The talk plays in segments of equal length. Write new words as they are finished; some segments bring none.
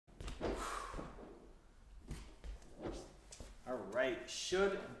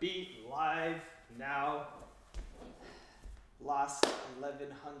should be live now. Last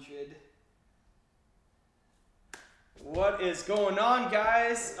 1100. What is going on,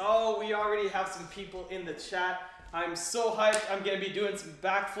 guys? Oh, we already have some people in the chat. I'm so hyped. I'm gonna be doing some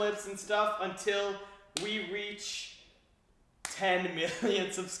backflips and stuff until we reach 10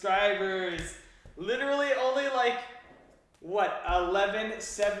 million subscribers. Literally only like, what,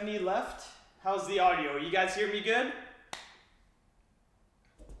 1170 left? How's the audio? You guys hear me good?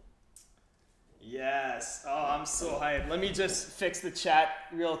 Yes. Oh, I'm so hyped. Let me just fix the chat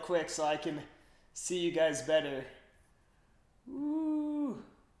real quick so I can see you guys better. Woo.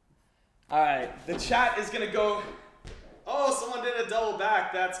 All right, the chat is gonna go. Oh, someone did a double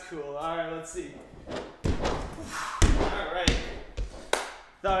back. That's cool. All right, let's see. All right.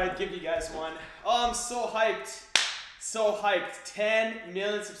 Thought I'd give you guys one. Oh, I'm so hyped. So hyped. 10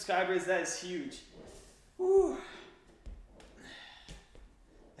 million subscribers. That is huge. Woo.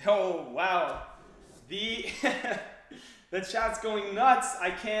 Oh, wow. The chat's going nuts.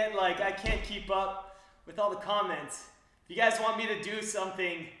 I can't keep up with all the comments. If you guys want me to do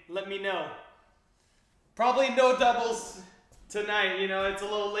something, let me know. Probably no doubles tonight. You know, it's a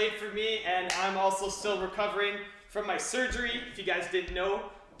little late for me, and I'm also still recovering from my surgery, if you guys didn't know.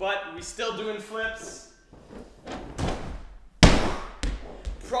 But we're still doing flips.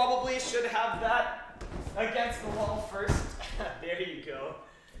 Probably should have that against the wall first. There you go.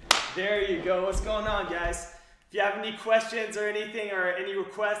 There you go. What's going on, guys? If you have any questions or anything or any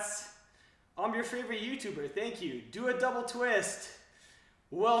requests, I'm your favorite YouTuber. Thank you. Do a double twist.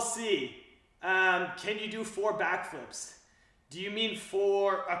 We'll see. Can you do 4 backflips? Do you mean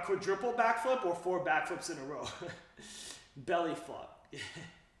for a quadruple backflip or 4 backflips in a row? Belly flop.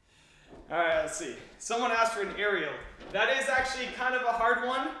 All right, let's see. Someone asked for an aerial. That is actually kind of a hard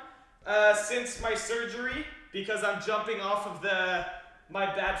one since my surgery because I'm jumping off of my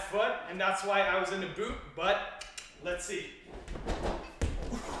bad foot, and that's why I was in a boot, but let's see.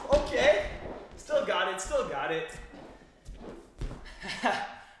 Okay, still got it, still got it.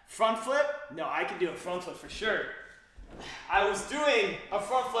 Front flip? No, I can do a front flip for sure. I was doing a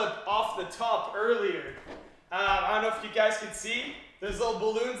front flip off the top earlier. I don't know if you guys can see. There's little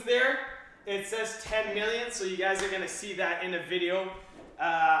balloons there. It says 10 million, so you guys are gonna see that in a video.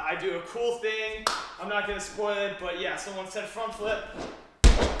 I do a cool thing. I'm not gonna spoil it, but yeah, someone said front flip.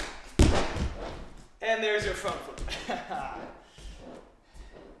 And there's your front flip.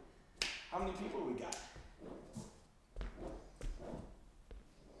 How many people we got?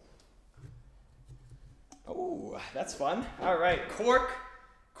 Oh, that's fun. All right, cork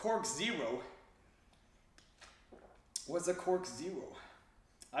 0. What's a cork 0?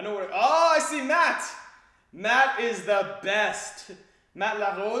 I know what. Oh, I see Matt. Matt is the best. Matt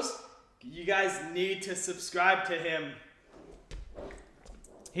LaRose. You guys need to subscribe to him.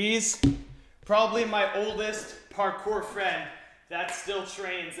 He's probably my oldest parkour friend that still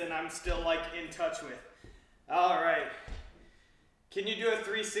trains and I'm still like in touch with. All right. Can you do a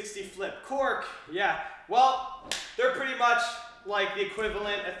 360 flip? Cork. Yeah. Well, they're pretty much like the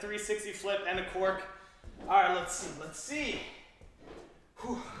equivalent, a 360 flip and a cork. All right, let's see. Let's see.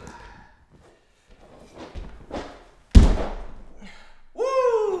 Whew.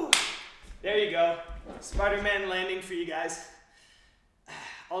 Woo! There you go. Spider-Man landing for you guys.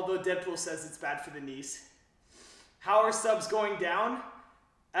 Although Deadpool says it's bad for the knees. How are subs going down?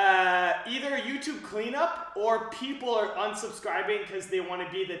 Either YouTube cleanup or people are unsubscribing because they want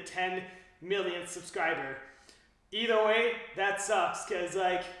to be the 10 millionth subscriber. Either way, that sucks because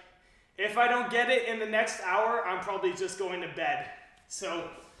like, if I don't get it in the next hour, I'm probably just going to bed. So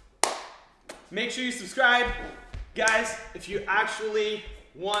make sure you subscribe. Guys, if you actually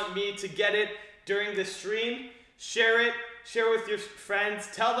want me to get it during the stream, share it. Share with your friends.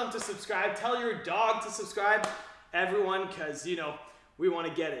 Tell them to subscribe. Tell your dog to subscribe. Everyone, because, you know, we want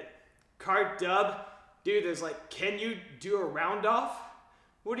to get it. Cart dub. Dude, there's like, can you do a round off?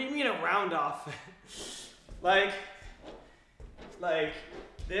 What do you mean a round off? like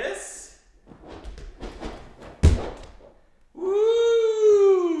this?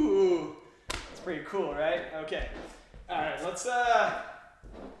 Woo! It's pretty cool, right? Okay. All right, let's,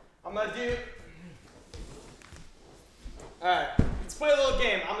 I'm going to do... Alright, let's play a little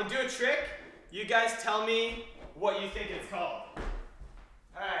game. I'm gonna do a trick. You guys tell me what you think it's called.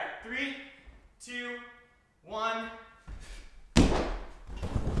 Alright, 3, 2, 1.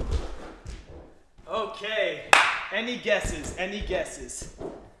 Okay. Any guesses? Any guesses?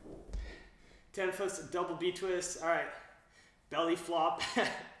 10 flips, a double B twist. Alright. Belly flop.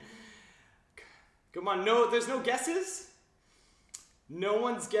 Come on, no, there's no guesses? No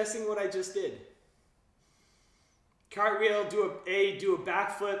one's guessing what I just did. Cartwheel, do a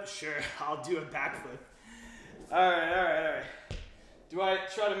backflip. Sure, I'll do a backflip. All right. Do I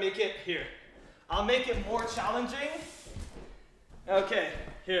try to make it here? I'll make it more challenging. Okay,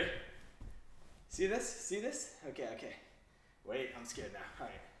 here. See this? See this? Okay. Wait, I'm scared now. All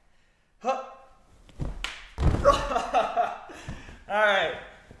right. Hup. All right.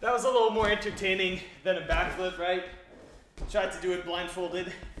 That was a little more entertaining than a backflip, right? Tried to do it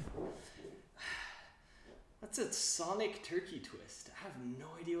blindfolded. That's a Sonic turkey twist. I have no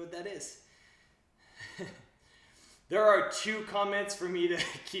idea what that is. There are 2 comments for me to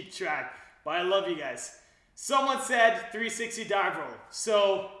keep track, but I love you guys. Someone said 360 dive roll,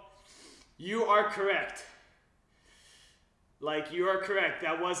 so you are correct. Like, you are correct.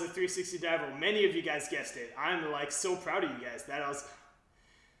 That was a 360 dive roll. Many of you guys guessed it. I'm like so proud of you guys. That was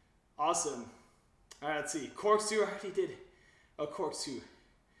awesome. All right, let's see. Corkscrew, I already did a corkscrew.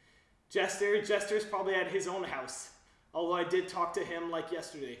 Jester's probably at his own house. Although I did talk to him like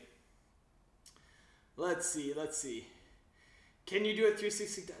yesterday. Let's see. Can you do a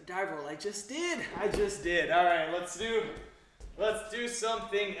 360 dive roll? I just did. All right, let's do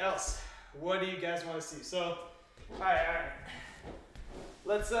something else. What do you guys want to see? So, all right.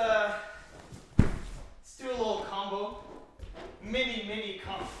 Let's do a little combo. Mini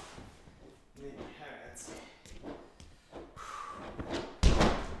combo. All right, let's see.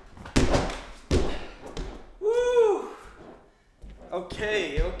 Woo!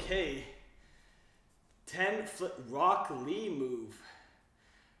 Okay. 10 flip Rock Lee move.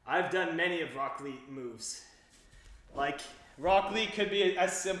 I've done many of Rock Lee moves. Like, Rock Lee could be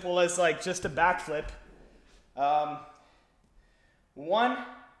as simple as like just a backflip.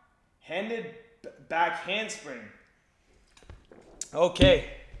 One-handed back handspring. Okay.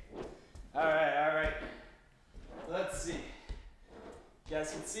 All right. Let's see. You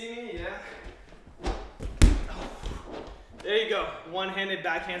guys can see me, yeah? There you go. One-handed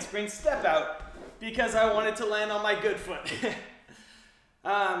back handspring. Step out. Because I wanted to land on my good foot.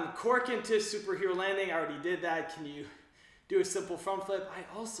 Cork into superhero landing. I already did that. Can you do a simple front flip? I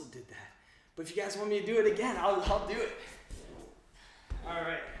also did that. But if you guys want me to do it again, I'll do it. All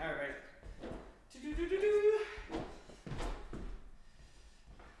right.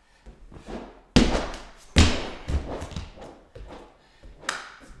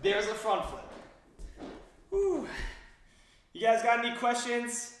 There's a front flip. Woo. You guys got any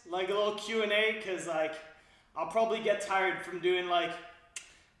questions? Like a little Q&A? Because like, I'll probably get tired from doing like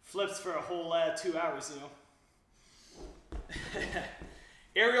flips for a whole 2 hours, you know?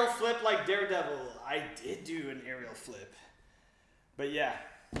 Aerial flip like Daredevil. I did do an aerial flip. But yeah.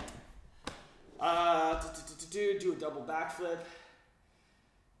 Do a double backflip.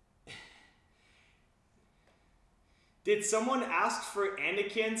 Did someone ask for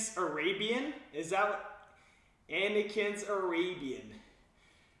Anakin's Arabian? Is that what? Anakin's Arabian.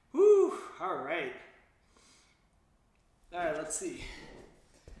 Whew, alright. Alright, let's see.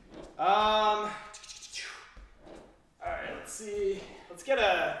 Alright, let's see. Let's get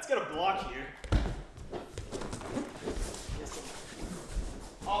a block here. Get some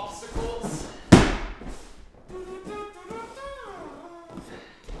obstacles.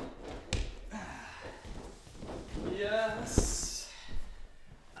 Yes.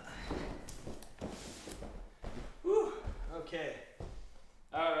 Whew. Okay.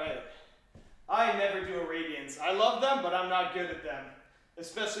 All right. I never do Arabians. I love them, but I'm not good at them.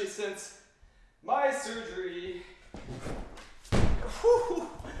 Especially since my surgery. Whew.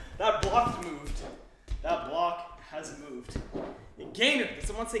 That block moved. That block has moved. Gainer. Did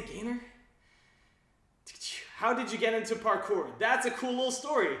someone say Gainer? How did you get into parkour? That's a cool little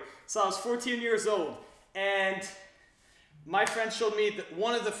story. So I was 14 years old, and my friend showed me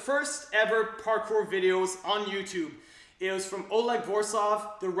one of the first ever parkour videos on YouTube. It was from Oleg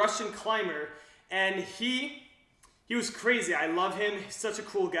Vorsov, the Russian climber, and he was crazy. I love him. He's such a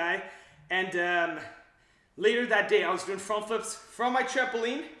cool guy. And later that day, I was doing front flips from my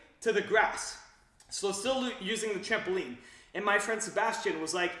trampoline to the grass. So still using the trampoline. And my friend Sebastian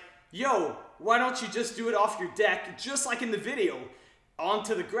was like, yo, why don't you just do it off your deck, just like in the video,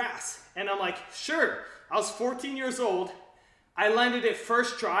 onto the grass? And I'm like, sure. I was 14 years old. I landed it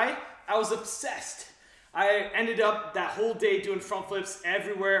first try. I was obsessed. I ended up that whole day doing front flips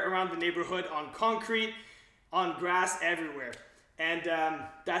everywhere around the neighborhood, on concrete, on grass, everywhere. And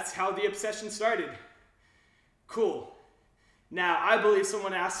that's how the obsession started. Cool. Now, I believe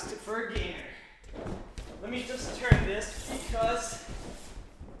someone asked for a gainer. Let me just turn this because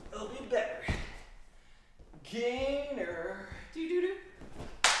it'll be better. Gainer. Doo-doo-doo.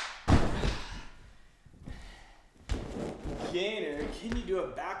 Gainer, can you do a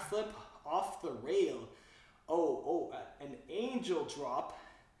backflip off the rail? An angel drop.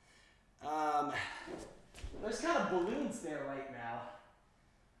 There's kind of balloons there right now.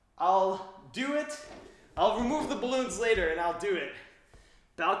 I'll do it. I'll remove the balloons later and I'll do it.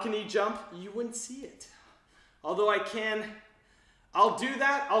 Balcony jump, you wouldn't see it. Although I'll do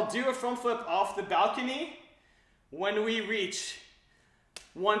that. I'll do a front flip off the balcony when we reach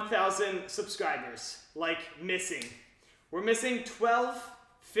 1,000 subscribers, like missing. We're missing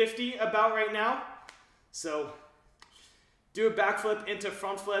 1,250 about right now. So do a backflip into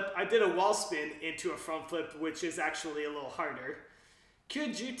front flip. I did a wall spin into a front flip, which is actually a little harder.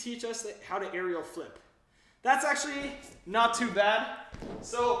 Could you teach us how to aerial flip? That's actually not too bad.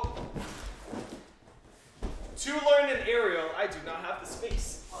 So to learn an aerial, I do not have the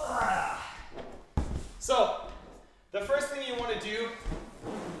space. So the first thing you want to do,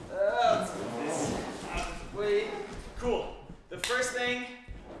 let's move this out of the way. Cool. The first thing,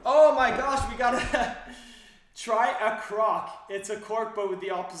 oh my gosh, we gotta try a croc. It's a cork, but with the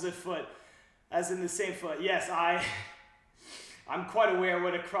opposite foot, as in the same foot. Yes, I'm quite aware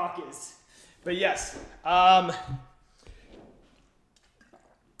what a croc is. But yes, I've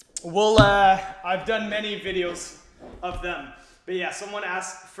done many videos of them. But yeah, someone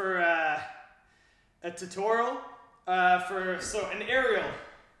asked for a tutorial so an aerial.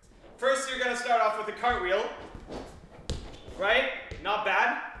 First, you're gonna start off with a cartwheel, right? Not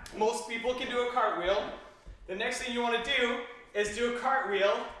bad. Most people can do a cartwheel. The next thing you want to do is do a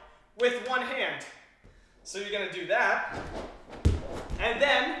cartwheel with one hand. So you're gonna do that, and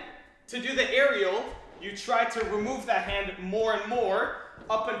then to do the aerial, you try to remove that hand more and more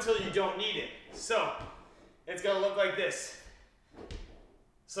up until you don't need it. So it's gonna look like this.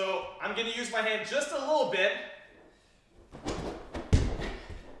 So I'm gonna use my hand just a little bit.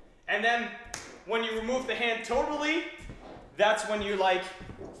 And then when you remove the hand totally, that's when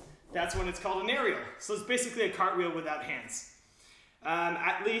it's called an aerial. So it's basically a cartwheel without hands.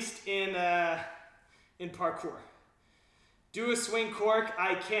 At least in parkour. Do a swing cork,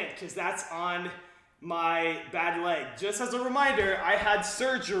 I can't, because that's on my bad leg. Just as a reminder, I had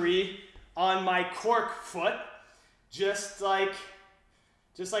surgery on my cork foot just like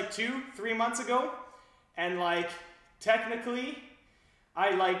 2-3 months ago. And like, technically,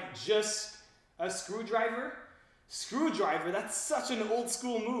 I just a screwdriver. Screwdriver, that's such an old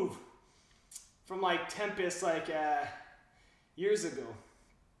school move. From like Tempest, years ago.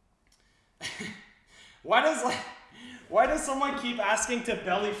 Why does someone keep asking to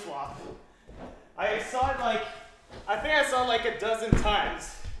belly flop? I saw it I think I saw it a dozen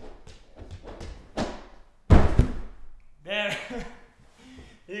times. There.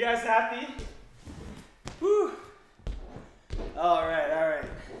 You guys happy? Whew. All right.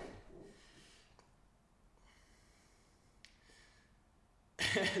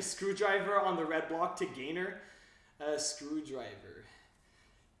 Screwdriver on the red block to gainer. Screwdriver.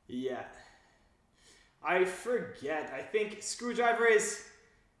 Yeah. I forget. I think screwdriver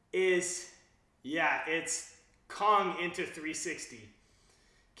yeah, it's Kong into 360.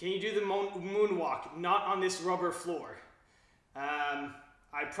 Can you do the moonwalk? Not on this rubber floor.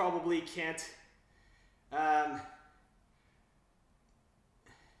 I probably can't.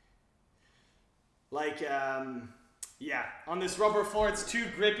 Yeah, on this rubber floor it's too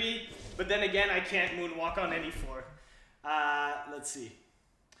grippy, but then again I can't moonwalk on any floor. Let's see.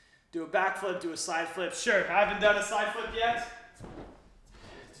 Do a backflip, do a side flip. Sure, I haven't done a side flip yet.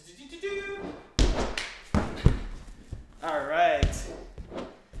 All right.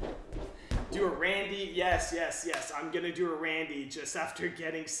 Do a Randy. Yes. I'm gonna do a Randy just after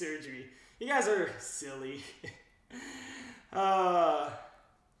getting surgery. You guys are silly. But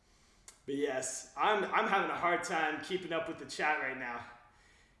yes, I'm having a hard time keeping up with the chat right now.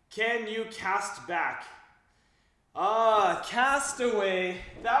 Can you cast back? Castaway.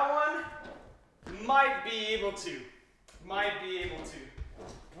 That one might be able to.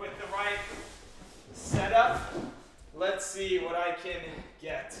 With the right setup. Let's see what I can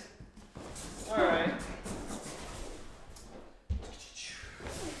get. All right.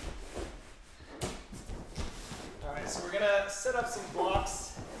 All right, so we're gonna set up some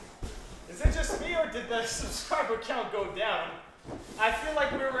blocks. Is it just me or did the subscriber count go down? I feel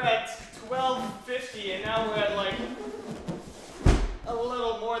like we were at 1250 and now we're at a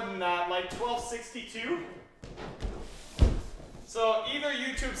little more than that, 1262. So either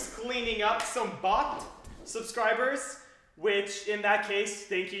YouTube's cleaning up some bot subscribers, which in that case,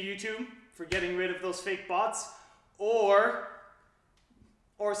 thank you YouTube for getting rid of those fake bots, or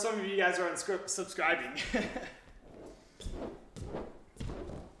some of you guys are unsubscribing.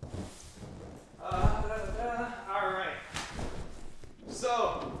 All right.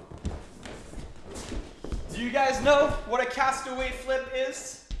 So, do Do you guys know what a castaway flip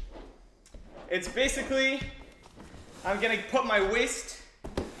is? It's basically, I'm gonna put my waist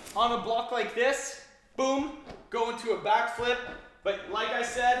on a block like this, boom, go into a backflip. But like I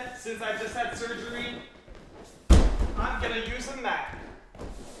said, since I just had surgery, I'm gonna use a mat,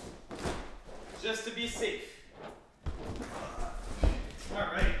 just to be safe.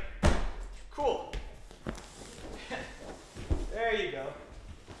 All right, cool. There you go.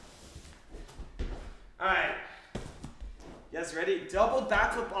 All right, you guys ready? Double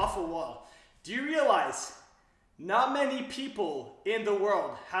backflip off a wall. Do you realize not many people in the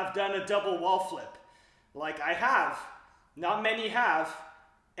world have done a double wall flip? Like I have, not many have,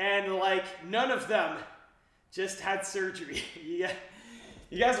 and like none of them just had surgery.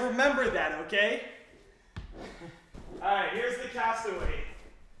 You guys remember that, okay? All right, here's the castaway.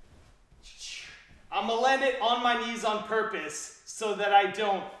 I'm gonna land it on my knees on purpose so that I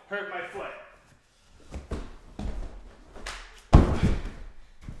don't hurt my foot.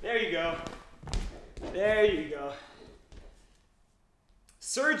 There you go. There you go.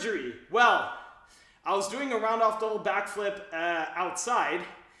 Surgery. Well, I was doing a round off double backflip outside,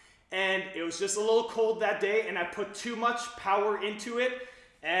 and it was just a little cold that day, and I put too much power into it,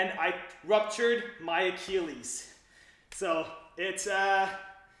 and I ruptured my Achilles. So it's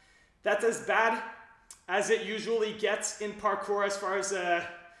that's as bad as it usually gets in parkour as far as an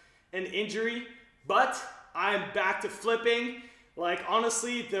injury, but I'm back to flipping. Like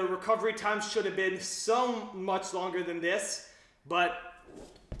honestly, the recovery time should have been so much longer than this, but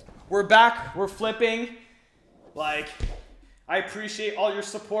we're back, we're flipping. Like, I appreciate all your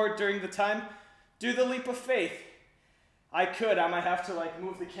support during the time. Do the leap of faith. I might have to like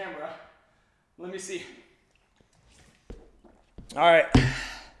move the camera. Let me see. All right.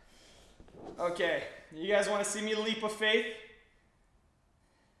 Okay, you guys want to see me leap of faith?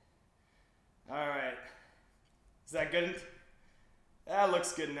 All right. Is that good? That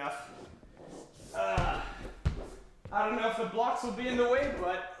looks good enough. I don't know if the blocks will be in the way,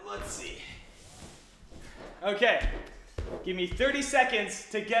 but let's see. Okay, give me 30 seconds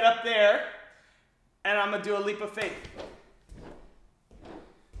to get up there, and I'm gonna do a leap of faith.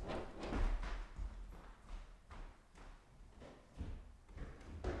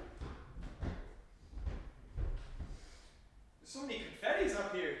 There's so many confettis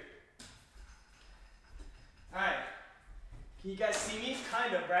up here. All right. Can you guys see me?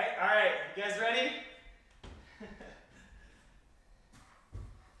 Kind of, right? All right, you guys ready?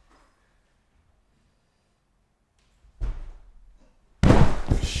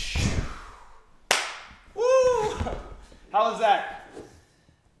 Woo! How was that?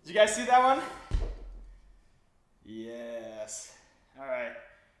 Did you guys see that one? Yes. All right,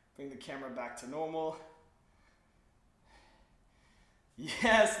 bring the camera back to normal.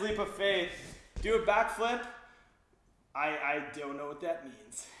 Yes, leap of faith. Do a backflip. I don't know what that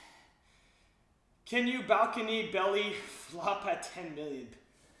means. Can you balcony belly flop at 10 million?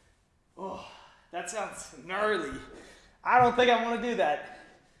 Oh, that sounds gnarly. I don't think I want to do that.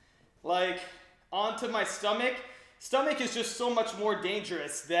 Like, onto my stomach. Stomach is just so much more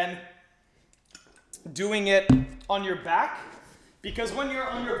dangerous than doing it on your back. Because when you're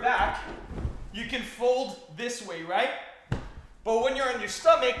on your back, you can fold this way, right? But when you're on your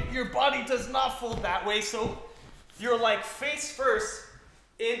stomach, your body does not fold that way, so you're like face first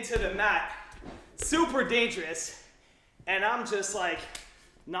into the mat. Super dangerous. And I'm just like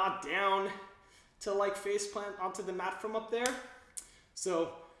not down to like face plant onto the mat from up there.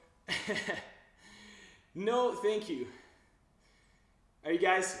 So no, thank you. Are you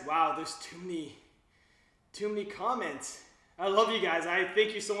guys, wow, there's too many comments. I love you guys. I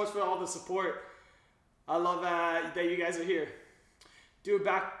thank you so much for all the support. I love that you guys are here. Do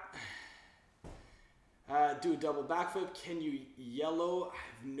a double backflip. Can you yellow? I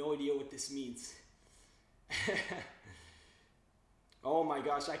have no idea what this means. Oh my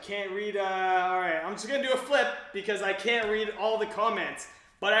gosh, I can't read. All right, I'm just gonna do a flip because I can't read all the comments.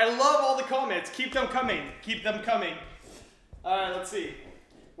 But I love all the comments. Keep them coming. Keep them coming. All right, let's see.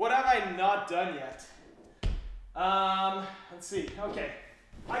 What have I not done yet? Let's see. Okay,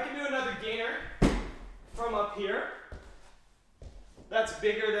 I can do another gainer from up here. That's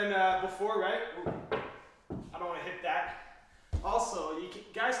bigger than before, right? Ooh, I don't want to hit that. Also,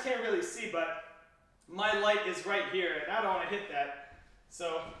 guys can't really see, but my light is right here, and I don't want to hit that.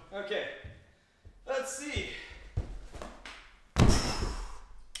 So, okay, let's see.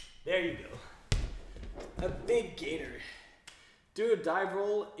 There you go. A big gainer. Do a dive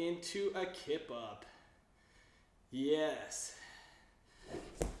roll into a kip up. Yes.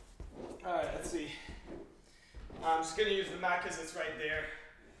 All right, let's see. I'm just gonna use the mat because it's right there.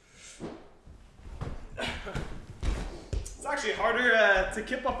 actually harder to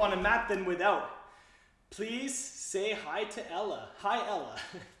keep up on a mat than without. Please say hi to Ella. Hi, Ella.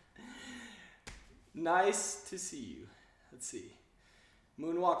 Nice to see you. Let's see.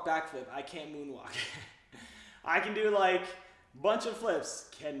 Moonwalk, backflip. I can't moonwalk. I can do like a bunch of flips.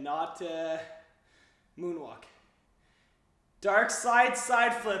 Cannot moonwalk. Dark side,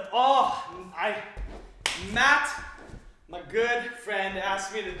 side flip. Oh, Matt, my good friend,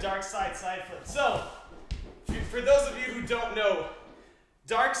 asked me to dark side, side flip. So, for those of you who don't know,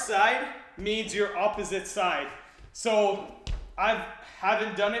 dark side means your opposite side. So, I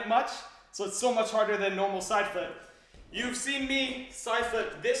haven't done it much, so it's so much harder than normal side flip. You've seen me side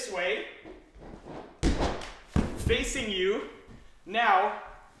flip this way, facing you. Now,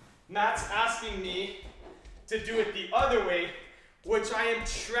 Matt's asking me to do it the other way, which I am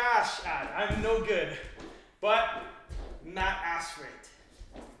trash at. I'm no good. But Matt asked for it.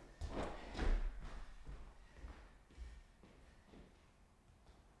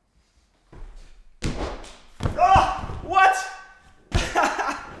 Oh, what?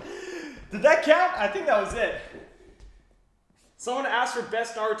 Did that count? I think that was it. Someone asked for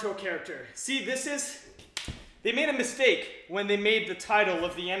best Naruto character. See, they made a mistake when they made the title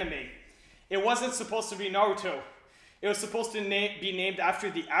of the anime. It wasn't supposed to be Naruto. It was supposed to be named after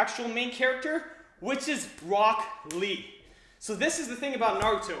the actual main character, which is Rock Lee. So this is the thing about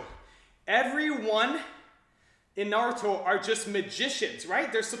Naruto. Everyone in Naruto are just magicians,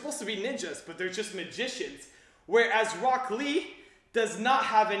 right? They're supposed to be ninjas, but they're just magicians. Whereas Rock Lee does not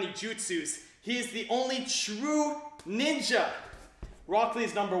have any jutsus. He is the only true ninja. Rock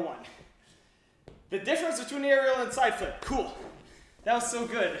Lee's #1. The difference between aerial and side flip. Cool. That was so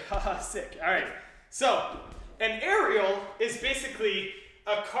good. Haha, sick. All right. So, an aerial is basically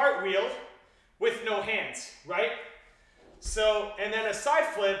a cartwheel with no hands, right? So, and then a side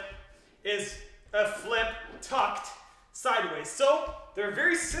flip is a flip tucked sideways. So, they're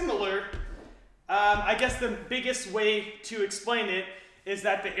very similar. I guess the biggest way to explain it is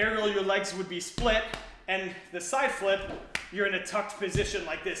that the aerial, your legs would be split, and the side flip, you're in a tucked position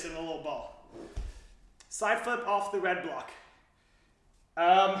like this in a little ball. Side flip off the red block.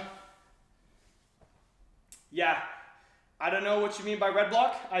 Yeah, I don't know what you mean by red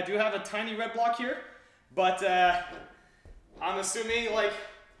block. I do have a tiny red block here, but I'm assuming like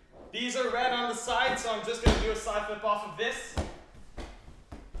these are red on the side, so I'm just gonna do a side flip off of this.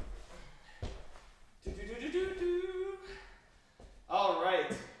 All right.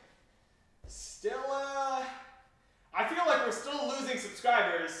 Still, I feel like we're still losing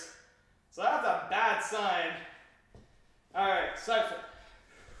subscribers, so that's a bad sign. All right, side flip.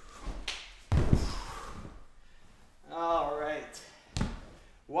 All right.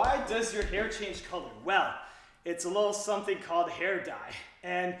 Why does your hair change color? Well, it's a little something called hair dye,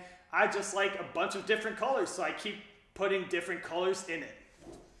 and I just like a bunch of different colors, so I keep putting different colors in it.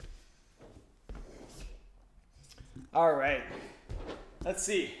 All right, let's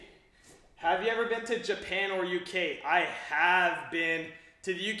see. Have you ever been to Japan or UK? I have been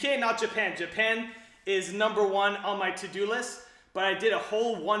to the UK, not Japan. Japan is #1 on my to-do list, but I did a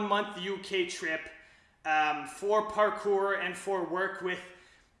whole 1-month UK trip for parkour and for work with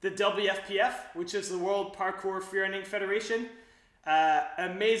the WFPF, which is the World Parkour Freerunning Federation.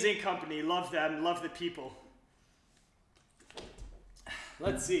 Amazing company, love them, love the people.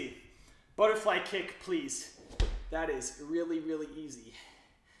 Let's see, butterfly kick, please. That is really, really easy.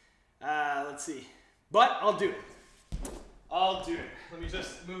 Let's see, but I'll do it. I'll do it. Let me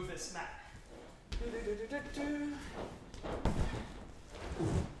just move this mat.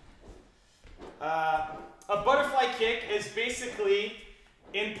 A butterfly kick is basically,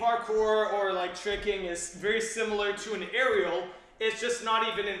 in parkour or like tricking, is very similar to an aerial. It's just not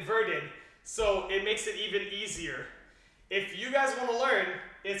even inverted, so it makes it even easier. If you guys want to learn,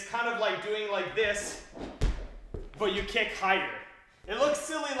 it's kind of like doing like this, but you kick higher. It looks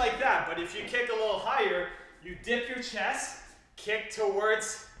silly like that, but if you kick a little higher, you dip your chest, kick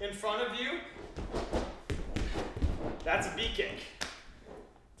towards in front of you. That's a B kick.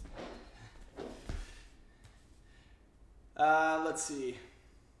 Let's see.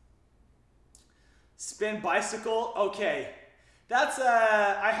 Spin bicycle, okay. That's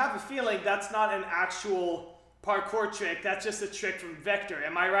I have a feeling that's not an actual parkour trick, that's just a trick from Vector,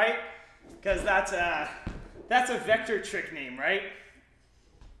 am I right? Because that's a Vector trick name, right?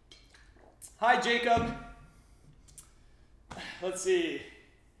 Hi, Jacob. Let's see.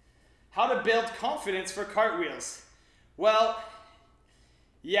 How to build confidence for cartwheels. Well,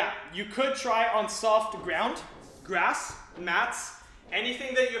 yeah, you could try on soft ground, grass, mats,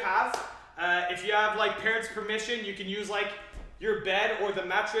 anything that you have. If you have like parents' permission, you can use like your bed or the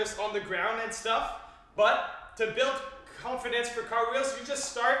mattress on the ground and stuff. But to build confidence for cartwheels, you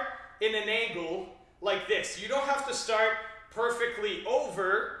just start in an angle like this. You don't have to start perfectly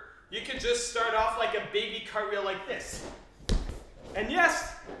over. You can just start off like a baby cartwheel like this. And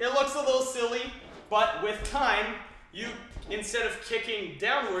yes, it looks a little silly, but with time, you, instead of kicking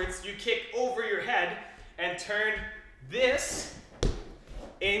downwards, you kick over your head and turn this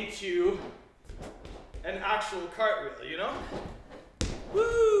into an actual cartwheel, you know?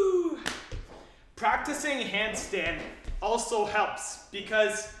 Woo! Practicing handstand also helps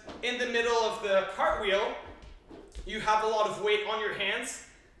because in the middle of the cartwheel, you have a lot of weight on your hands,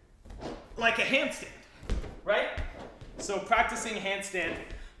 like a handstand, right? So practicing handstand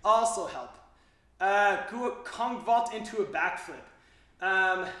also help. Go Kong vault into a backflip.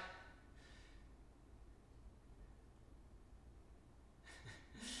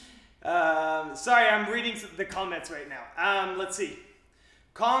 Sorry, I'm reading the comments right now. Let's see.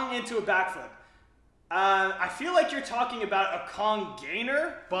 Kong into a backflip. I feel like you're talking about a Kong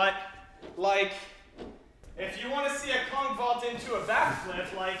gainer, but like, if you want to see a Kong vault into a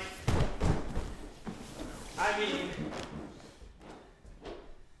backflip, like, I mean,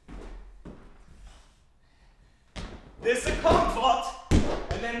 this is a Kong vault,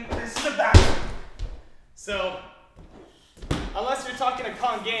 and then this is a backflip. So, unless you're talking a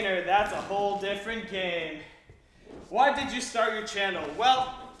Kong gainer, that's a whole different game. Why did you start your channel?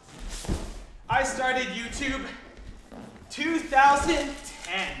 Well, I started YouTube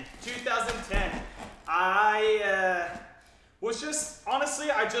 2010. I was just,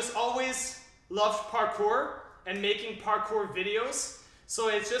 honestly, I just always loved parkour and making parkour videos. So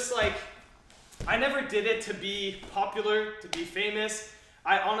it's just like, I never did it to be popular, to be famous.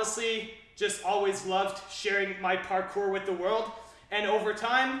 I honestly just always loved sharing my parkour with the world. And over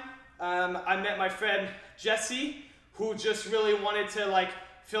time, I met my friend Jesse, who just really wanted to like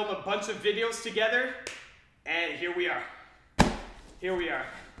film a bunch of videos together. And here we are. Here we are.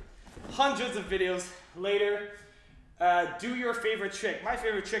 Hundreds of videos later. Do your favorite trick. My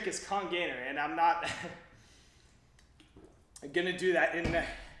favorite trick is Kong gainer, and I'm not gonna do that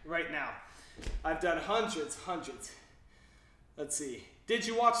right now. I've done hundreds. Let's see. Did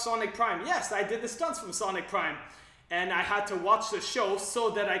you watch Sonic Prime? Yes, I did the stunts from Sonic Prime. And I had to watch the show so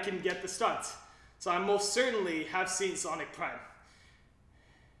that I can get the stunts. So I most certainly have seen Sonic Prime.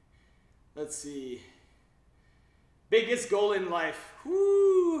 Let's see. Biggest goal in life.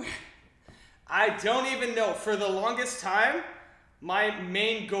 Whoo! I don't even know. For the longest time, my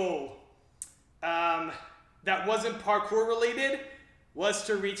main goal that wasn't parkour related was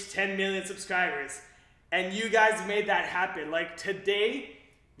to reach 10 million subscribers. And you guys made that happen. Like today,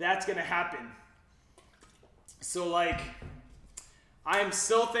 that's gonna happen. So like, I'm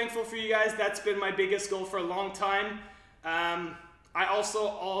so thankful for you guys. That's been my biggest goal for a long time. I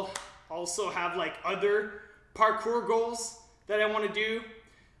also have like other parkour goals that I want to do,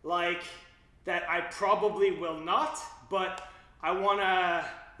 like that I probably will not, but I want to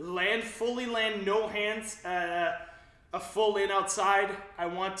fully land no hands, a full in outside. I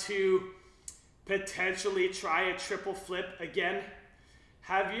want to potentially try a triple flip again.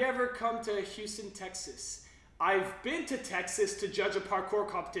 Have you ever come to Houston, Texas? I've been to Texas to judge a parkour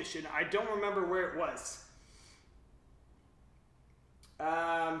competition. I don't remember where it was.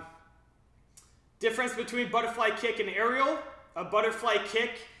 Difference between butterfly kick and aerial. A butterfly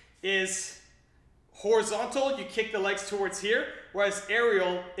kick is horizontal. You kick the legs towards here. Whereas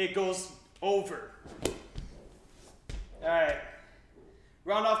aerial, it goes over. All right.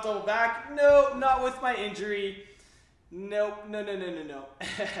 Round off double back. No, not with my injury. Nope. No.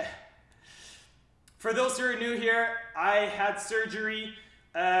 For those who are new here, I had surgery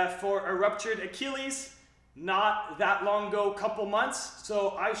for a ruptured Achilles not that long ago, couple months,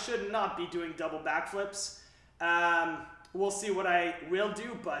 so I should not be doing double backflips. We'll see what I will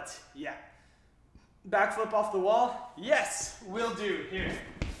do, but yeah. Backflip off the wall? Yes, will do. Here.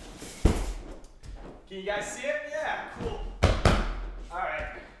 Can you guys see it? Yeah, cool. All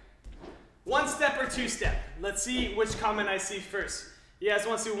right. One step or two step? Let's see which comment I see first. You guys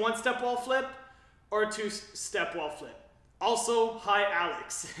want to see one step wall flip or two step wall flip? Also, hi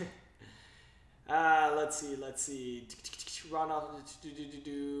Alex. Let's see. Run off.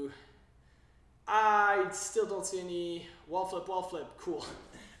 I still don't see any wall flip. Cool.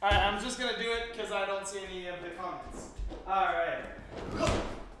 All right, I'm just gonna do it because I don't see any of the comments. All right.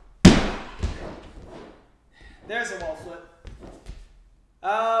 There's a wall flip.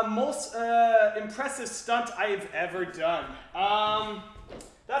 Most impressive stunt I've ever done.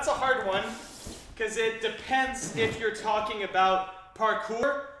 That's a hard one because it depends if you're talking about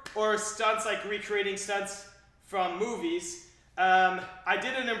parkour or stunts like recreating stunts from movies. I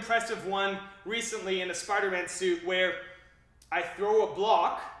did an impressive one recently in a Spider-Man suit where I throw a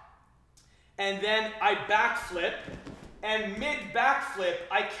block and then I backflip, and mid-backflip,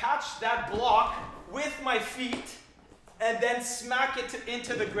 I catch that block with my feet and then smack it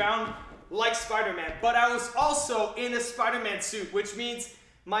into the ground like Spider-Man. But I was also in a Spider-Man suit, which means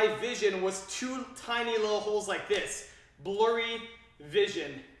my vision was two tiny little holes like this. Blurry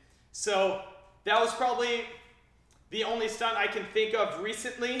vision. So that was probably the only stunt I can think of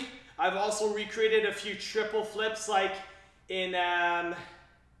recently. I've also recreated a few triple flips, like in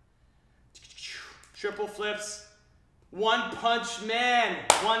triple flips. One Punch Man,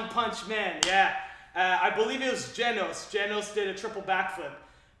 yeah. I believe it was Genos. Genos did a triple backflip.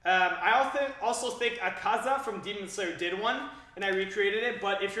 I also think Akaza from Demon Slayer did one, and I recreated it.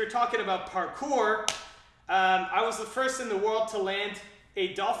 But if you're talking about parkour, I was the first in the world to land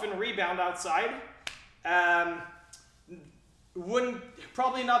a dolphin rebound outside.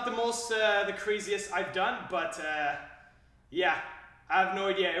 Probably not the most, the craziest I've done, but yeah, I have no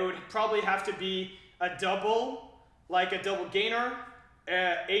idea. It would probably have to be a double, like a double gainer,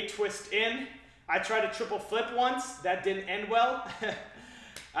 a twist in. I tried a triple flip once, that didn't end well.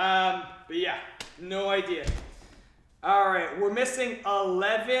 But yeah, no idea. All right, we're missing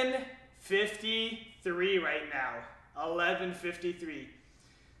 11:53 right now. 11:53.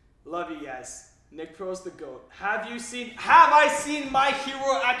 Love you guys. Nick Pro's the GOAT. Have I seen My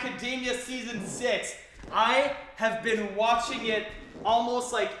Hero Academia Season 6? I have been watching it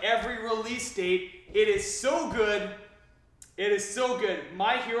almost like every release date. It is so good. It is so good.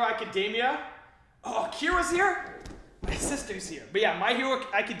 My Hero Academia. Oh, Kira's here? My sister's here. But yeah, My Hero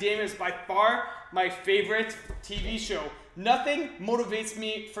Academia is by far my favorite TV show. Nothing motivates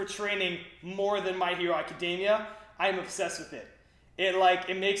me for training more than My Hero Academia. I'm obsessed with it. It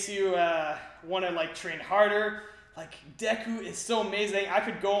makes you want to train harder. Like, Deku is so amazing. I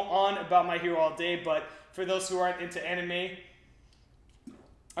could go on about My Hero all day, but for those who aren't into anime,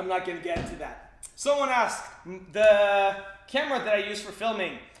 I'm not going to get into that. Someone asked, the camera that I use for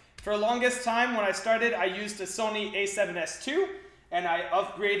filming. For the longest time, when I started, I used a Sony a7S II, and I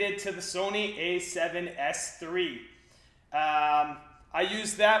upgraded to the Sony a7S III. I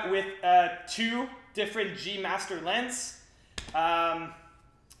use that with 2 different G Master lens.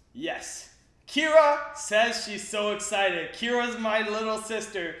 Yes. Kira says she's so excited. Kira's my little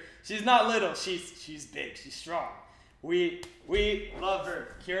sister. She's not little, she's big, she's strong. We love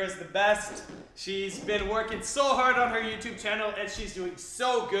her. Kira's the best. She's been working so hard on her YouTube channel and she's doing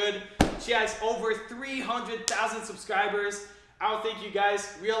so good. She has over 300,000 subscribers. I don't think you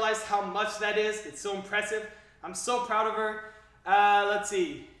guys realize how much that is. It's so impressive. I'm so proud of her. Let's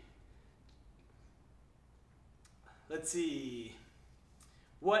see.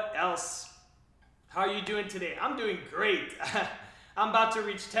 What else? How are you doing today? I'm doing great. I'm about to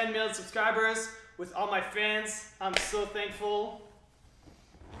reach 10 million subscribers with all my fans. I'm so thankful.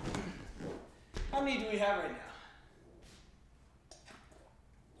 How many do we have right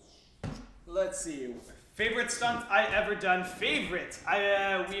now? Let's see. Favorite stunt I ever done. Favorite.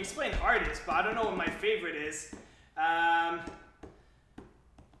 We explained hardest, but I don't know what my favorite is.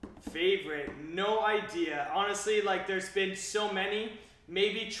 Favorite. No idea. Honestly, there's been so many.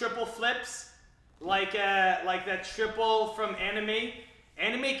 Maybe triple flips. Like that triple from anime.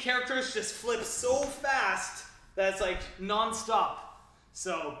 Anime characters just flip so fast that it's non-stop.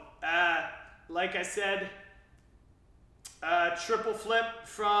 So, like I said, triple flip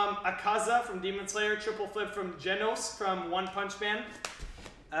from Akaza from Demon Slayer, triple flip from Genos from One Punch Man.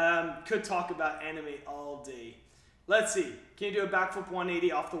 Could talk about anime all day. Let's see. Can you do a backflip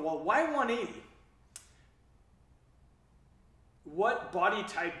 180 off the wall? Why 180? What body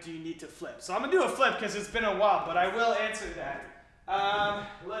type do you need to flip? So I'm going to do a flip because it's been a while, but I will answer that.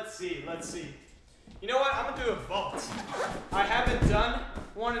 Let's see. You know what? I'm going to do a vault. I haven't done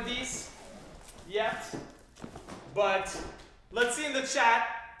one of these yet, but let's see in the chat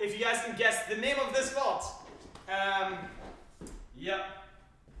if you guys can guess the name of this vault. Yep.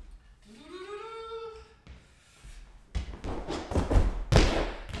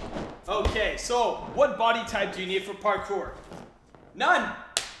 Okay, so what body type do you need for parkour? None.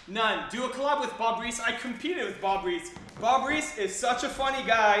 Do a collab with Bob Reese. I competed with Bob Reese. Bob Reese is such a funny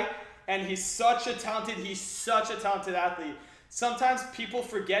guy, and he's such a talented athlete. Sometimes people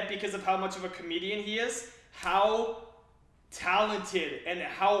forget, because of how much of a comedian he is, how talented and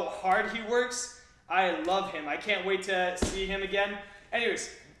how hard he works. I love him. I can't wait to see him again. Anyways,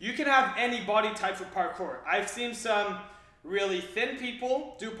 you can have any body type for parkour. I've seen some really thin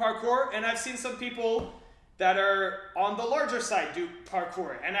people do parkour, and I've seen some people that are on the larger side do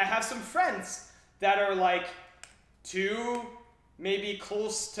parkour. And I have some friends that are maybe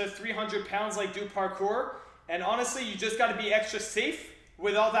close to 300 pounds like do parkour. And honestly, you just gotta be extra safe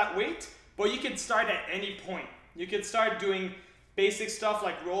with all that weight, but you can start at any point. You can start doing basic stuff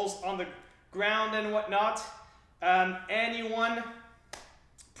like rolls on the ground and whatnot. Anyone,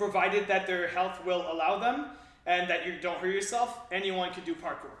 provided that their health will allow them and that you don't hurt yourself, anyone can do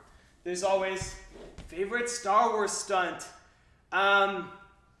parkour. There's always favorite Star Wars stunt.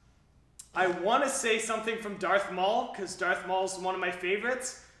 I want to say something from Darth Maul, because Darth Maul is one of my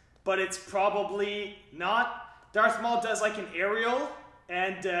favorites, but it's probably not. Darth Maul does like an aerial,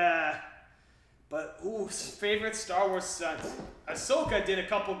 and favorite Star Wars stunt. Ahsoka did a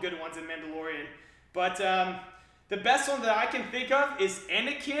couple good ones in Mandalorian, but the best one that I can think of is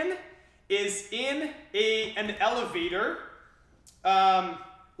Anakin is in an elevator,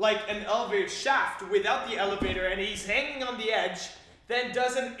 like an elevator shaft without the elevator, and he's hanging on the edge, then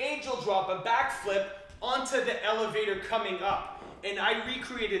does an angel drop, a backflip onto the elevator coming up. And I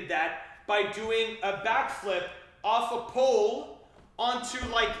recreated that by doing a backflip off a pole onto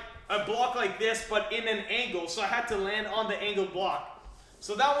like a block like this, but in an angle. So I had to land on the angled block.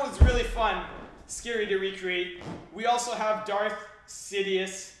 So that one was really fun, scary to recreate. We also have Darth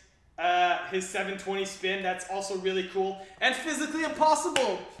Sidious, his 720 spin. That's also really cool and physically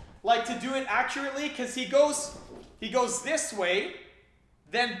impossible, like to do it accurately, because he goes this way,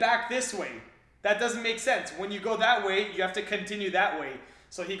 then back this way. That doesn't make sense. When you go that way, you have to continue that way.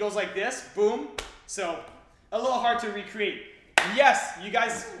 So he goes like this, boom. So a little hard to recreate. Yes, you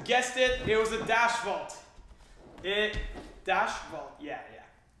guys guessed it. It was a dash vault. Dash vault, yeah.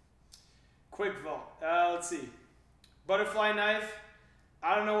 Quick vault. Let's see. Butterfly knife.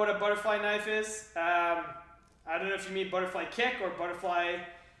 I don't know what a butterfly knife is. I don't know if you mean butterfly kick or butterfly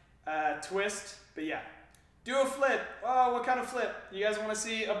twist, but yeah. Do a flip. Oh, what kind of flip? You guys want to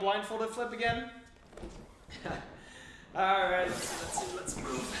see a blindfolded flip again? Alright, let's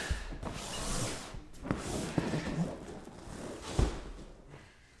move.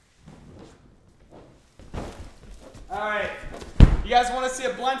 Alright, you guys want to see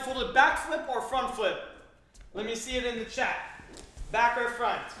a blindfolded back flip or front flip? Let me see it in the chat. Back or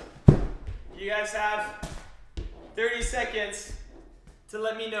front? You guys have 30 seconds to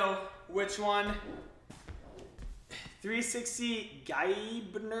let me know which one. 360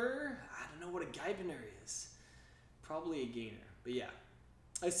 Geibner? I don't know what a Geibner is. Probably a gainer, but yeah.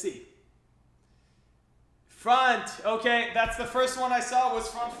 Let's see. Front. Okay, that's the first one I saw was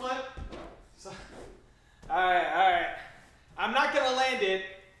front flip. So, all right. I'm not gonna land it,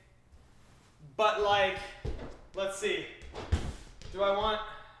 but like, let's see. Do I want?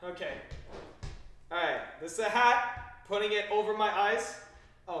 Okay. All right. This is a hat. Putting it over my eyes.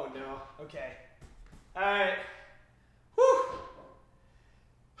 Oh no. Okay. All right. Whew.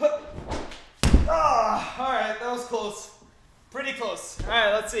 Alright, that was close. Pretty close.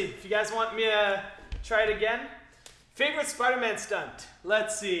 Alright, let's see. If you guys want me to try it again. Favorite Spider-Man stunt?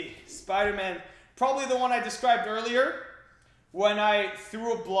 Let's see. Spider-Man. Probably the one I described earlier. When I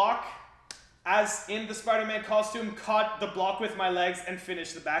threw a block as in the Spider-Man costume, caught the block with my legs, and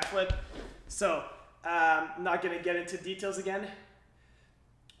finished the backflip. So, I'm not going to get into details again.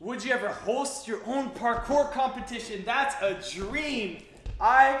 Would you ever host your own parkour competition? That's a dream.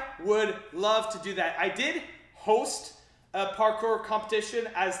 I would love to do that. I did host a parkour competition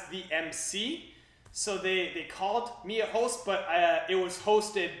as the MC. So they called me a host, but it was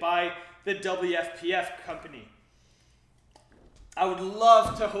hosted by the WFPF company. I would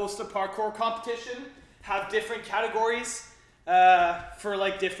love to host a parkour competition, have different categories for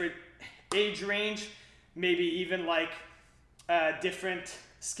like different age range, maybe even like different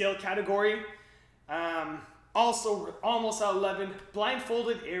skill category. Also, almost at 11,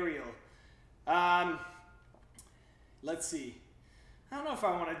 blindfolded aerial. Let's see. I don't know if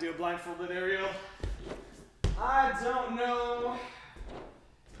I want to do a blindfolded aerial. I don't know.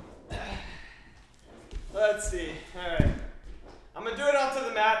 Let's see. All right. I'm going to do it onto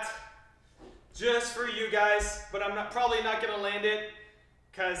the mat just for you guys, but I'm probably not going to land it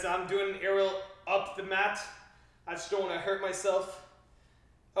because I'm doing an aerial up the mat. I just don't want to hurt myself.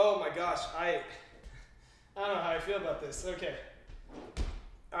 Oh my gosh, I don't know how I feel about this. Okay.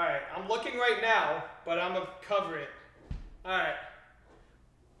 Alright, I'm looking right now, but I'm gonna cover it. Alright.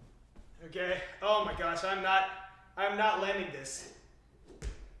 Okay. Oh my gosh, I'm not landing this.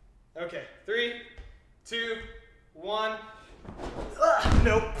 Okay. 3, 2, 1.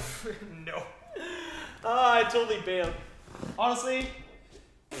 Nope. No. I totally bailed. Honestly,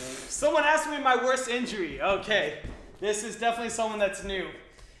 someone asked me my worst injury. Okay. This is definitely someone that's new.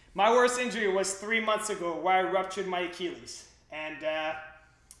 My worst injury was 3 months ago where I ruptured my Achilles. And,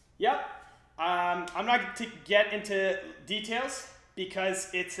 yep, I'm not going to get into details because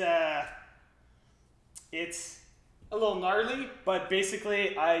it's a little gnarly, but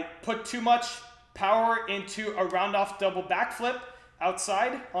basically I put too much power into a round off double backflip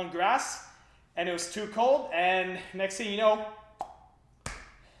outside on grass, and it was too cold, and next thing you know,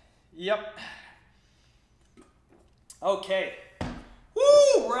 yep. Okay.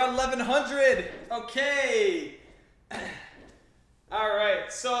 Woo! We're at 1100. Okay. All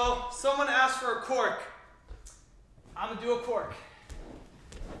right. So someone asked for a cork. I'm gonna do a cork.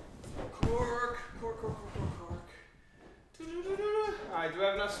 Cork. All right. Do I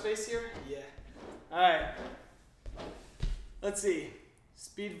have enough space here? Yeah. All right. Let's see.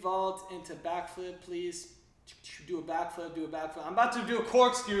 Speed vault into backflip, please. Do a backflip. Do a backflip. I'm about to do a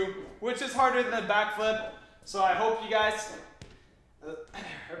corkscrew, which is harder than a backflip. So I hope you guys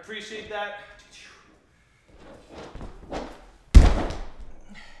appreciate that.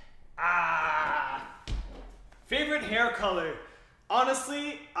 Favorite hair color.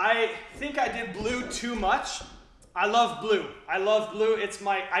 Honestly, I think I did blue too much. I love blue. I love blue. It's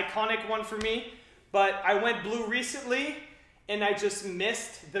my iconic one for me. But I went blue recently and I just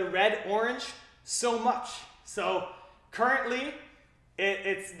missed the red orange so much. So currently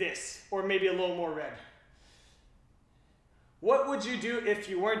it's this, or maybe a little more red. What would you do if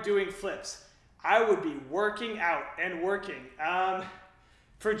you weren't doing flips? I would be working out and working.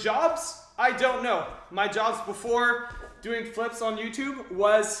 For jobs, I don't know. My jobs before doing flips on YouTube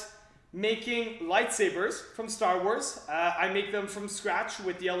was making lightsabers from Star Wars. I make them from scratch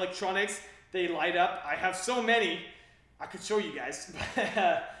with the electronics. They light up. I have so many. I could show you guys.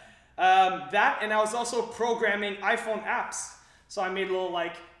 That, and I was also programming iPhone apps. So I made little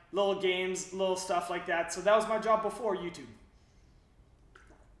games, little stuff like that. So that was my job before YouTube.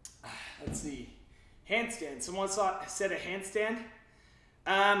 Let's see. Handstand. Someone said a handstand.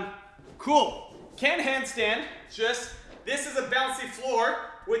 Cool. Can handstand. Just, this is a bouncy floor,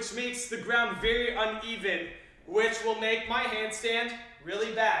 which makes the ground very uneven, which will make my handstand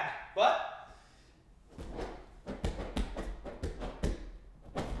really bad. But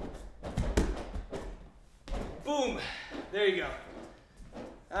boom. There you go.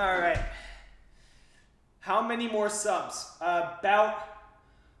 All right. How many more subs? About...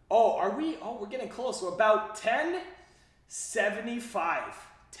 Oh, are we? Oh, we're getting close. We're about 1075.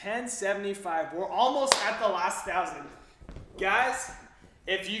 1075. We're almost at the last 1,000. Guys,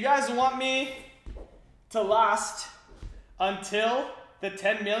 if you guys want me to last until the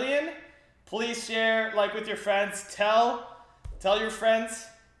 10 million, please share, like, with your friends. Tell your friends.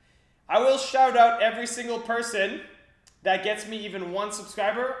 I will shout out every single person that gets me even 1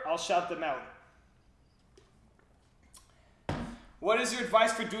 subscriber. I'll shout them out. What is your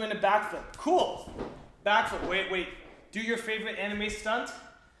advice for doing a backflip? Cool. Backflip. Wait. Do your favorite anime stunt?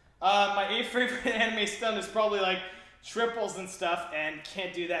 My favorite anime stunt is probably like triples and stuff, and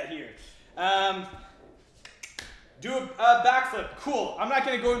can't do that here. Do a backflip. Cool. I'm not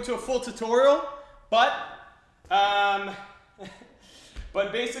going to go into a full tutorial, but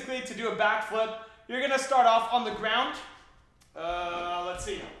basically to do a backflip, you're going to start off on the ground. Let's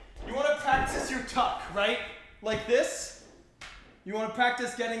see. You want to practice your tuck, right? Like this. You want to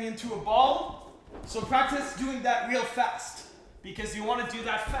practice getting into a ball. So practice doing that real fast, because you want to do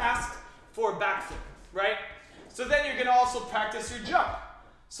that fast for a backflip, right? So then you're going to also practice your jump.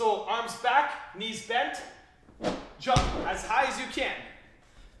 So arms back, knees bent, jump as high as you can.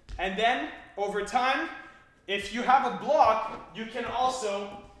 And then over time, if you have a block, you can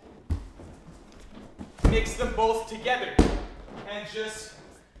also mix them both together and just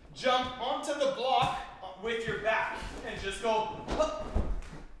jump onto the block with your back and just go up,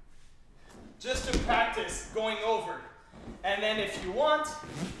 just to practice going over. And then if you want,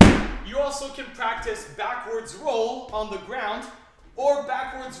 you also can practice backwards roll on the ground or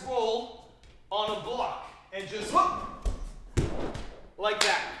backwards roll on a block and just whoop, like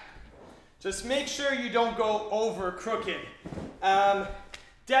that. Just make sure you don't go over crooked.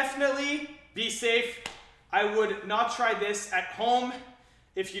 Definitely be safe. I would not try this at home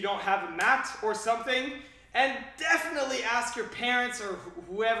if you don't have a mat or something. And definitely ask your parents or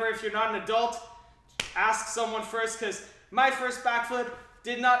whoever, if you're not an adult, ask someone first, because my first backflip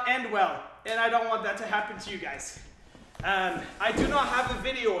did not end well, and I don't want that to happen to you guys. I do not have a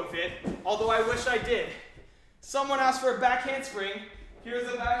video of it, although I wish I did. Someone asked for a back handspring. Here's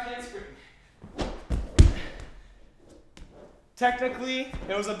a back handspring. Technically,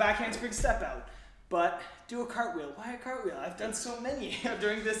 it was a back handspring step out, but do a cartwheel. Why a cartwheel? I've done so many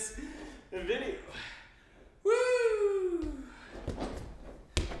during this video. Woo!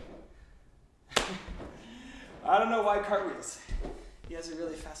 I don't know why cartwheels. You guys are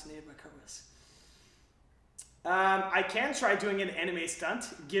really fascinated by cartwheels. I can try doing an anime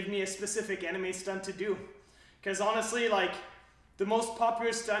stunt. Give me a specific anime stunt to do. Because honestly, like, the most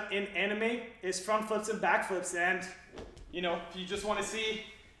popular stunt in anime is front flips and back flips. And, you know, if you just want to see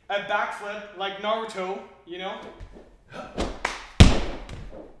a backflip like Naruto, you know,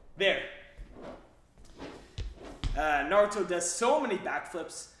 there. Naruto does so many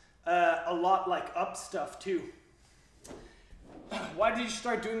backflips, a lot like up stuff too. Why did you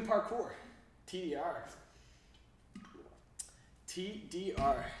start doing parkour? TDR.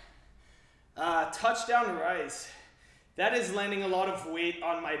 TDR. Touchdown rise. That is landing a lot of weight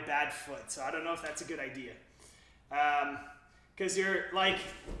on my bad foot, so I don't know if that's a good idea. Because you're like,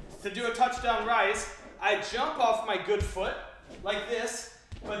 to do a touchdown rise, I jump off my good foot like this,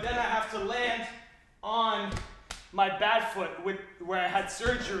 but then I have to land on my bad foot where I had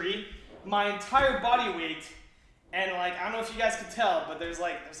surgery, my entire body weight, and like, I don't know if you guys can tell, but there's a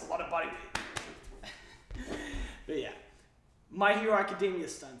lot of body weight. But yeah, My Hero Academia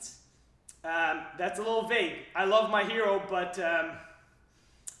stunts. That's a little vague. I love My Hero, but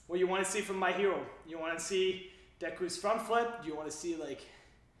what you want to see from My Hero? You want to see Deku's front flip? Do you want to see, like,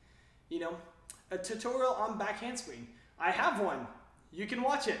 you know, a tutorial on back handspring? I have one. You can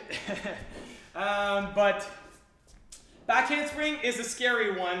watch it. But back handspring is a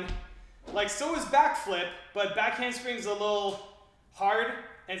scary one. Like, so is backflip, but back handspring is a little hard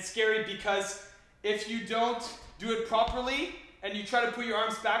and scary because if you don't do it properly and you try to put your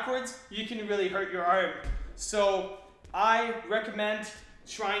arms backwards, you can really hurt your arm. So I recommend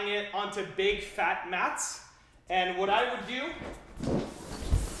trying it onto big fat mats. And what I would do,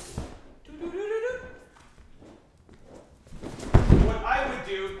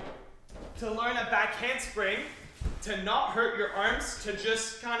 to learn a back handspring, to not hurt your arms, to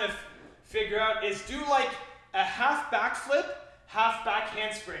just kind of figure out, is do like a half backflip, half back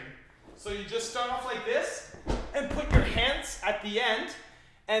handspring. So you just start off like this and put your hands at the end,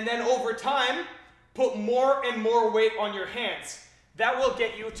 and then over time, put more and more weight on your hands. That will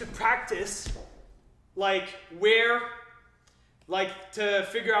get you to practice to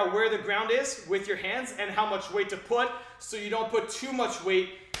figure out where the ground is with your hands and how much weight to put, so you don't put too much weight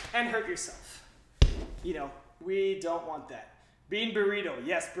and hurt yourself. You know, we don't want that. Bean burrito.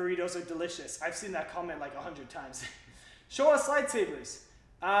 Yes, burritos are delicious. I've seen that comment like 100 times. Show us lightsabers.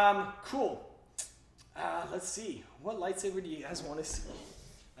 Cool. Let's see. What lightsaber do you guys want to see?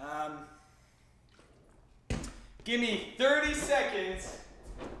 Give me 30 seconds.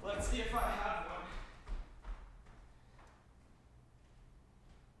 Let's see if I have one.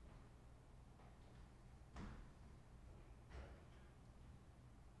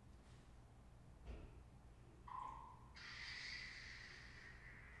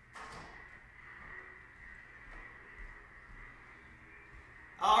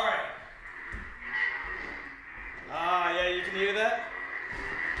 All right. Yeah, you can hear that?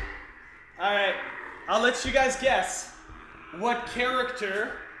 All right. I'll let you guys guess what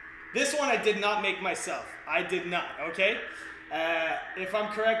character. This one I did not make myself. I did not, okay? If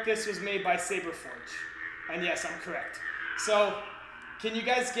I'm correct, this was made by Saberforge. And yes, I'm correct. So, can you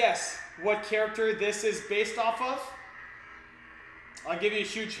guys guess what character this is based off of? I'll give you a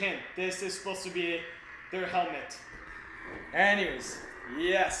huge hint. This is supposed to be their helmet. Anyways,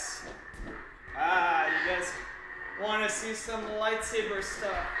 yes. You guys want to see some lightsaber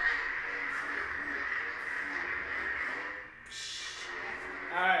stuff?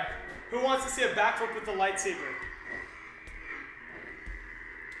 Alright, who wants to see a backflip with a lightsaber?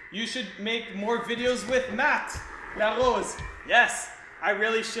 You should make more videos with Matt LaRose. Yes, I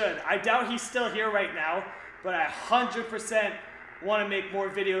really should. I doubt he's still here right now, but I 100% want to make more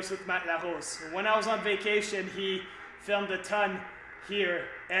videos with Matt LaRose. When I was on vacation, he filmed a ton here,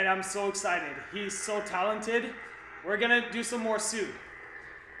 and I'm so excited. He's so talented. We're gonna do some more soon.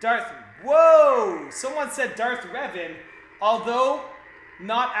 Whoa! Someone said Darth Revan. Although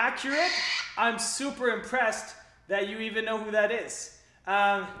not accurate, I'm super impressed that you even know who that is.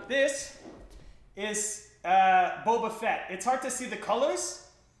 This is Boba Fett. It's hard to see the colors,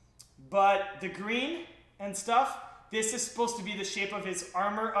 but the green and stuff, this is supposed to be the shape of his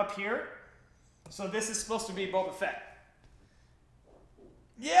armor up here. So this is supposed to be Boba Fett.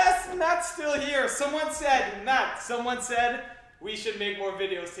 Yes, Matt's still here. Someone said we should make more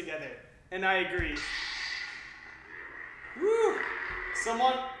videos together. And I agree. Woo!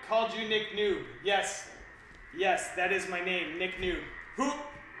 Someone called you Nick Noob. Yes. Yes, that is my name, Nick Noob.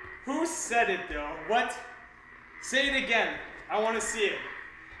 Who said it though? What? Say it again. I want to see it.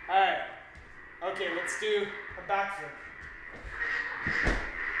 Alright. Okay, let's do a backflip.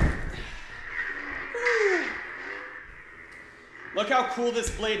 Woo! Look how cool this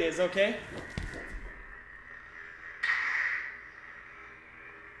blade is, okay?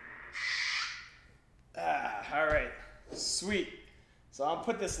 Sweet. So I'll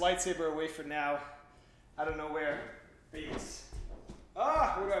put this lightsaber away for now. I don't know where. Base.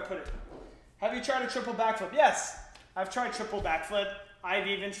 Where do I put it? Have you tried a triple backflip? Yes, I've tried triple backflip. I've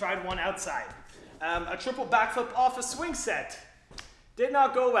even tried one outside. A triple backflip off a swing set. Did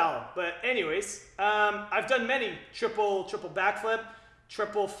not go well, but anyways, I've done many triple backflip,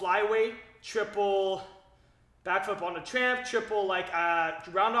 triple flyway, triple backflip on a tramp, triple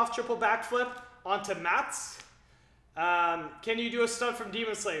round off triple backflip onto mats. Can you do a stunt from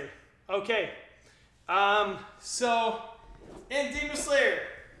Demon Slayer? Okay. So in Demon Slayer,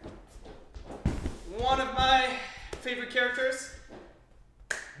 one of my favorite characters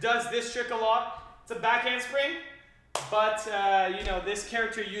does this trick a lot. It's a back handspring, but you know, this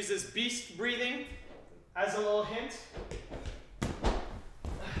character uses beast breathing as a little hint.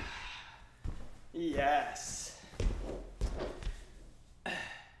 Yes.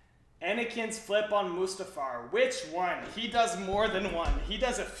 Anakin's flip on Mustafar. Which one? He does more than one. He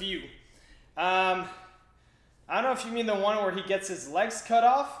does a few. I don't know if you mean the one where he gets his legs cut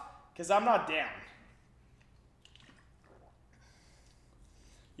off, because I'm not down.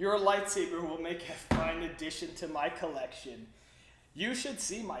 Your lightsaber will make a fine addition to my collection. You should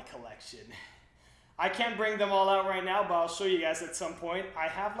see my collection. I can't bring them all out right now, but I'll show you guys at some point. I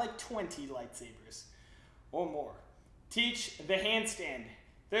have like 20 lightsabers or more. Teach the handstand.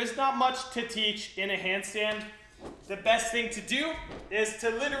 There's not much to teach in a handstand. The best thing to do is to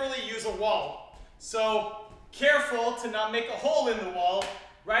literally use a wall. So careful to not make a hole in the wall,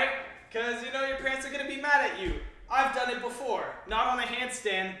 right? Because you know your parents are gonna be mad at you. I've done it before, not on a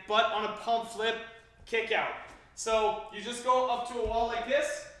handstand, but on a pump flip kick out. So you just go up to a wall like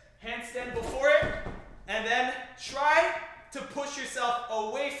this, handstand before it, and then try to push yourself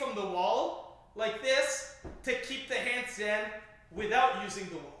away from the wall like this to keep the handstand without using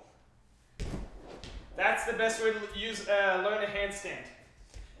the wall. That's the best way to learn a handstand.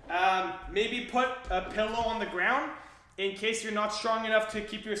 Maybe put a pillow on the ground in case you're not strong enough to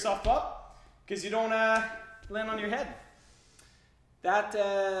keep yourself up, because you don't land on your head. That,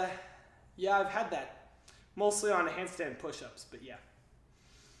 yeah, I've had that. Mostly on handstand push-ups, but yeah.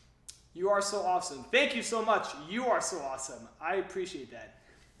 You are so awesome. Thank you so much. You are so awesome. I appreciate that.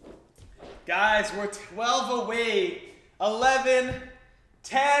 Guys, we're 12 away. 11,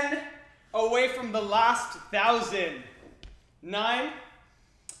 10 away from the last 1,000. 9.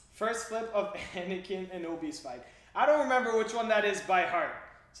 First flip of Anakin and Obi's fight. I don't remember which one that is by heart.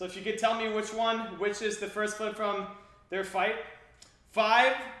 So if you could tell me which is the first flip from their fight.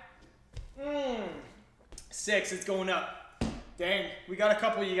 5. 6, it's going up. Dang, we got a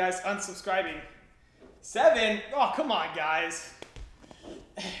couple of you guys unsubscribing. 7, oh, come on, guys.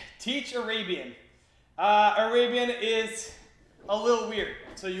 Teach Arabian. Arabian is a little weird.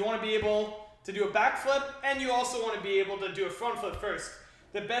 So you want to be able to do a back flip, and you also want to be able to do a front flip first.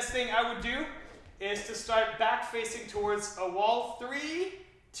 The best thing I would do is to start back facing towards a wall. 3,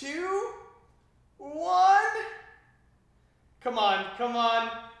 2, 1. Come on, come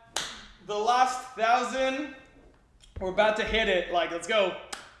on. The last 1,000. We're about to hit it. Like, let's go.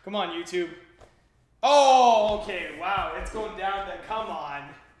 Come on, YouTube. Oh, okay. Wow, it's going down there. Come on.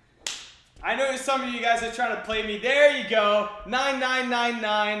 I know some of you guys are trying to play me. There you go.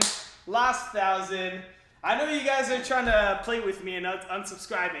 9999. Last 1,000. I know you guys are trying to play with me and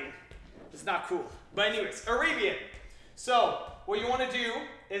unsubscribing. It's not cool. But anyways, Arabian. So, what you want to do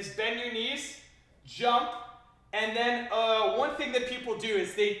is bend your knees, jump, and then one thing that people do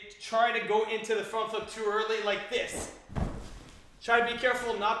is they try to go into the front flip too early like this. Try to be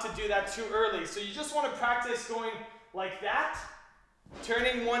careful not to do that too early. So you just want to practice going like that,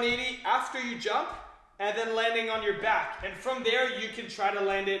 turning 180 after you jump, and then landing on your back. And from there, you can try to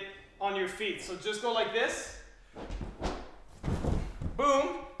land it on your feet. So just go like this,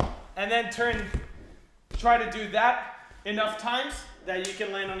 boom, and then try to do that enough times that you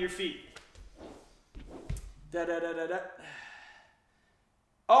can land on your feet. Da, da, da, da, da.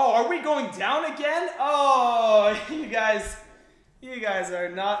 Oh, are we going down again? Oh, you guys are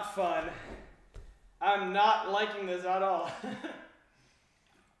not fun. I'm not liking this at all.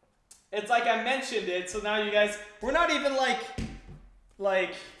 It's like I mentioned it, so now you guys, we're not even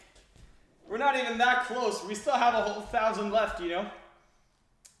we're not even that close. We still have a whole 1,000 left, you know?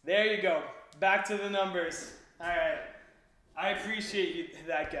 There you go. Back to the numbers. All right. I appreciate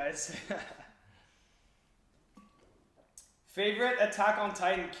that, guys. Favorite Attack on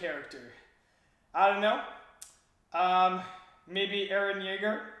Titan character? I don't know. Maybe Eren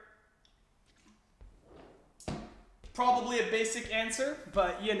Yeager. Probably a basic answer,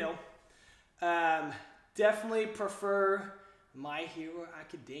 but you know. Definitely prefer My Hero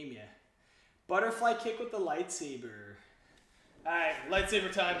Academia. Butterfly kick with the lightsaber. Alright,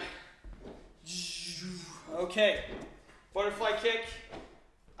 lightsaber time. Okay, butterfly kick.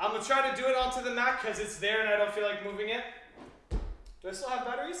 I'm gonna try to do it onto the mat because it's there and I don't feel like moving it. Do I still have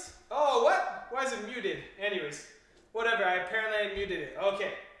batteries? Oh, what? Why is it muted? Anyways, whatever, apparently I muted it.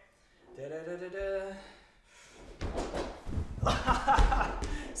 Okay.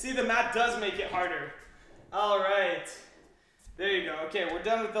 See, the mat does make it harder. All right. There you go. Okay, we're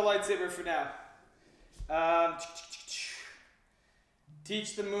done with the lightsaber for now.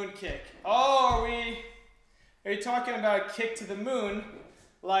 Teach the moon kick. Oh, are you talking about a kick to the moon?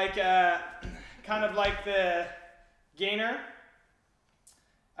 Like, kind of like the gainer?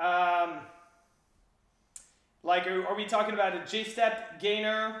 Like, are we talking about a J-step,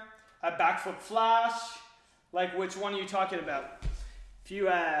 gainer, a back foot flash? Like, which one are you talking about? If you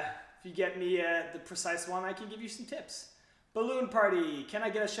get me the precise one, I can give you some tips. Balloon party, can I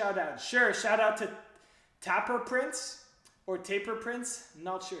get a shout out? Sure, shout out to Tapper Prince or Taper Prince,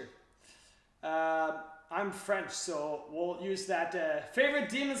 not sure. I'm French, so we'll use that. Favorite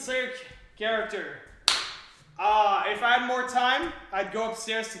Demon Slayer character? If I had more time, I'd go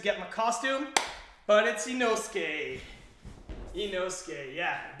upstairs to get my costume, but it's Inosuke. Inosuke,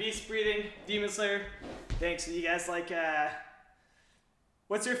 yeah. Beast breathing, Demon Slayer. Thanks. You guys like,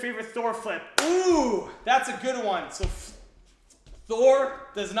 what's your favorite Thor flip? Ooh, that's a good one. So Thor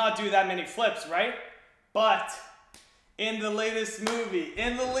does not do that many flips, right? But in the latest movie,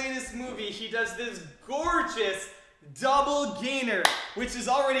 he does this gorgeous double gainer, which is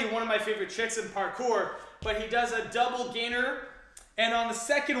already one of my favorite tricks in parkour, but he does a double gainer, and on the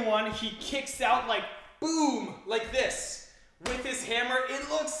second one, he kicks out like boom, like this, with his hammer. It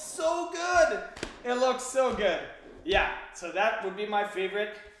looks so good. It looks so good. Yeah, so that would be my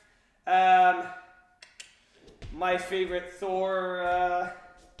favorite. My favorite Thor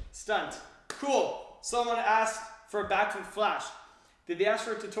stunt. Cool. Someone asked for a backflip flash. Did they ask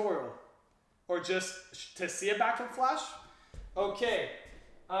for a tutorial? Or just to see a backflip flash? Okay.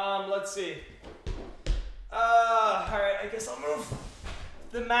 Let's see. Alright, I guess I'll move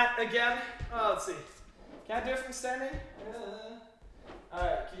the mat again. Let's see. Can I do it from standing?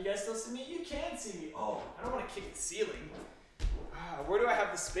 Alright, can you guys still see me? You can see me. Oh, I don't want to kick the ceiling. Where do I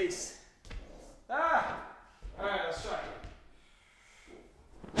have the space? Alright, let's try.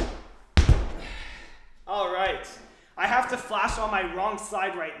 Alright. I have to flash on my wrong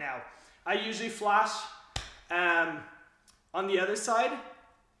side right now. I usually flash on the other side,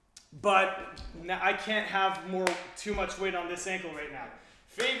 but I can't have too much weight on this ankle right now.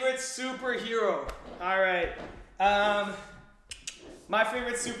 Favorite superhero. Alright. My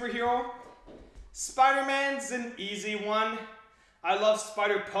favorite superhero, Spider-Man's an easy one. I love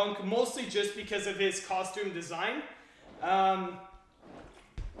Spider-Punk, mostly just because of his costume design.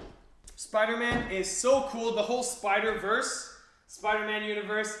 Spider-Man is so cool. The whole Spider-Verse, Spider-Man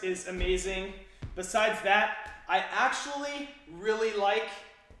universe is amazing. Besides that, I actually really like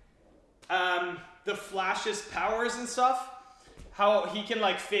the Flash's powers and stuff. How he can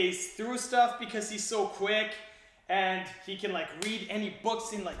like phase through stuff because he's so quick. And he can like read any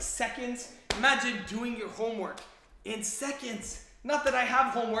books in like seconds. Imagine doing your homework in seconds. Not that I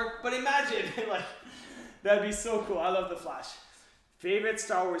have homework, but imagine. Like, that'd be so cool. I love the Flash. Favorite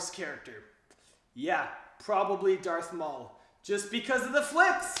Star Wars character? Yeah, probably Darth Maul. Just because of the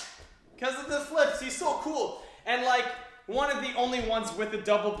flips. Because of the flips. He's so cool. And like, one of the only ones with a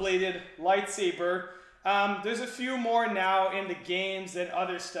double-bladed lightsaber. There's a few more now in the games and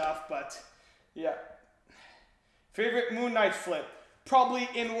other stuff, but yeah. Favorite Moon Knight flip? Probably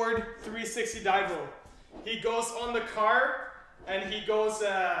inward 360 dive roll. He goes on the car and he goes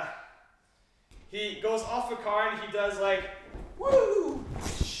off a car and he does like woo.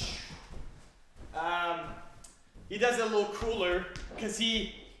 He does it a little cooler because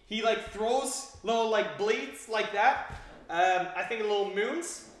he like throws little like blades like that. I think little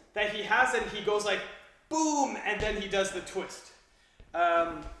moons that he has, and he goes like boom, and then he does the twist.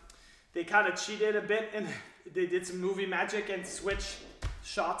 They kind of cheated a bit and they did some movie magic and switch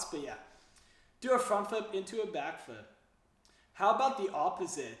shots, but yeah. Do a front flip into a back flip. How about the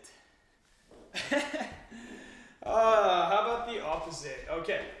opposite? How about the opposite?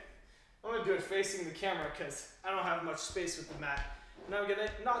 Okay. I'm gonna do it facing the camera because I don't have much space with the mat. And I'm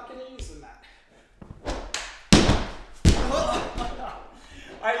not gonna use the mat.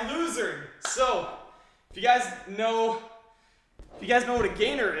 I losered. So, if you guys know what a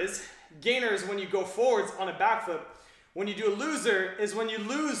gainer is when you go forwards on a backflip. When you do a loser is when you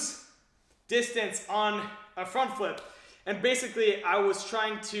lose distance on a front flip. And basically, I was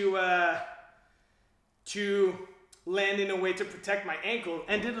trying to land in a way to protect my ankle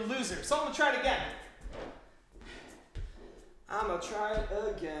and did a loser. So I'm gonna try it again. I'm gonna try it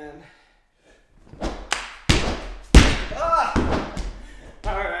again. Ah!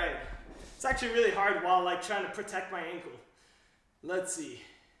 All right. It's actually really hard while like trying to protect my ankle. Let's see.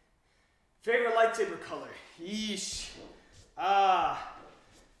 Favorite lightsaber color? Yeesh.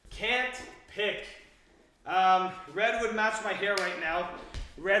 Can't pick. Red would match my hair right now.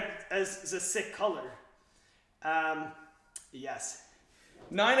 Red is a sick color. Yes.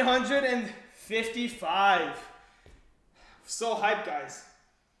 955. So hyped, guys.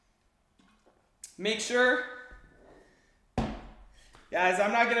 Make sure, guys,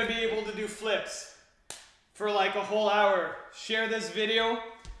 I'm not gonna be able to do flips for like a whole hour. Share this video.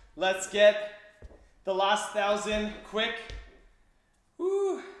 Let's get the last 1,000 quick.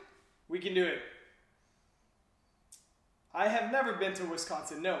 Woo, we can do it. I have never been to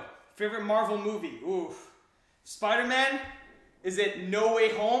Wisconsin, no. Favorite Marvel movie? Oof. Spider-Man? Is it No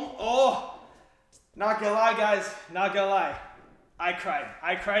Way Home? Oh, not gonna lie, guys, not gonna lie. I cried.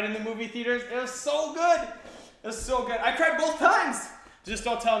 I cried in the movie theaters. It was so good. It was so good. I cried both times. Just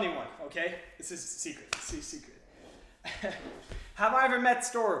don't tell anyone, okay? This is a secret. This is a secret. Have I ever met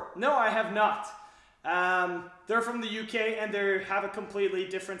Store? No, I have not. They're from the UK and they have a completely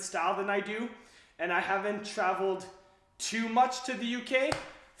different style than I do. And I haven't traveled too much to the UK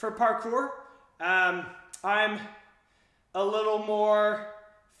for parkour. I'm a little more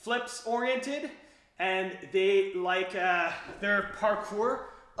flips oriented and they like their parkour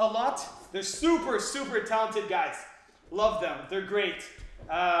a lot. They're super, super talented guys. Love them. They're great.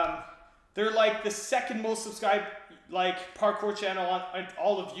 They're like the second most subscribed like parkour channel on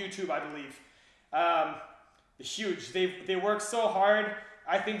all of YouTube, I believe. Huge. They work so hard.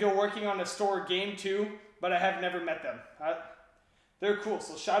 I think they're working on a Store game too, but I have never met them. They're cool.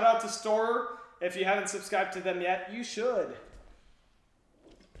 So shout out to Store. If you haven't subscribed to them yet, you should.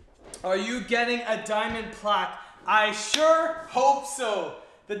 Are you getting a diamond plaque? I sure hope so.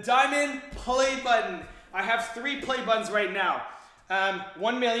 The diamond play button. I have 3 play buttons right now.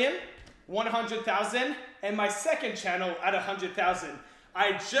 1 million, 100,000, and my second channel at 100,000.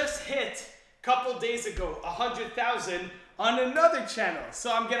 I just hit a couple days ago 100,000 on another channel.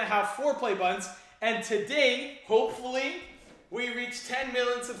 So I'm gonna have 4 play buttons. And today, hopefully, we reach 10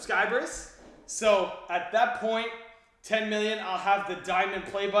 million subscribers. So at that point, 10 million, I'll have the diamond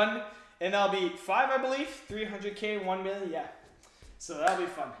play button. And that'll be 5, I believe. 300K, 1 million, yeah. So that'll be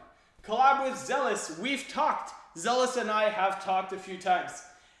fun. Collab with Zealous, we've talked. Zealous and I have talked a few times.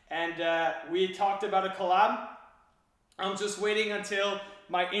 And we talked about a collab. I'm just waiting until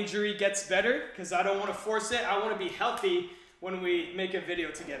my injury gets better because I don't want to force it. I want to be healthy when we make a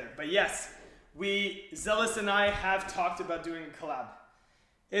video together. But yes, Zealous and I have talked about doing a collab.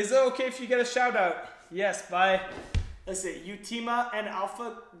 Is it okay if you get a shout out? Yes, by, let's see, Utima and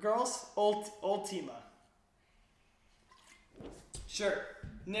Alpha Girls, Ultima. Sure.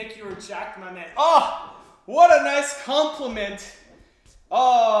 Nick, you were jacked, my man. Oh, what a nice compliment.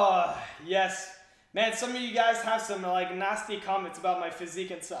 Oh, yes. Man, some of you guys have some like nasty comments about my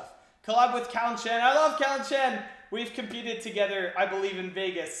physique and stuff. Collab with Callan Chen. I love Callan Chen. We've competed together, I believe, in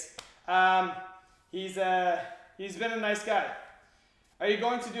Vegas. He's been a nice guy. Are you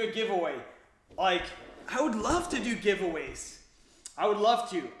going to do a giveaway? Like, I would love to do giveaways. I would love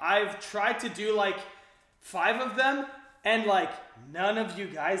to. I've tried to do like 5 of them and like none of you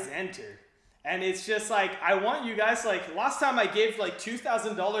guys enter. And it's just like, I want you guys, like last time I gave like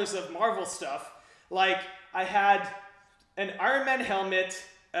 $2,000 of Marvel stuff. Like I had an Iron Man helmet,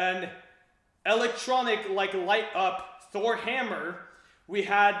 an electronic like light up Thor hammer. We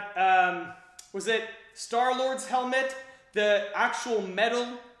had, was it Star-Lord's helmet, the actual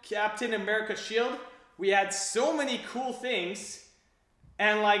metal Captain America shield. We had so many cool things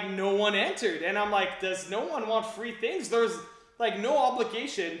and like no one entered. And I'm like, does no one want free things? There's like no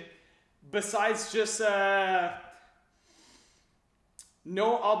obligation besides just,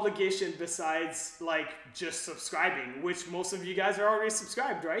 no obligation besides like just subscribing, which most of you guys are already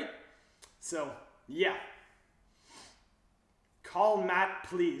subscribed, right? So yeah. Call Matt,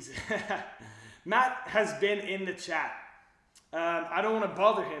 please. Matt has been in the chat. I don't want to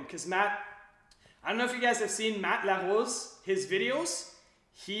bother him because Matt, I don't know if you guys have seen Matt Larose, his videos.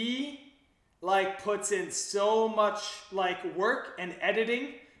 He like puts in so much like work and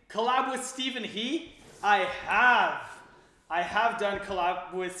editing. Collab with Stephen He. I have done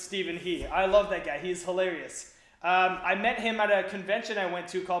collab with Stephen He. I love that guy. He's hilarious. I met him at a convention I went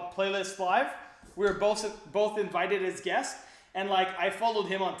to called Playlist Live. We were both invited as guests. And like I followed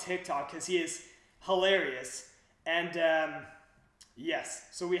him on TikTok because he is hilarious. And yes,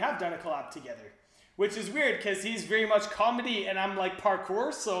 so we have done a collab together. which is weird because he's very much comedy and I'm like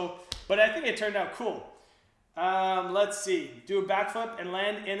parkour. So, but I think it turned out cool. Let's see. Do a backflip and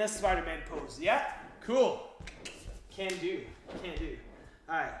land in a Spider-Man pose. Yeah, cool. Can do. Can do.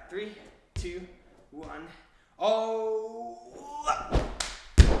 All right, 3, 2, 1. Oh,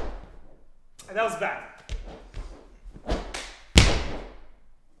 that was bad.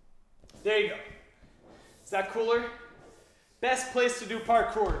 There you go. Is that cooler? Best place to do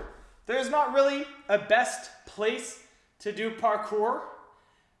parkour. There's not really a best place to do parkour.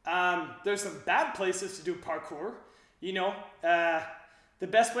 There's some bad places to do parkour. You know, the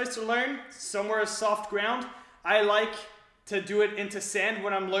best place to learn, somewhere soft ground. I like to do it into sand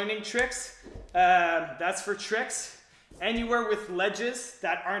when I'm learning tricks. That's for tricks. Anywhere with ledges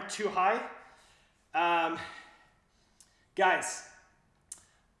that aren't too high. Guys,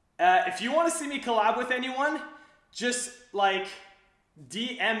 if you want to see me collab with anyone, just like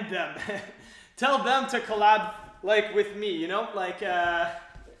DM them. Tell them to collab like with me, you know? Like,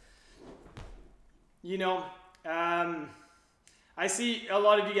 you know, I see a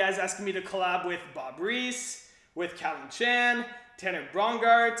lot of you guys asking me to collab with Bob Reese, with Callum Chan, Tanner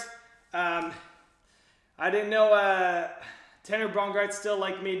Brongart. I didn't know Tanner Brongart still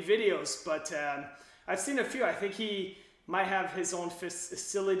like made videos, but I've seen a few. I think he might have his own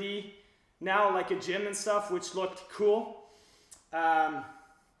facility now, like a gym and stuff, which looked cool.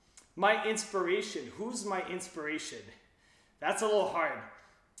 My inspiration. Who's my inspiration? That's a little hard.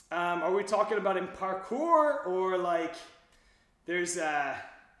 Are we talking about in parkour or like there's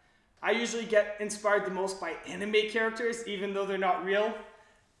I usually get inspired the most by anime characters, even though they're not real.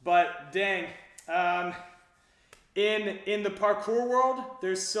 But dang, in the parkour world,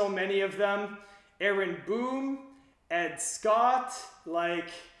 there's so many of them. Aaron Boone, Ed Scott,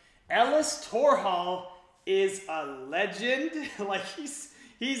 like Ellis Torhall is a legend. Like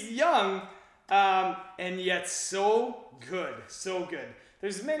he's young, and yet so good, so good.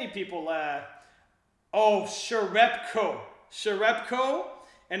 There's many people. Oh, Sharepko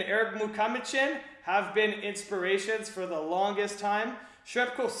and Eric Mukamichin have been inspirations for the longest time.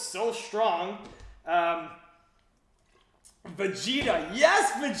 Sharepko's so strong. Vegeta,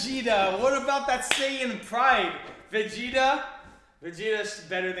 yes, Vegeta. What about that Saiyan pride? Vegeta's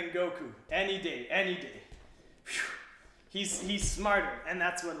better than Goku any day, any day. Whew. He's smarter, and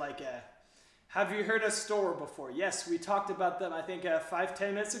that's what like. Have you heard of Store before? Yes, we talked about them. I think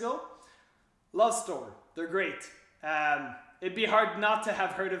 5-10 minutes ago. Love Store, they're great. It'd be hard not to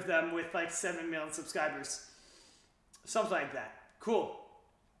have heard of them with like 7 million subscribers, something like that. Cool.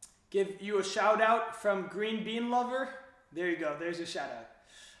 Give you a shout out from Green Bean Lover. There you go. There's a shout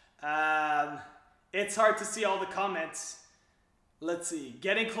out. It's hard to see all the comments. Let's see.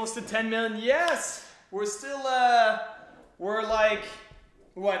 Getting close to 10 million. Yes! We're still, we're like,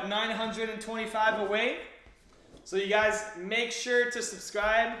 what, 925 away? So you guys make sure to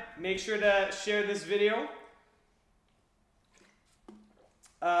subscribe. Make sure to share this video.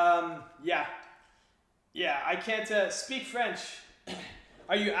 Yeah, I can't speak French.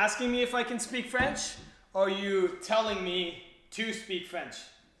 Are you asking me if I can speak French? Or are you telling me to speak French?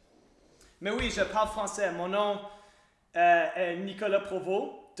 Mais oui, je parle français. Mon nom est Nicolas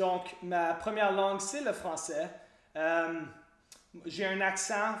Provost. Donc, ma première langue, c'est le français. J'ai un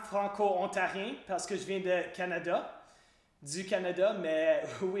accent franco-ontarien parce que je viens du Canada, mais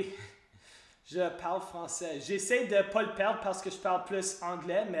oui, je parle français. J'essaie de ne pas le perdre parce que je parle plus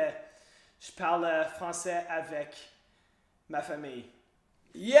anglais, mais je parle français avec ma famille.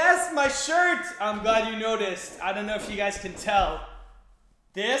 Yes, my shirt! I'm glad you noticed. I don't know if you guys can tell.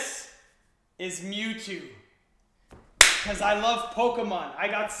 This is Mewtwo. Because I love Pokemon. I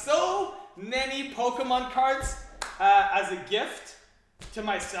got so many Pokemon cards as a gift to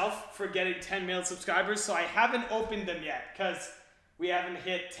myself for getting 10 million subscribers. So I haven't opened them yet because we haven't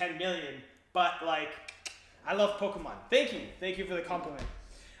hit 10 million. But like, I love Pokemon. Thank you. Thank you for the compliment.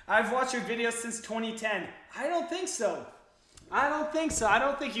 I've watched your videos since 2010. I don't think so. I don't think so. I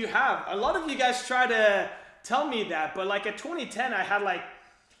don't think you have. A lot of you guys try to tell me that, but like at 2010, I had like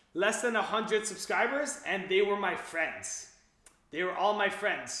less than 100 subscribers and they were my friends. They were all my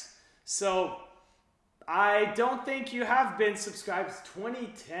friends. So I don't think you have been subscribed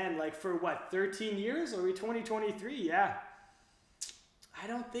 2010, like for what, 13 years? Are we 2023? Yeah. I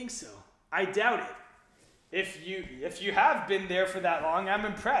don't think so. I doubt it. If you have been there for that long, I'm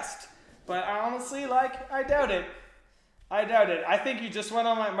impressed. But honestly, like, I doubt it. I doubt it. I think you just went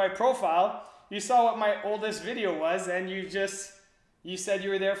on my profile, you saw what my oldest video was, and you said you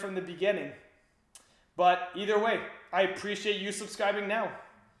were there from the beginning. But either way, I appreciate you subscribing now.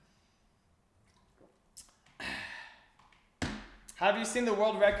 Have you seen the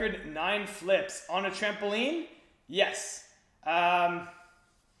world record 9 flips on a trampoline? Yes. I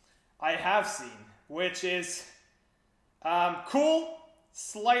have seen, which is cool,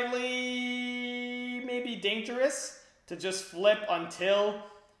 slightly maybe dangerous to just flip until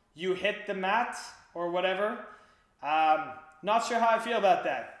you hit the mat or whatever. Not sure how I feel about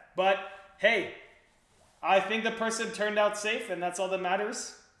that, but hey, I think the person turned out safe and that's all that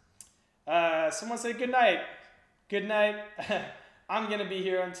matters. Someone said good night. Good night. I'm gonna be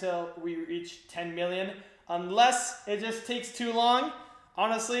here until we reach 10 million, unless it just takes too long.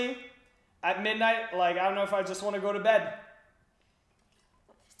 Honestly, at midnight, like, I don't know if I just want to go to bed,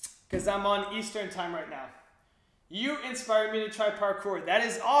 because I'm on Eastern time right now. You inspired me to try parkour. That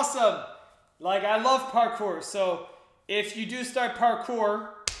is awesome. Like, I love parkour. So if you do start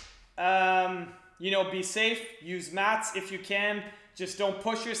parkour, you know, be safe. Use mats if you can. Just don't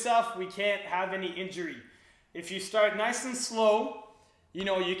push yourself. We can't have any injury. If you start nice and slow, you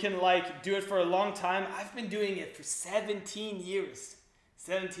know, you can like do it for a long time. I've been doing it for 17 years.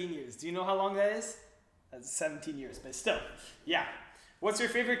 17 years. Do you know how long that is? That's 17 years, but still, yeah. What's your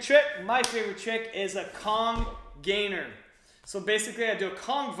favorite trick? My favorite trick is a Kong gainer. So basically I do a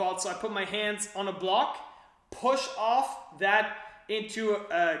Kong vault, so I put my hands on a block, push off that into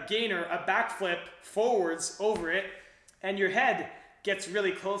a gainer, a backflip forwards over it, and your head gets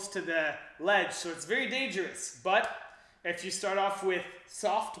really close to the ledge, so it's very dangerous. But if you start off with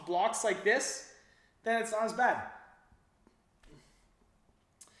soft blocks like this, then it's not as bad.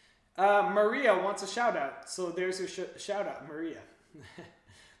 Maria wants a shout out, so there's her shout out, Maria.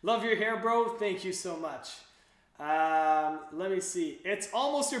 Love your hair, bro. Thank you so much. Let me see. It's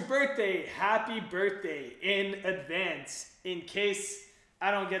almost your birthday. Happy birthday in advance, in case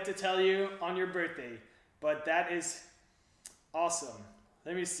I don't get to tell you on your birthday. But that is awesome.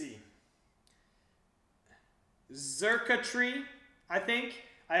 Let me see. Zerkatree, I think.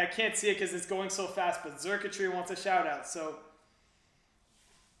 I can't see it because it's going so fast, but Zerkatree wants a shout out. So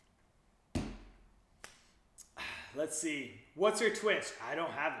let's see. What's your Twitch? I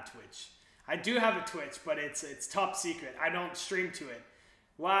don't have a Twitch. I do have a Twitch, but it's top secret. I don't stream to it.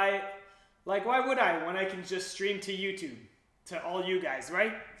 Why? Like, why would I when I can just stream to YouTube? To all you guys,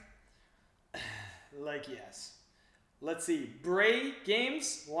 right? Like, yes. Let's see. Bray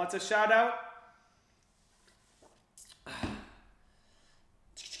Games wants a shout out.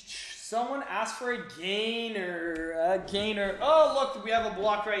 Someone asked for a gainer. A gainer. Oh, look, we have a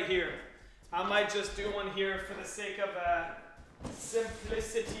block right here. I might just do one here for the sake of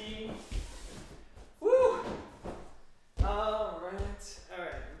simplicity. Woo! Alright, let's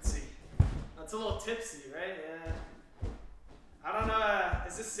see. That's a little tipsy, right? Yeah. I don't know,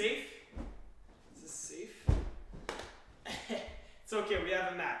 is this safe? Is this safe? It's okay, we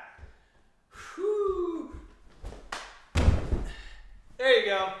have a mat. Whew. There you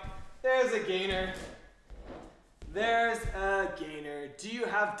go. There's a gainer. There's a gainer. Do you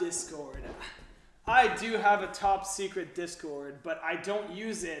have Discord? I do have a top secret Discord, but I don't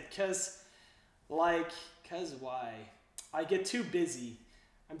use it because why? I get too busy.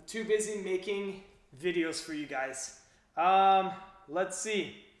 I'm too busy making videos for you guys. Let's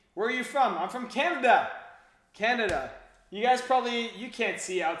see. Where are you from? I'm from Canada. Canada. You guys you can't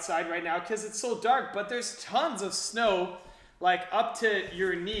see outside right now because it's so dark, but there's tons of snow, like up to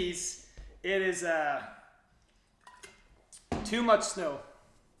your knees. It is too much snow.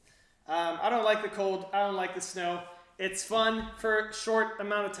 I don't like the cold. I don't like the snow. It's fun for a short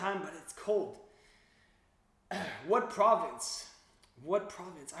amount of time, but it's cold. What province? What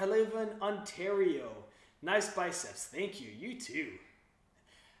province? I live in Ontario. Nice biceps. Thank you. You too.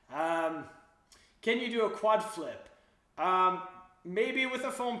 Can you do a quad flip? Maybe with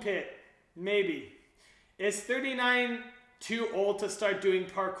a foam pit. Maybe. Is 39 too old to start doing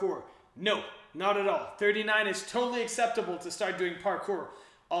parkour? No, not at all. 39 is totally acceptable to start doing parkour.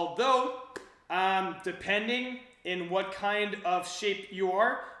 Although, depending in what kind of shape you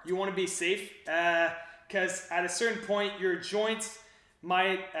are, you want to be safe. Because at a certain point, your joints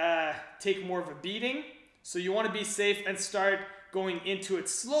might take more of a beating. So you want to be safe and start going into it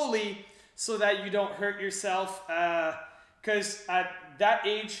slowly so that you don't hurt yourself. Because at that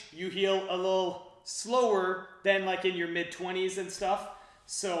age, you heal a little slower than like in your mid-20s and stuff.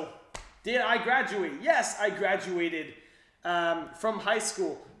 So did I graduate? Yes, I graduated from high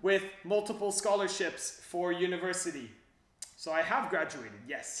school with multiple scholarships for university. So I have graduated,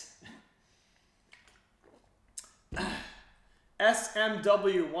 yes.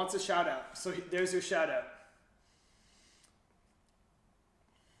 SMW wants a shout out. So there's your shout out.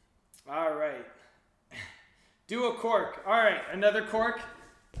 All right. Do a cork. All right, another cork.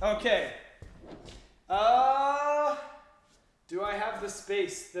 Okay. Do I have the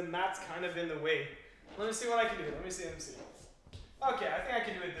space? The mat's kind of in the way. Let me see what I can do. Let me see. Okay, I think I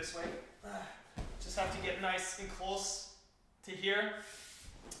can do it this way. Just have to get nice and close to here.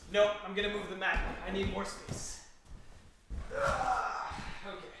 Nope, I'm gonna move the mat. I need more space.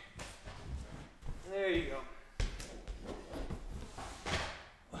 Okay. There you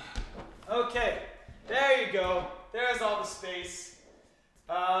go. Okay, there you go. There's all the space.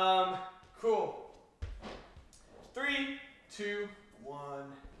 Cool. 3, 2, 1.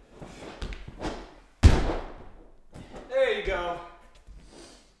 There you go.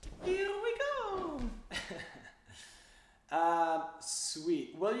 Here we go.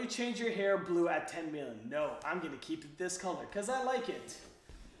 Sweet. Will you change your hair blue at 10 million? No, I'm gonna keep it this color because I like it.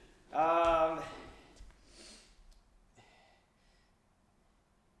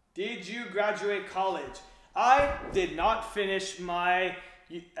 Did you graduate college? I did not finish my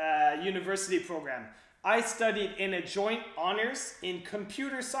university program. I studied in a joint honors in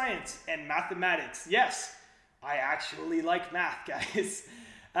computer science and mathematics. Yes, I actually like math, guys.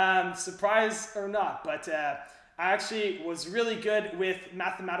 Surprise or not, but I actually was really good with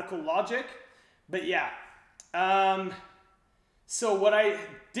mathematical logic. But yeah, so what I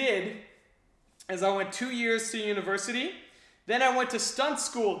did is I went 2 years to university. Then I went to stunt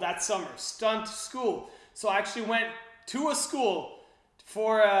school that summer, stunt school. So I actually went to a school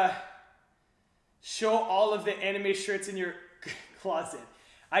for show all of the anime shirts in your closet.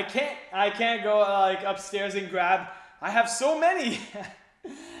 I can't go like upstairs and grab. I have so many.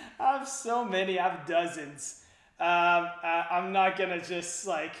 I have dozens. I'm not gonna just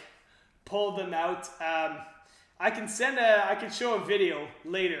like pull them out. I can show a video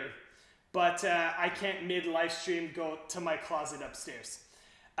later, but I can't mid live stream go to my closet upstairs.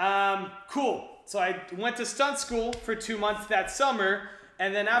 Cool. So I went to stunt school for 2 months that summer,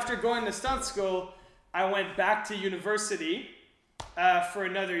 and then after going to stunt school, I went back to university for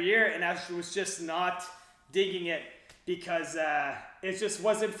another year, and I was just not digging it because it just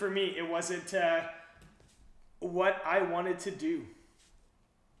wasn't for me. It wasn't what I wanted to do.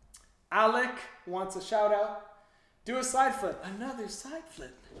 Alec wants a shout out. Do a side flip. Another side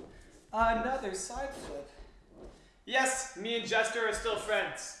flip. Another side flip. Yes, me and Jester are still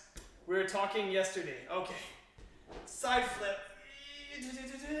friends. We were talking yesterday. Okay. Side flip.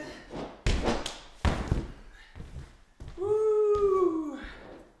 Woo.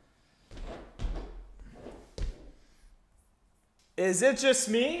 Is it just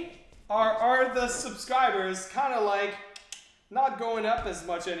me? Or are the subscribers kind of like not going up as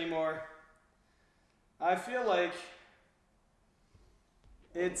much anymore? I feel like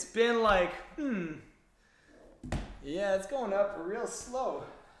it's been like, yeah, it's going up real slow.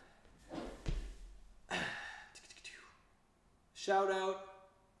 Shout out.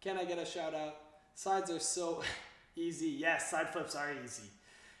 Can I get a shout out? Sides are so easy. Yes, side flips are easy.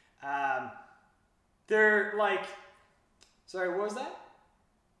 They're like, sorry, what was that?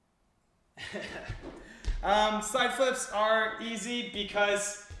 Side flips are easy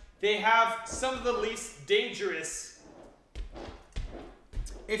because they have some of the least dangerous.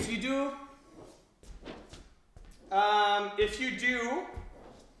 If you do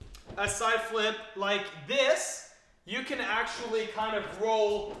a side flip like this, you can actually kind of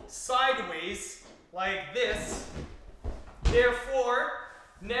roll sideways like this, therefore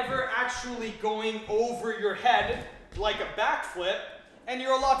never actually going over your head like a backflip, and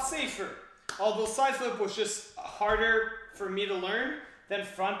you're a lot safer. Although side flip was just harder for me to learn than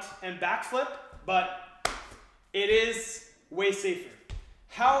front and backflip, but it is way safer.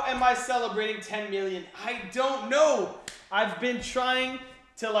 How am I celebrating 10 million? I don't know. I've been trying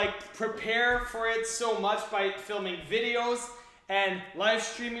to like prepare for it so much by filming videos and live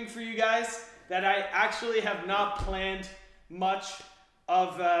streaming for you guys that I actually have not planned much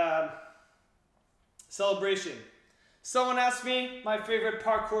of celebration. Someone asked me my favorite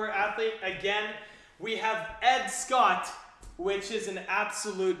parkour athlete. Again, we have Ed Scott, which is an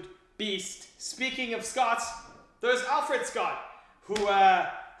absolute beast. Speaking of Scots, there's Alfred Scott, who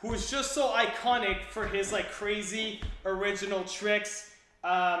is just so iconic for his like crazy original tricks.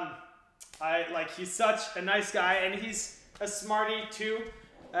 He's such a nice guy, and he's a smarty too.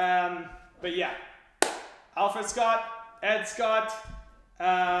 But yeah, Alfred Scott, Ed Scott.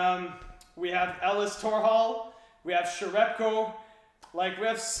 We have Ellis Torhall. We have Sharepko. Like, we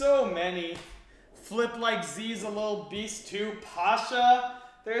have so many. Flip Like Z's a little beast too. Pasha.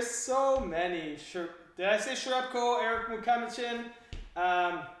 There's so many. Did I say Sharepko? Eric Mukamichin?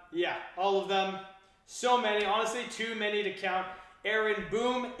 Yeah, all of them. So many. Honestly, too many to count. Aaron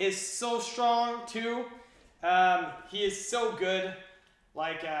Boom is so strong too. He is so good.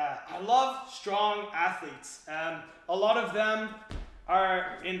 Like, I love strong athletes. A lot of them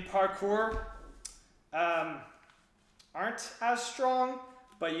are in parkour, aren't as strong,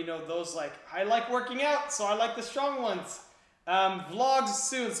 but you know, those like, I like working out, so I like the strong ones. Vlogs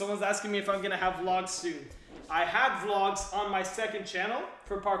soon. Someone's asking me if I'm gonna have vlogs soon. I had vlogs on my second channel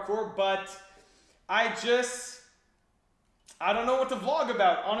for parkour, but I don't know what to vlog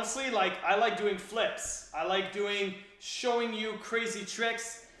about. Honestly, like, I like doing flips. I like showing you crazy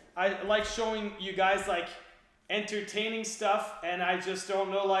tricks. I like showing you guys like entertaining stuff, and I just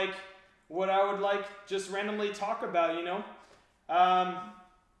don't know like what I would like just randomly talk about, you know?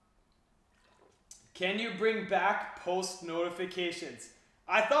 Can you bring back post notifications?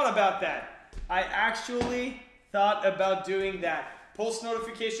 I thought about that. I actually thought about doing that. Post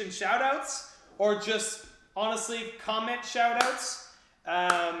notification shoutouts, or just honestly comment shoutouts.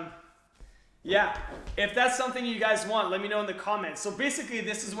 Yeah, if that's something you guys want, let me know in the comments. So basically,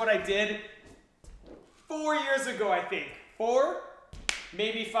 this is what I did 4 years ago, I think. 4,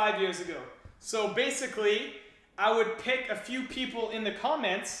 maybe 5 years ago. So basically, I would pick a few people in the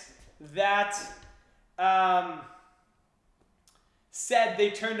comments that said they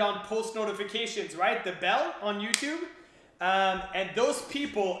turned on post notifications, right? The bell on YouTube. And those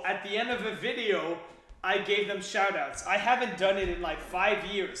people, at the end of a video, I gave them shoutouts. I haven't done it in like 5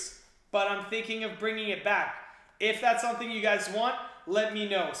 years, but I'm thinking of bringing it back. If that's something you guys want, let me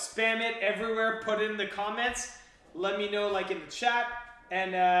know. Spam it everywhere, put it in the comments. Let me know like in the chat.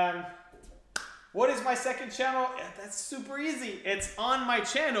 And what is my second channel? That's super easy. It's on my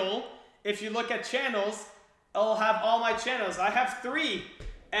channel. If you look at channels, I'll have all my channels. I have 3,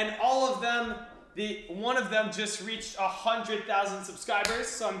 and all of them, one of them just reached 100,000 subscribers,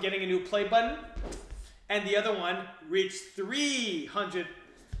 so I'm getting a new play button. And the other one reached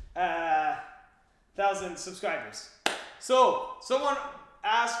 300,000 subscribers. So someone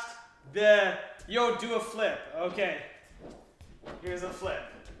asked yo, do a flip. Okay, here's a flip.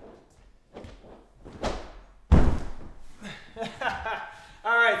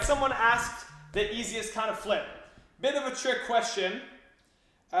 All right, someone asked the easiest kind of flip. Bit of a trick question.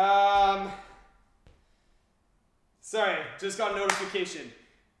 Sorry, just got a notification.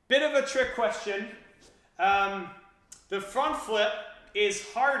 Bit of a trick question. The front flip is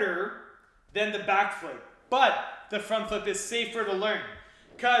harder than the back flip, but the front flip is safer to learn.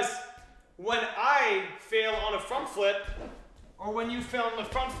 Because when I fail on a front flip, or when you fail on the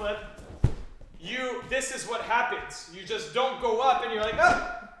front flip, this is what happens. You just don't go up and you're like,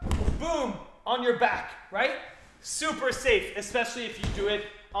 oh, boom, on your back, right? Super safe, especially if you do it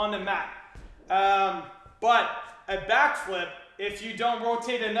on the mat. But a back flip, if you don't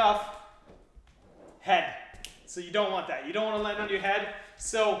rotate enough, head. So you don't want that. You don't want to land on your head.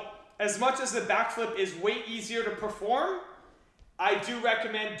 So as much as the back flip is way easier to perform, I do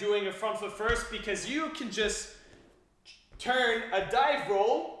recommend doing a front flip first, because you can just turn a dive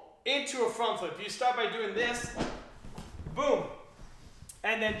roll into a front flip. You start by doing this, boom,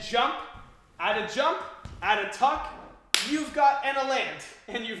 and then jump, add a tuck, you've got, and a land,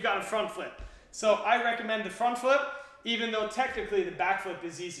 and you've got a front flip. So I recommend the front flip, even though technically the back flip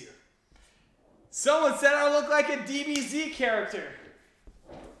is easier. Someone said I look like a DBZ character.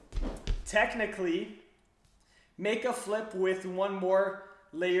 Technically, make a flip with one more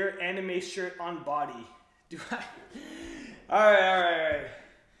layer anime shirt on body. Do I? All right.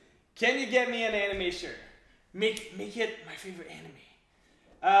 Can you get me an anime shirt? Make it my favorite anime.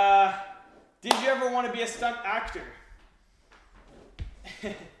 Did you ever want to be a stunt actor?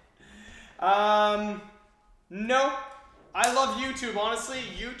 No. I love YouTube, honestly.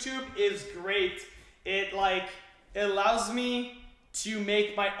 YouTube is great. It allows me to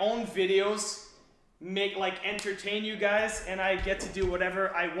make my own videos, entertain you guys, and I get to do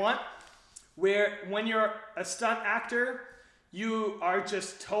whatever I want. Where when you're a stunt actor, you are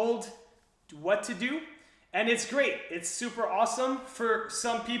just told what to do, and it's great. It's super awesome for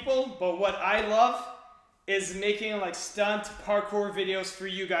some people, but what I love is making stunt parkour videos for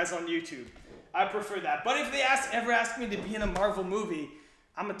you guys on YouTube. I prefer that. But if they ever ask me to be in a Marvel movie,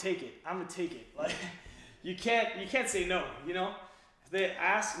 I'm gonna take it. Like, you can't say no, you know? If they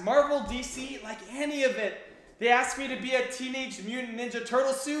ask Marvel, DC, any of it, they ask me to be a Teenage Mutant Ninja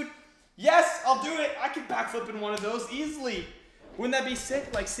Turtle suit, yes, I'll do it. I can backflip in one of those easily. Wouldn't that be sick?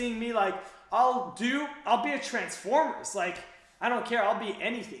 Seeing me I'll be a Transformers. I don't care, I'll be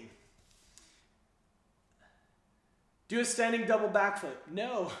anything. Do a standing double backflip.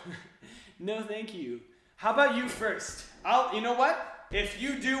 No. No, thank you. How about you first? You know what? If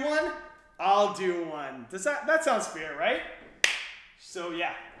you do one, I'll do one. That sounds fair, right? So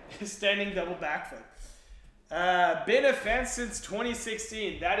yeah, standing double backflip. Been a fan since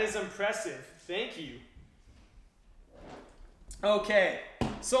 2016. That is impressive. Thank you. Okay,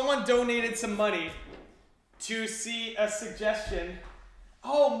 someone donated some money to see a suggestion.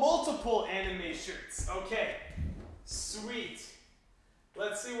 Oh, multiple anime shirts. Okay, sweet.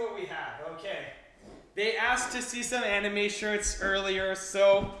 Let's see what we have. Okay, they asked to see some anime shirts earlier,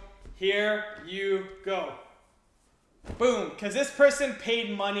 so here you go. Boom, because this person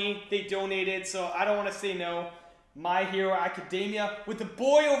paid money, they donated, so I don't want to say no. My Hero Academia. With the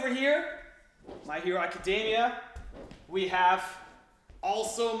boy over here, My Hero Academia. We have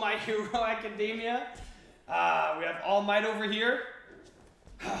also My Hero Academia. We have All Might over here.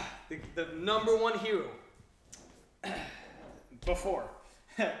 the number one hero. Before.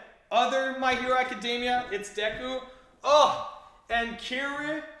 Other My Hero Academia, it's Deku. Oh, and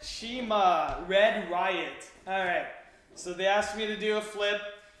Kirishima, Red Riot. Alright, so they asked me to do a flip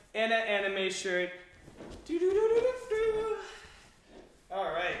and an anime shirt.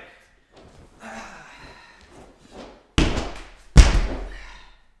 Alright.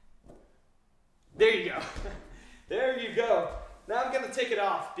 There you go. There you go. Now I'm going to take it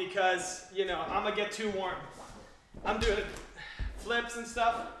off because, you know, I'm going to get too warm. I'm doing flips and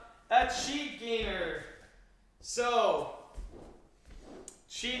stuff. A cheat gainer. So,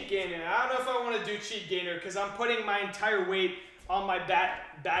 cheat gainer. I don't know if I want to do cheat gainer because I'm putting my entire weight on my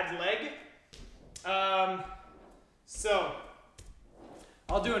bad leg. So,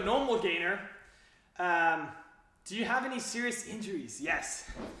 I'll do a normal gainer. Do you have any serious injuries? Yes.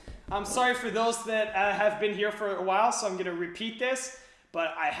 I'm sorry for those that have been here for a while, so I'm going to repeat this.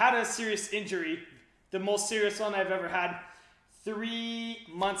 But I had a serious injury, the most serious one I've ever had, 3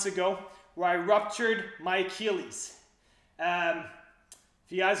 months ago, where I ruptured my Achilles. If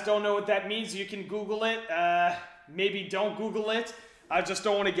you guys don't know what that means, you can Google it. Maybe don't Google it. I just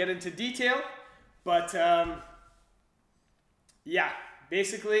don't want to get into detail. But yeah,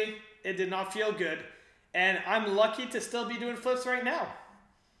 basically, it did not feel good. And I'm lucky to still be doing flips right now.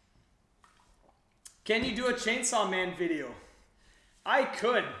 Can you do a Chainsaw Man video? I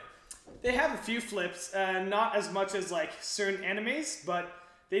could. They have a few flips, not as much as like certain animes, but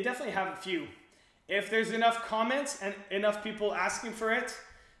they definitely have a few. If there's enough comments and enough people asking for it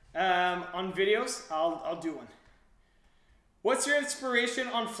on videos, I'll do one. What's your inspiration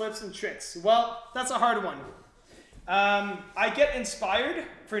on flips and tricks? Well, that's a hard one. I get inspired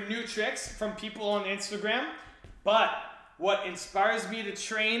for new tricks from people on Instagram, but what inspires me to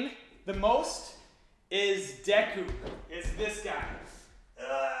train the most is Deku, is this guy.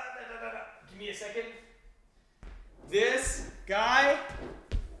 Give me a second. This guy,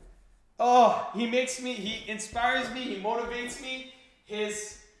 oh, he inspires me, he motivates me.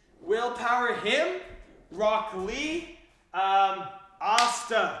 His willpower, him, Rock Lee,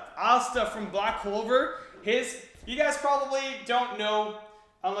 Asta from Black Clover. You guys probably don't know,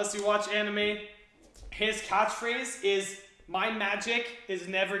 unless you watch anime, his catchphrase is, "My magic is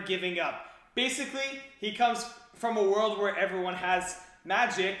never giving up." Basically, he comes from a world where everyone has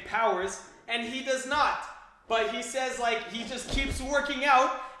magic, powers, and he does not. But he says, like, he just keeps working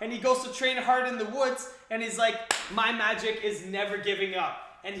out, and he goes to train hard in the woods, and he's like, "My magic is never giving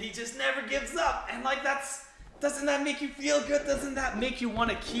up." And he just never gives up. And like, doesn't that make you feel good? Doesn't that make you want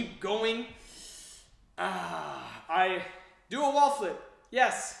to keep going? I do a wall flip.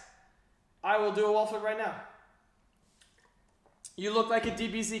 Yes, I will do a wall flip right now. You look like a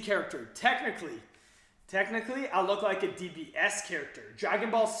DBZ character. Technically, I look like a DBS character. Dragon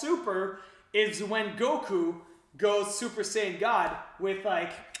Ball Super is when Goku goes Super Saiyan God with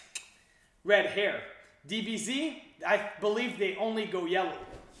like red hair. DBZ, I believe they only go yellow.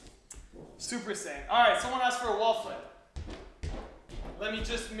 Super Saiyan. Alright, someone asked for a wall flip. Let me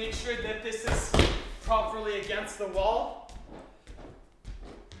just make sure that this is properly against the wall.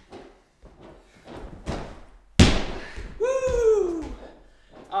 Woo!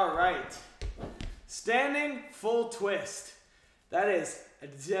 Alright. Standing full twist. That is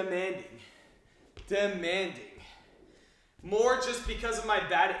demanding. More just because of my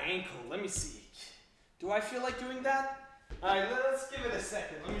bad ankle. Let me see. Do I feel like doing that? Alright, let's give it a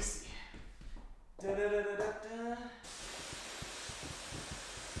second. Let me see.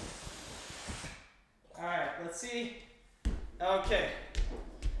 Alright, let's see. Okay.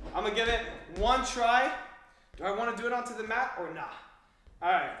 I'm gonna give it one try. Do I want to do it onto the mat or not?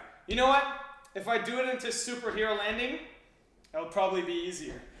 Alright. You know what? If I do it into superhero landing, it'll probably be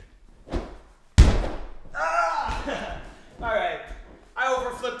easier. Ah! Alright. I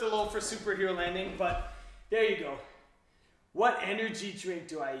overflipped a little for superhero landing, but there you go. What energy drink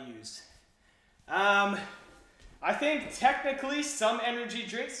do I use? I think technically some energy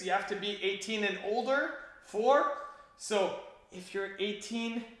drinks you have to be 18 and older 4. So if you're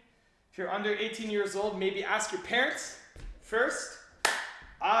 18, if you're under 18 years old, maybe ask your parents first.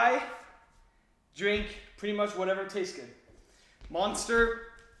 I drink pretty much whatever tastes good. Monster,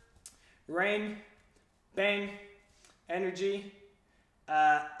 Reign, Bang, Energy.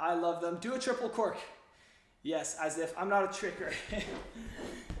 I love them. Do a triple cork. Yes, as if I'm not a tricker.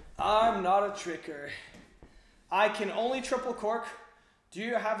 I'm not a tricker. I can only triple cork. Do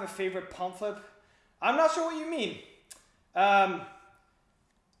you have a favorite pump flip? I'm not sure what you mean.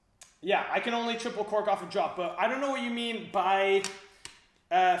 Yeah, I can only triple cork off a drop, but I don't know what you mean by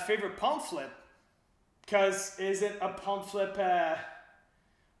favorite pump flip. Because is it a pump flip?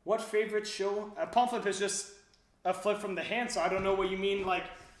 What favorite show? A pump flip is just a flip from the hand, so I don't know what you mean. Like,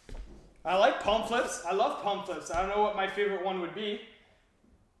 I like pump flips. I love pump flips. I don't know what my favorite one would be.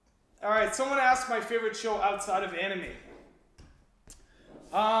 All right, someone asked my favorite show outside of anime.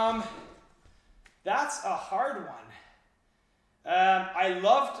 That's a hard one. I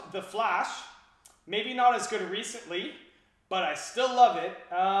loved The Flash. Maybe not as good recently, but I still love it.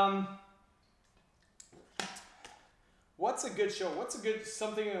 What's a good show? What's a good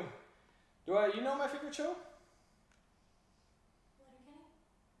something? You know my favorite show?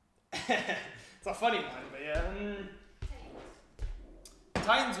 It's a funny one, but yeah.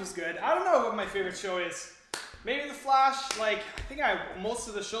 Titans was good. I don't know what my favorite show is. Maybe The Flash. Like, I think most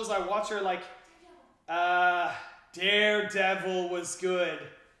of the shows I watch are like, Daredevil was good.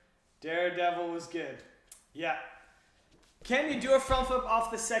 Daredevil was good. Yeah. Can you do a front flip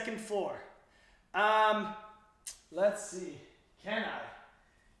off the second floor? Let's see. Can I?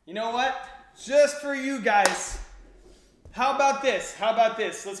 You know what? Just for you guys. How about this? How about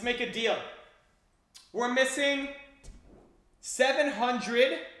this? Let's make a deal. We're missing 89.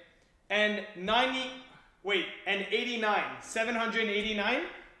 789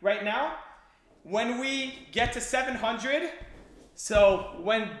 right now. When we get to 700, so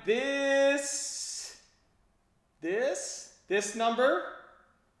when this number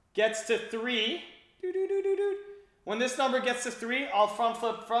gets to 3, when this number gets to 3, I'll front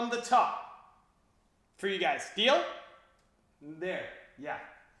flip from the top for you guys. Deal? There, yeah.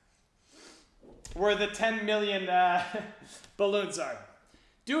 Where the 10 million balloons are.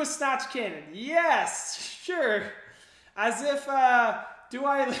 Do a snatch cannon. Yes, sure. As if, do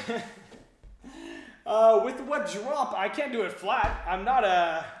I... with what drop? I can't do it flat. I'm not,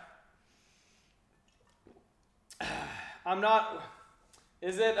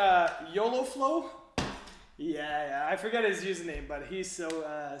 is it, YOLO Flow? Yeah, I forget his username, but he's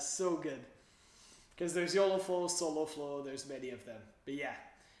so good. Because there's YOLO Flow, Solo Flow, there's many of them. But yeah,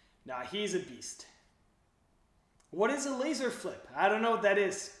 nah, he's a beast. What is a laser flip? I don't know what that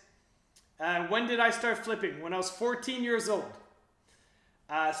is. When did I start flipping? When I was 14 years old.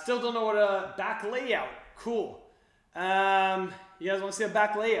 Still don't know what a back layout. Cool. You guys want to see a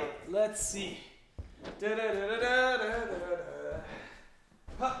back layout? Let's see.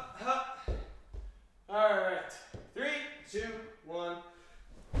 All right. 3, 2, 1.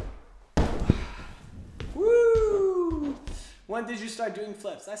 Woo! When did you start doing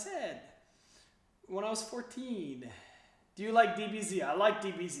flips? I said when I was 14. Do you like DBZ? I like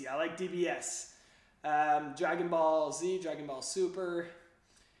DBZ. I like DBS. Dragon Ball Z, Dragon Ball Super.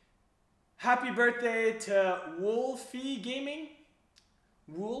 Happy birthday to Wolfie Gaming.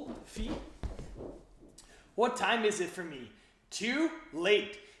 Wolfie. What time is it for me? Too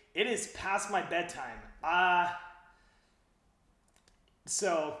late. It is past my bedtime.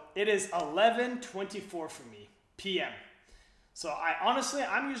 So it is 11:24 for me, p.m. So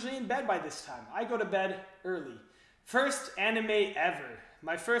I'm usually in bed by this time. I go to bed early. First anime ever.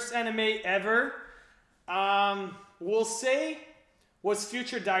 My first anime ever, we'll say, was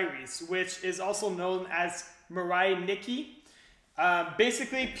Future Diaries, which is also known as Mirai Nikki.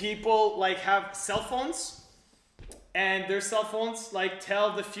 Basically, people like have cell phones, and their cell phones like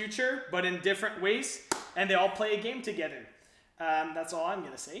tell the future, but in different ways, and they all play a game together. That's all I'm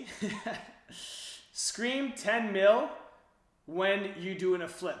gonna say. Scream 10 mil when you doing a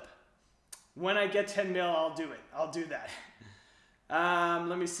flip. When I get 10 mil, I'll do it. I'll do that.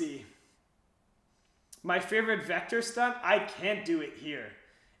 Let me see. My favorite vector stunt, I can't do it here.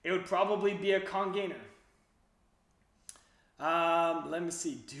 It would probably be a Congainer. Let me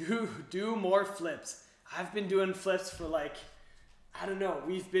see. Do more flips. I've been doing flips for like, I don't know.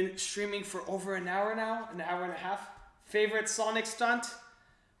 We've been streaming for over an hour now, an hour and a half. Favorite Sonic stunt?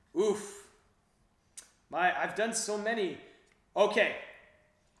 Oof. I've done so many. Okay.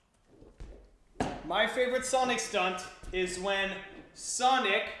 My favorite Sonic stunt is when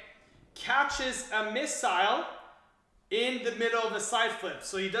Sonic catches a missile in the middle of a side flip.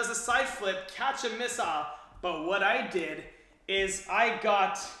 So he does a side flip, catch a missile. But what I did is I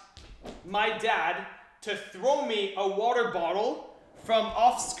got my dad to throw me a water bottle from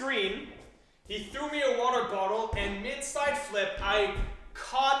off screen. He threw me a water bottle, and mid side flip, I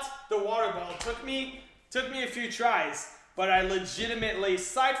caught the water bottle. Took me a few tries, but I legitimately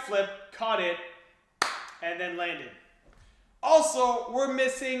side flip, caught it, and then landed. Also, we're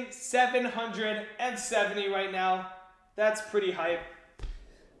missing 770 right now. That's pretty hype.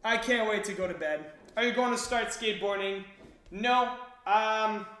 I can't wait to go to bed. Are you going to start skateboarding? No.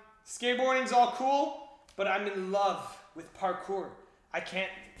 Skateboarding's all cool, but I'm in love with parkour. I can't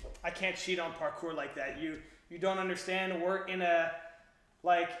cheat on parkour like that. You don't understand. We're in a,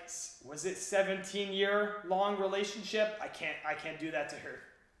 like, was it 17-year long relationship? I can't do that to her.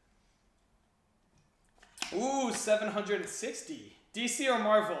 Ooh, 760. DC or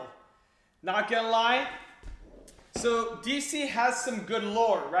Marvel? Not gonna lie. So DC has some good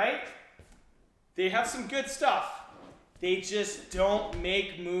lore, right? They have some good stuff. They just don't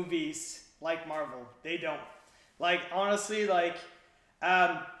make movies like Marvel. They don't. Like, honestly, like,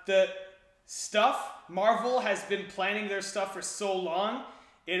 the stuff, Marvel has been planning their stuff for so long.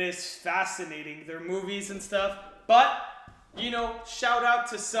 It is fascinating, their movies and stuff. But, you know, shout out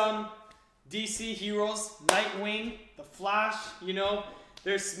to some DC heroes, Nightwing, The Flash, you know,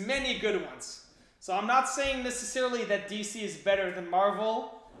 there's many good ones. So I'm not saying necessarily that DC is better than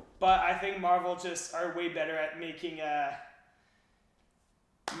Marvel, but I think Marvel just are way better at making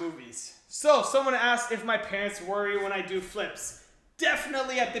movies. So someone asked if my parents worry when I do flips.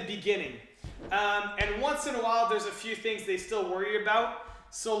 Definitely at the beginning. And once in a while, there's a few things they still worry about.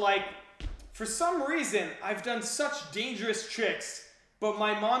 So like, for some reason, I've done such dangerous tricks, but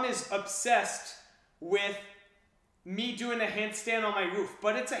my mom is obsessed with me doing a handstand on my roof.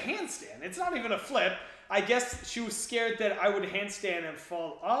 But it's a handstand. It's not even a flip. I guess she was scared that I would handstand and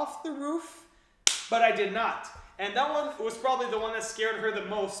fall off the roof, but I did not. And that one was probably the one that scared her the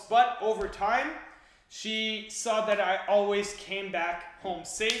most. But over time, she saw that I always came back home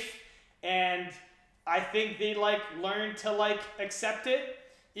safe. And I think they like learned to like accept it.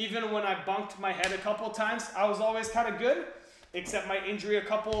 Even when I bumped my head a couple times, I was always kind of good, except my injury a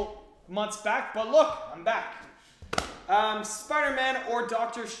couple months back. But look, I'm back. Spider-Man or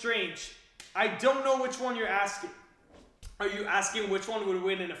Doctor Strange? I don't know which one you're asking. Are you asking which one would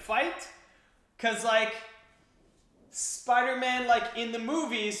win in a fight? Because like, Spider-Man, like in the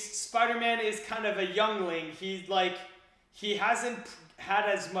movies, Spider-Man is kind of a youngling. He hasn't had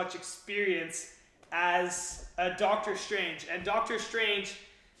as much experience as Doctor Strange. And Doctor Strange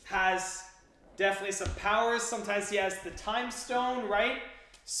has definitely some powers. Sometimes he has the time stone, right?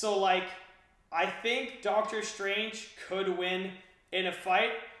 So like, I think Doctor Strange could win in a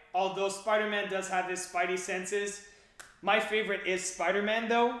fight. Although Spider-Man does have his spidey senses. My favorite is Spider-Man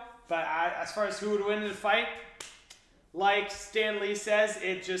though. But as far as who would win in a fight, like Stan Lee says,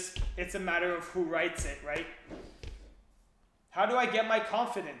 it's a matter of who writes it, right? How do I get my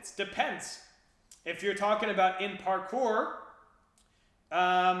confidence? Depends. If you're talking about in parkour,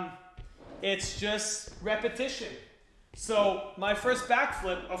 it's just repetition. So my first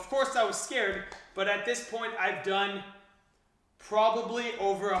backflip, of course I was scared, but at this point I've done probably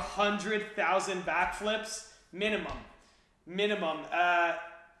over 100,000 backflips minimum.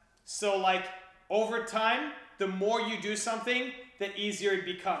 So like over time, the more you do something, the easier it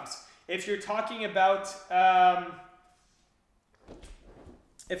becomes. If you're talking about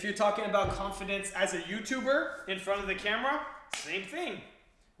confidence as a YouTuber in front of the camera, same thing.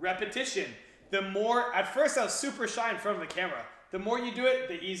 Repetition. The more, at first I was super shy in front of the camera. The more you do it,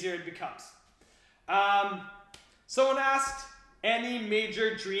 the easier it becomes. Someone asked, any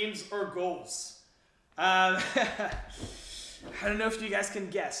major dreams or goals? I don't know if you guys can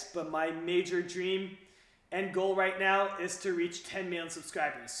guess, but my major dream and goal right now is to reach 10 million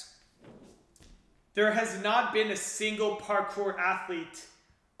subscribers. There has not been a single parkour athlete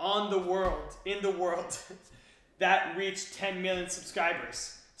in the world, that reached 10 million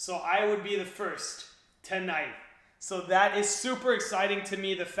subscribers. So I would be the first tonight. So that is super exciting to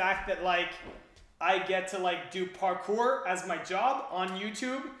me, the fact that like I get to like do parkour as my job on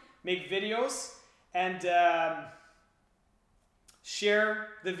YouTube, make videos, and share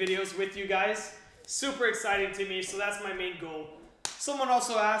the videos with you guys. Super exciting to me, so that's my main goal. Someone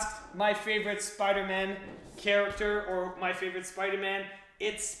also asked my favorite Spider-Man character or my favorite Spider-Man.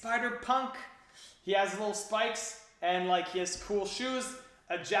 It's Spider-Punk. He has little spikes and like he has cool shoes,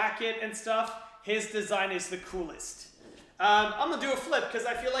 a jacket and stuff. His design is the coolest. I'm gonna do a flip because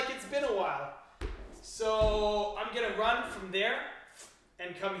I feel like it's been a while. So I'm gonna run from there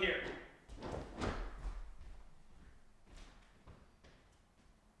and come here.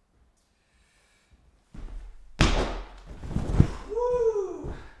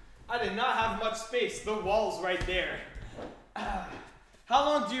 did not have much space. The wall's right there. How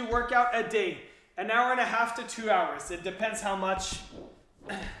long do you work out a day? An hour and a half to 2 hours. It depends how much.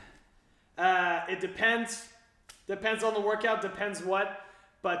 It depends. Depends on the workout, depends what.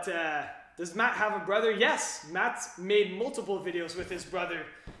 But does Matt have a brother? Yes, Matt's made multiple videos with his brother.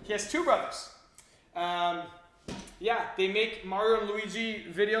 He has 2 brothers. Yeah, they make Mario and Luigi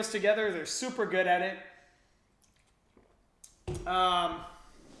videos together. They're super good at it.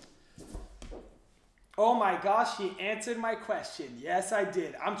 Oh my gosh, he answered my question. Yes, I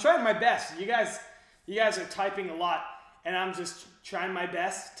did. I'm trying my best. You guys are typing a lot, and I'm just trying my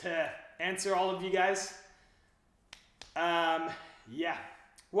best to answer all of you guys. Yeah.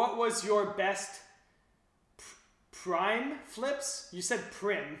 What was your best prime flips? You said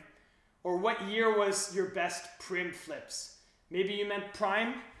prim. Or what year was your best prim flips? Maybe you meant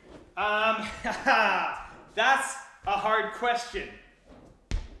prime? That's a hard question.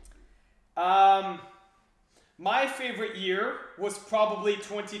 My favorite year was probably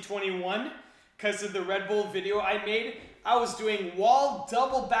 2021 because of the Red Bull video I made. I was doing wall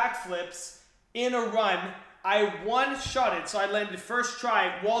double backflips in a run. I one-shotted, so I landed first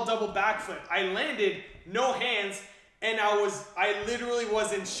try, wall double backflip. I landed, no hands, and I literally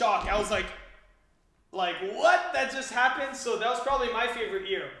was in shock. I was like, what? That just happened? So that was probably my favorite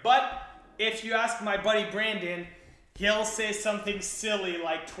year. But if you ask my buddy Brandon, he'll say something silly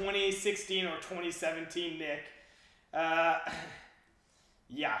like 2016 or 2017, Nick.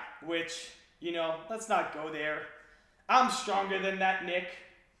 Yeah, which, you know, let's not go there. I'm stronger than that, Nick.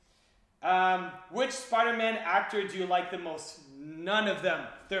 Which Spider-Man actor do you like the most? None of them.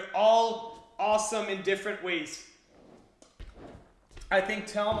 They're all awesome in different ways. I think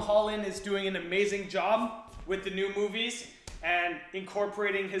Tom Holland is doing an amazing job with the new movies and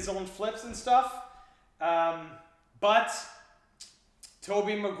incorporating his own flips and stuff. But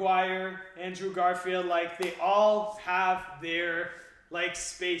Tobey Maguire, Andrew Garfield, like they all have their like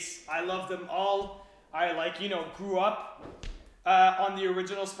space. I love them all. I grew up on the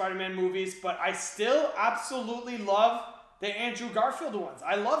original Spider-Man movies, but I still absolutely love the Andrew Garfield ones.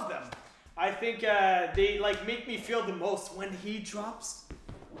 I love them. I think they make me feel the most when he drops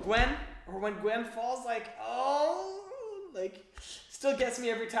Gwen, or when Gwen falls, still gets me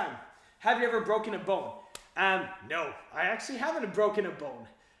every time. Have you ever broken a bone? No, I actually haven't broken a bone,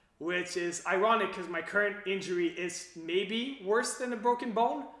 which is ironic because my current injury is maybe worse than a broken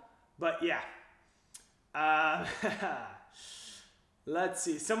bone, but yeah. Let's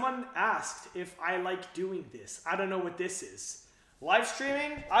see. Someone asked if I like doing this. I don't know what this is. Live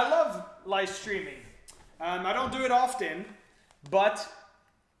streaming? I love live streaming. I don't do it often, but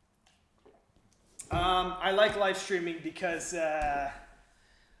I like live streaming because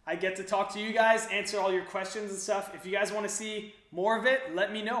I get to talk to you guys, answer all your questions and stuff. If you guys want to see more of it,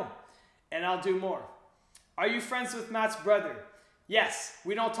 let me know, and I'll do more. Are you friends with Matt's brother? Yes.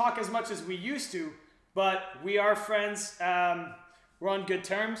 We don't talk as much as we used to, but we are friends. We're on good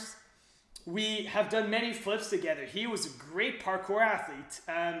terms. We have done many flips together. He was a great parkour athlete,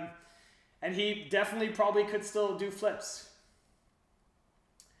 and he definitely probably could still do flips.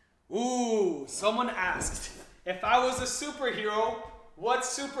 Ooh, someone asked, if I was a superhero, what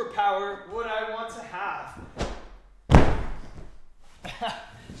superpower would I want to have?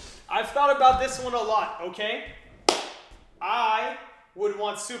 I've thought about this one a lot, okay? I would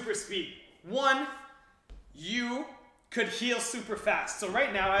want super speed. One, you could heal super fast. So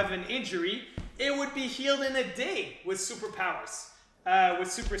right now I have an injury. It would be healed in a day with superpowers, with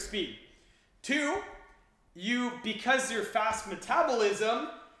super speed. Two, because your fast metabolism,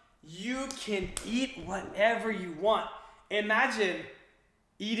 you can eat whatever you want. Imagine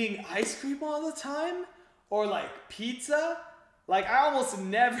eating ice cream all the time, or like pizza. Like I almost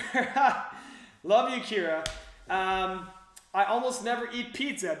never, love you, Kira. I almost never eat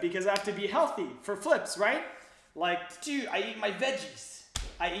pizza because I have to be healthy for flips, right? Like, dude, I eat my veggies.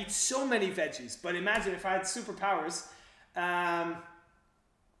 I eat so many veggies. But imagine if I had superpowers, I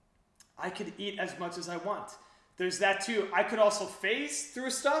could eat as much as I want. There's that too. I could also phase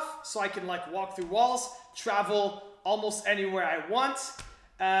through stuff, so I can like walk through walls, travel almost anywhere I want.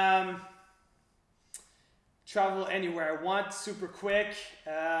 Travel anywhere I want, super quick.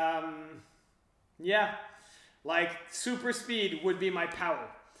 Yeah, like super speed would be my power.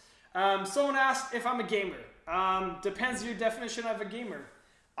 Someone asked if I'm a gamer. Depends your definition of a gamer.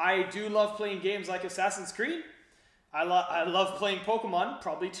 I do love playing games like Assassin's Creed. I love playing Pokemon,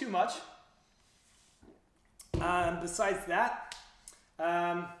 probably too much. Besides that,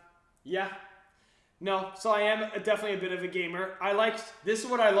 yeah. No, so I am definitely a bit of a gamer. This is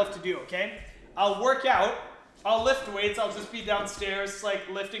what I love to do, okay? I'll work out, I'll lift weights. I'll just be downstairs like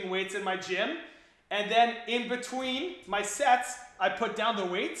lifting weights in my gym. And then in between my sets, I put down the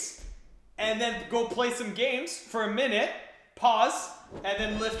weights and then go play some games for a minute, pause, and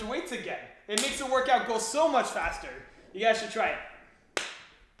then lift weights again. It makes the workout go so much faster. You guys should try it.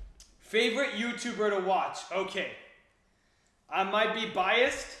 Favorite YouTuber to watch? Okay. I might be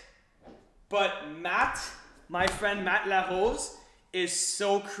biased, but Matt, my friend Matt LaRose, is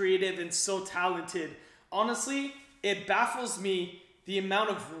so creative and so talented. Honestly, it baffles me the amount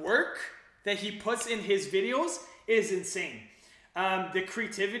of work that he puts in his videos is insane. The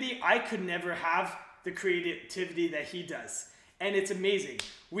creativity, I could never have the creativity that he does. And it's amazing.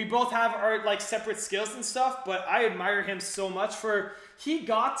 We both have our like separate skills and stuff, but I admire him so much for, he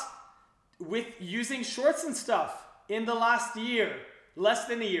got with using shorts and stuff in the last year, less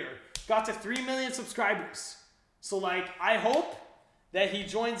than a year, got to 3 million subscribers. So like, I hope that he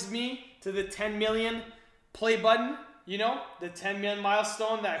joins me to the 10 million play button, you know, the 10 million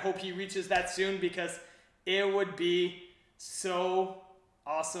milestone. That I hope he reaches that soon because it would be so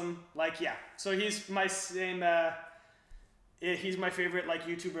awesome. Like, yeah. So he's my same, he's my favorite like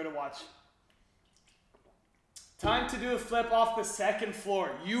YouTuber to watch. Time to do a flip off the second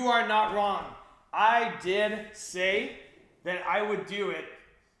floor. You are not wrong. I did say that I would do it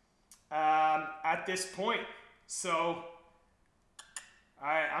at this point. So, all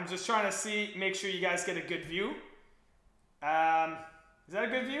right, I'm just trying to see, make sure you guys get a good view. Is that a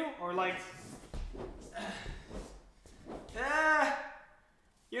good view? Or like,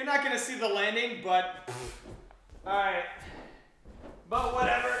 you're not gonna see the landing, but all right, but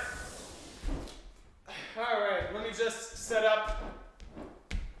whatever. All right, let me just set up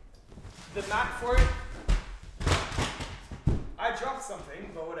the mat for it. I dropped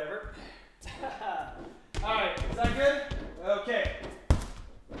something, but whatever. All right, is that good? Okay.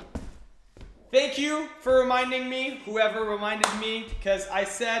 Thank you for reminding me, whoever reminded me, because I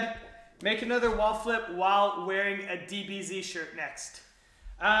said make another wall flip while wearing a DBZ shirt next.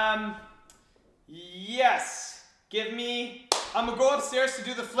 Yes, I'm gonna go upstairs to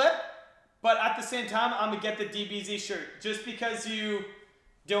do the flip, but at the same time, I'm gonna get the DBZ shirt. Just because you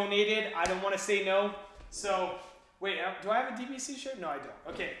donated, I don't wanna say no. So, wait, do I have a DBZ shirt? No, I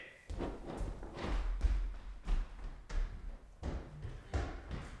don't. Okay.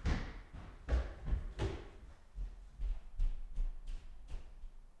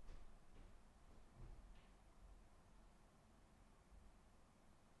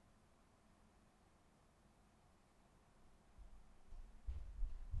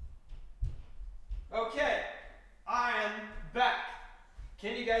 Okay, I am back.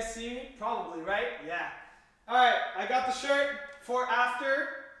 Can you guys see me? Probably, right? Yeah. All right, I got the shirt for after,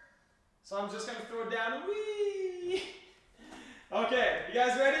 so I'm just gonna throw it down. Whee! Okay, you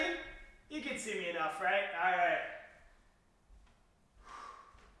guys ready? You can see me enough, right? All right.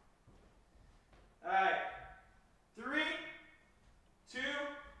 All right. 3, 2,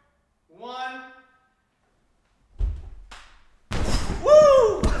 1.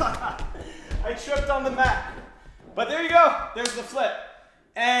 Woo! I tripped on the mat. But there you go. There's the flip.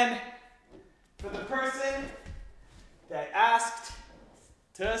 And for the person that asked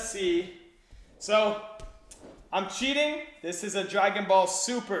to see, so I'm cheating. This is a Dragon Ball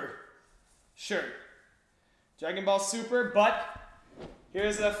Super shirt. Dragon Ball Super, but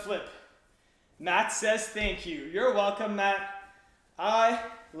here's a flip. Matt says thank you. You're welcome, Matt. I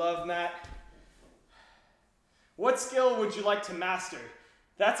love Matt. What skill would you like to master?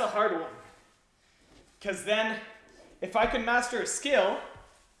 That's a hard one. Because then, if I could master a skill,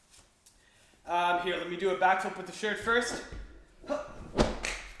 here, let me do a backflip with the shirt first.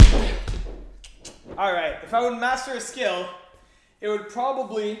 All right, if I would master a skill, it would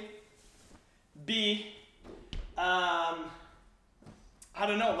probably be, I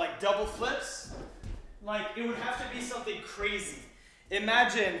don't know, like double flips. Like, it would have to be something crazy.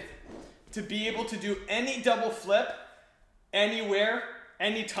 Imagine to be able to do any double flip, anywhere,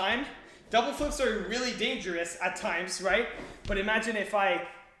 anytime. Double flips are really dangerous at times, right? But imagine if I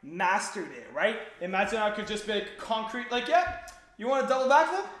mastered it, right? Imagine I could just be like concrete, like, yeah, you want a double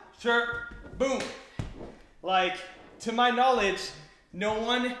backflip? Sure, boom. Like, to my knowledge, no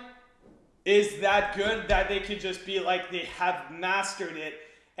one is that good that they could just be like, they have mastered it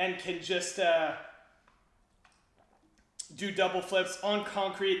and can just do double flips on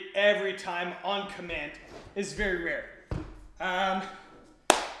concrete every time on command. Is very rare.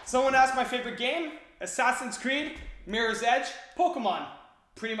 Someone asked my favorite game, Assassin's Creed, Mirror's Edge, Pokemon.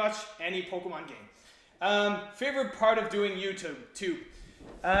 Pretty much any Pokemon game. Favorite part of doing YouTube, too.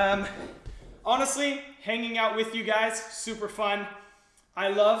 Honestly, hanging out with you guys, super fun.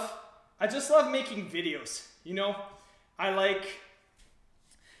 I just love making videos. You know, I like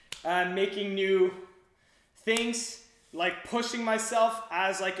making new things, like pushing myself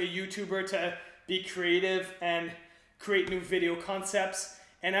as like a YouTuber to be creative and create new video concepts.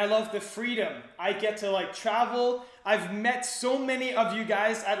 And I love the freedom. I get to like travel. I've met so many of you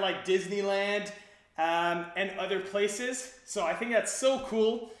guys at like Disneyland and other places. So I think that's so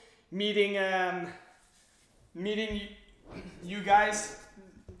cool meeting you guys.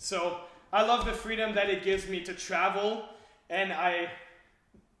 So I love the freedom that it gives me to travel. And I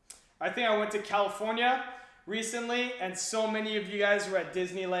think I went to California recently, and so many of you guys were at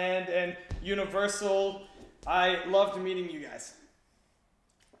Disneyland and Universal. I loved meeting you guys.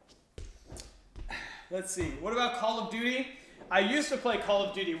 Let's see, what about Call of Duty? I used to play Call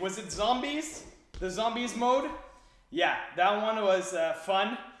of Duty. Was it Zombies? The Zombies mode? Yeah, that one was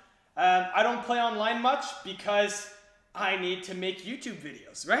fun. I don't play online much because I need to make YouTube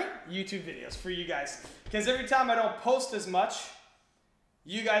videos, right? YouTube videos for you guys. Because every time I don't post as much,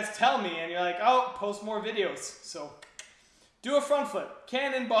 you guys tell me and you're like, oh, post more videos. So do a front flip,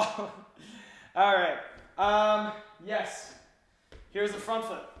 cannonball. All right, yes, here's the front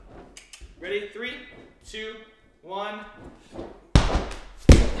flip. Ready? 3, 2, 1.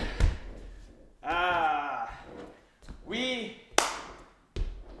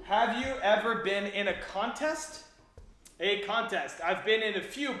 Have you ever been in a contest? A contest. I've been in a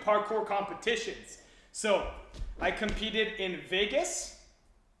few parkour competitions. So I competed in Vegas,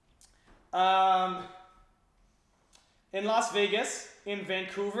 in Las Vegas, in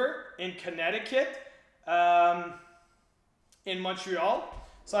Vancouver, in Connecticut, in Montreal.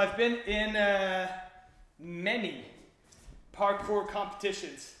 So I've been in many parkour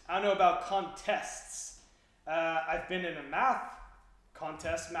competitions. I don't know about contests. I've been in a math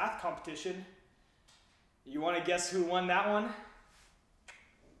competition. You want to guess who won that one?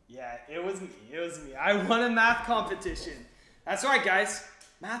 Yeah, it was me. It was me. I won a math competition. That's right, guys.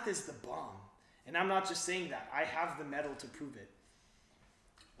 Math is the bomb. And I'm not just saying that. I have the medal to prove it.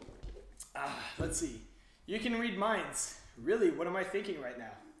 Let's see. You can read minds. Really, what am I thinking right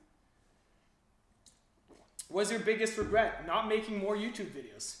now? What's your biggest regret? Not making more YouTube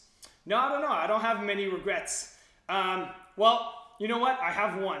videos. No, I don't know. I don't have many regrets. Well, you know what? I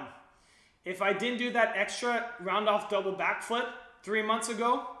have one. If I didn't do that extra round off double backflip 3 months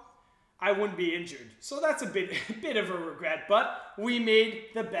ago, I wouldn't be injured. So that's a bit of a regret, but we made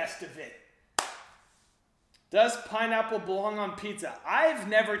the best of it. Does pineapple belong on pizza? I've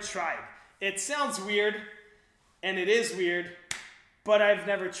never tried. It sounds weird, and it is weird, but I've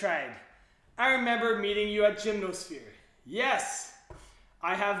never tried. I remember meeting you at Gymnosphere. Yes,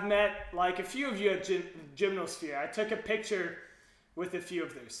 I have met like a few of you at Gymnosphere. I took a picture with a few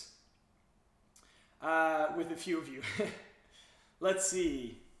of theirs. With a few of you. Let's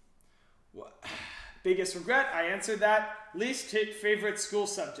see. What? Biggest regret? I answered that. Least favorite school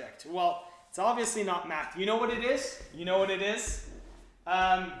subject? Well, it's obviously not math. You know what it is? You know what it is?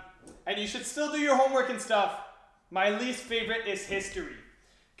 And you should still do your homework and stuff. My least favorite is history.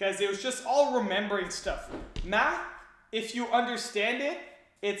 Because it was just all remembering stuff. Math, if you understand it,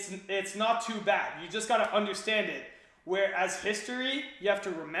 it's not too bad. You just got to understand it. Whereas history, you have to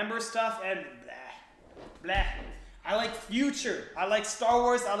remember stuff and blah, blah. I like future. I like Star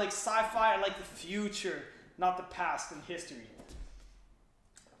Wars. I like sci-fi. I like the future, not the past and history.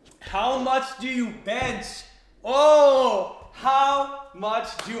 How much do you bench? Oh, how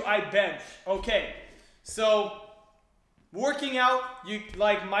much do I bench? Okay, so working out, you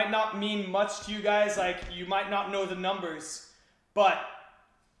like might not mean much to you guys. Like you might not know the numbers, but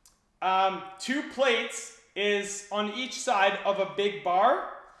 2 plates is on each side of a big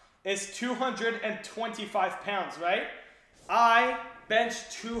bar is 225 pounds, right? I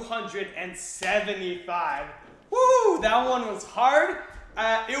benched 275. Woo, that one was hard.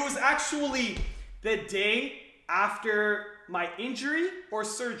 It was actually the day after my injury or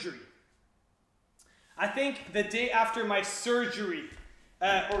surgery. I think the day after my surgery,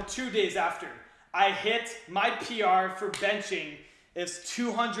 or 2 days after, I hit my PR for benching is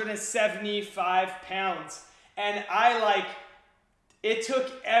 275 pounds. And it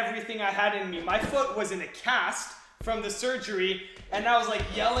took everything I had in me. My foot was in a cast from the surgery, and I was like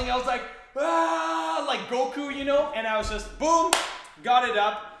yelling. I was like, ah, like Goku, you know? And I was just, boom, got it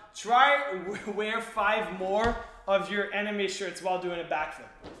up. Try wear 5 more of your anime shirts while doing a backflip.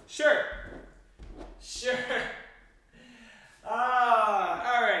 Sure. Sure.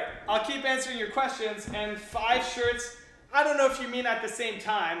 All right. I'll keep answering your questions. And 5 shirts, I don't know if you mean at the same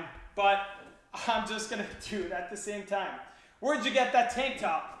time, but I'm just going to do it at the same time. Where'd you get that tank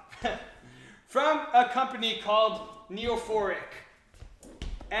top? From a company called Neophoric.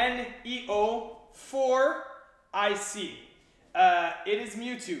 N-E-O-4 I see. It is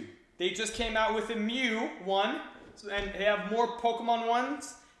Mewtwo. They just came out with a Mew one, and they have more Pokemon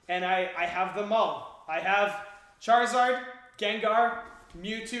ones, and I have them all. I have Charizard, Gengar,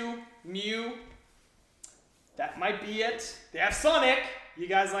 Mewtwo, Mew. That might be it. They have Sonic. You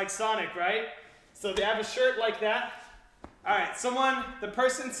guys like Sonic, right? So they have a shirt like that. All right, the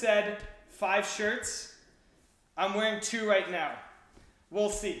person said 5 shirts. I'm wearing 2 right now. We'll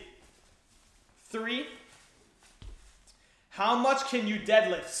see. 3. How much can you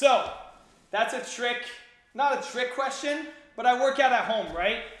deadlift? So, that's a trick, not a trick question, but I work out at home,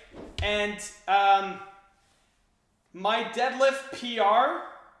 right? And my deadlift PR,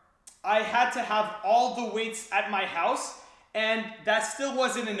 I had to have all the weights at my house, and that still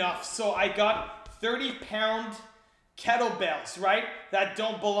wasn't enough. So I got 30-pound kettlebells, right? That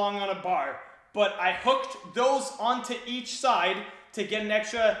don't belong on a bar. But I hooked those onto each side to get an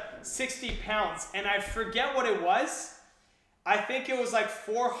extra 60 pounds. And I forget what it was. I think it was like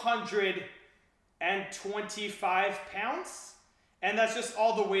 425 pounds. And that's just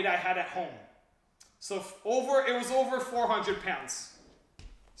all the weight I had at home. So it was over 400 pounds.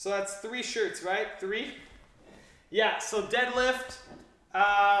 So that's 3 shirts, right? 3? Yeah, so deadlift.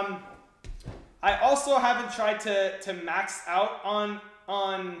 I also haven't tried to max out on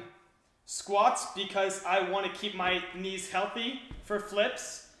squats because I want to keep my knees healthy for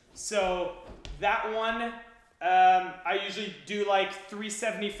flips. So that one, I usually do like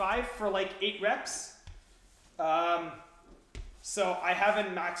 375 for like 8 reps. So I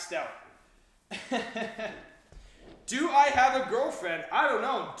haven't maxed out. Do I have a girlfriend? I don't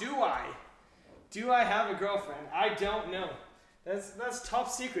know. Do I? Do I have a girlfriend? I don't know. That's top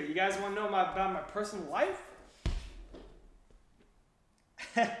secret. You guys want to know about my personal life?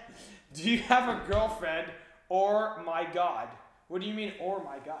 Do you have a girlfriend or my God? What do you mean, or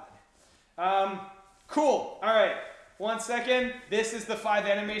my God? Cool. All right. 1 second. This is the 5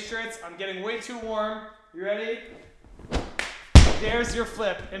 anime shirts. I'm getting way too warm. You ready? There's your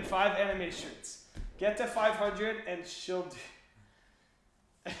flip in 5 anime shirts. Get to 500 and she'll do...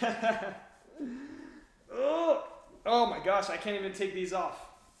 Oh my gosh, I can't even take these off.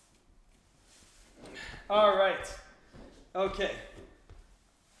 All right. Okay.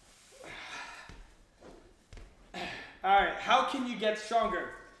 All right, how can you get stronger?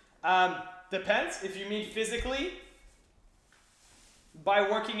 Depends. If you mean physically, by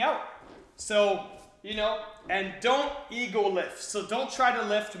working out. So, you know, and don't ego lift. So don't try to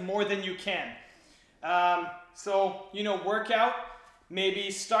lift more than you can. So, you know, work out.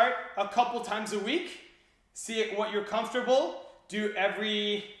 Maybe start a couple times a week. See what you're comfortable. Do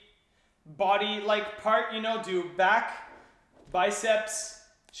every body like part, you know, do back, biceps,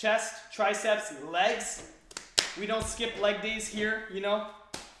 chest, triceps, legs. We don't skip leg days here, you know.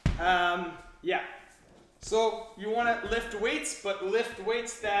 Yeah. So you want to lift weights, but lift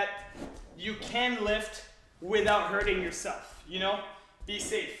weights that you can lift without hurting yourself, you know. Be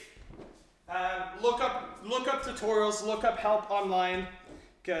safe. Look up tutorials, look up help online,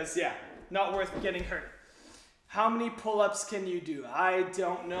 because yeah, not worth getting hurt. How many pull-ups can you do? I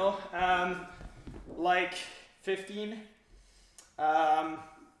don't know. Like 15.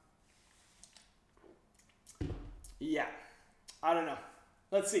 Yeah, I don't know.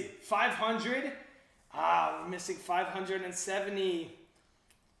 Let's see, 500. We're missing 570.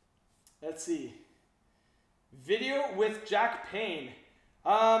 Let's see. Video with Jack Payne.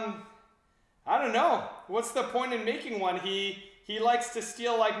 I don't know. What's the point in making one? He likes to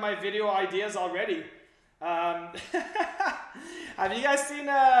steal like my video ideas already. Have you guys seen,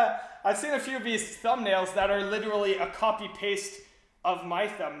 I've seen a few of these thumbnails that are literally a copy paste of my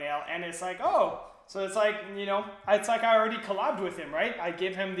thumbnail, and it's like, oh, so it's like, you know, it's like I already collabed with him, right? I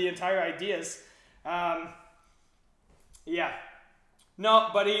gave him the entire ideas. Yeah. No,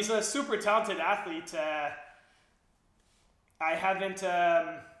 but he's a super talented athlete. I haven't,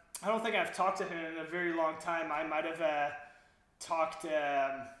 I don't think I've talked to him in a very long time. I might have talked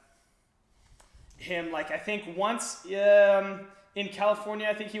to him, like, I think once in California.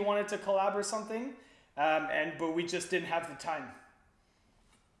 I think he wanted to collab or something, but we just didn't have the time.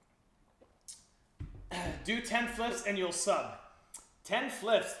 Do 10 flips and you'll sub. 10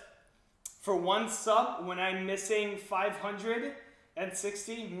 flips for 1 sub when I'm missing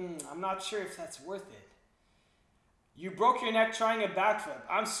 560? I'm not sure if that's worth it. You broke your neck trying a backflip.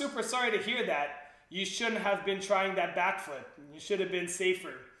 I'm super sorry to hear that. You shouldn't have been trying that backflip. You should have been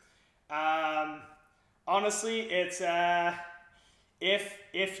safer. Honestly, it's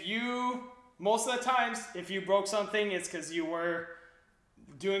if you, most of the times, if you broke something, it's because you were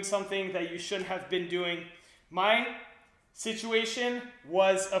doing something that you shouldn't have been doing. My situation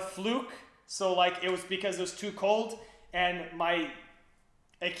was a fluke, So like it was because it was too cold and my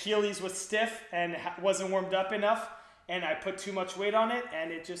Achilles was stiff and wasn't warmed up enough, and I put too much weight on it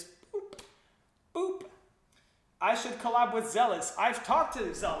and it just boop, boop. I should collab with Zealous. I've talked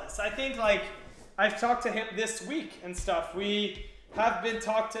to Zealous. I think like I've talked to him this week and stuff. We have been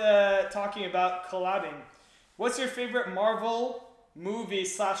talking about collabing. What's your favorite Marvel movie /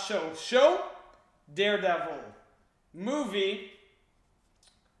 show? Show? Daredevil. Movie?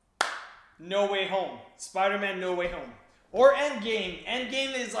 No Way Home. Spider-Man No Way Home. Or Endgame.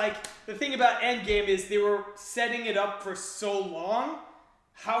 Endgame is like, the thing about Endgame is they were setting it up for so long.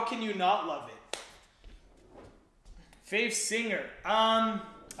 How can you not love it? Fave singer. I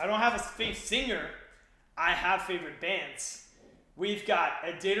don't have a fave singer. I have favorite bands. We've got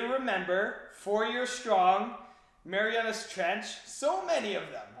A Day to Remember, 4 Year Strong, Mariana's Trench. So many of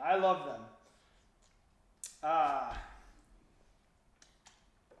them. I love them.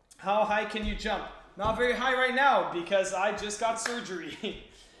 How high can you jump? Not very high right now because I just got surgery.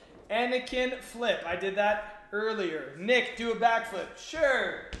 Anakin flip. I did that earlier. Nick, do a backflip.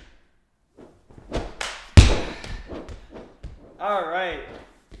 Sure. All right.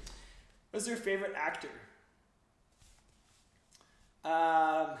 What's your favorite actor?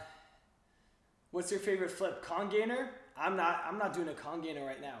 What's your favorite flip? Con gainer? I'm not doing a con gainer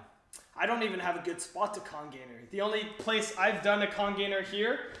right now. I don't even have a good spot to con gainer. The only place I've done a con gainer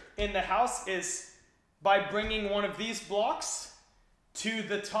here in the house is by bringing one of these blocks to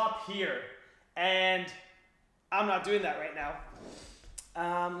the top here. And I'm not doing that right now.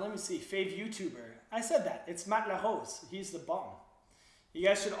 Let me see. Fave YouTuber. I said that. It's Matt LaHose. He's the bomb. You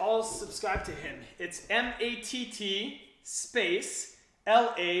guys should all subscribe to him. It's MATT space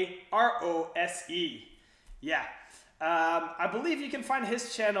LAROSE. Yeah. I believe you can find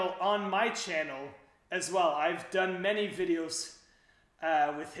his channel on my channel as well. I've done many videos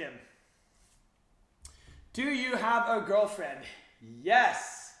with him. Do you have a girlfriend?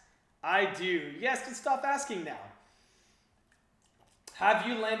 Yes, I do. You guys can stop asking now. Have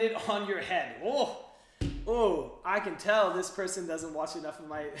you landed on your head? Oh, I can tell this person doesn't watch enough of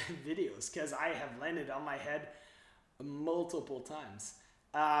my videos because I have landed on my head multiple times.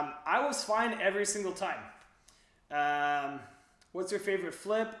 I was fine every single time. What's your favorite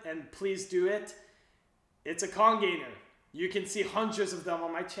flip? And please do it. It's a con gainer. You can see hundreds of them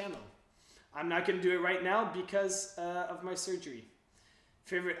on my channel. I'm not going to do it right now because of my surgery.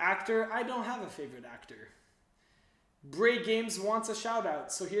 Favorite actor? I don't have a favorite actor. Bray Games wants a shout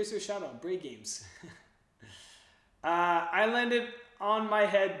out, so here's your shout out, Bray Games. I landed on my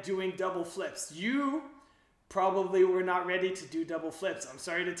head doing double flips. You probably were not ready to do double flips. I'm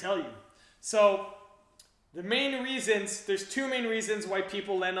sorry to tell you. So the main reasons, there's two main reasons why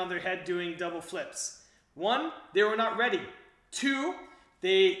people land on their head doing double flips. One, they were not ready. Two,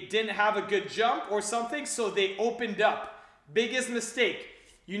 they didn't have a good jump or something, so they opened up. Biggest mistake.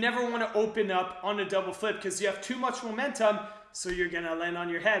 You never want to open up on a double flip because you have too much momentum, so you're going to land on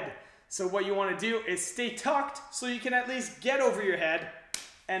your head. So what you want to do is stay tucked so you can at least get over your head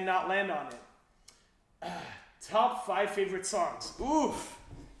and not land on it. Top 5 favorite songs. Oof,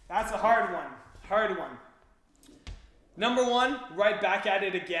 that's a hard one. Hard one. Number 1, Right Back at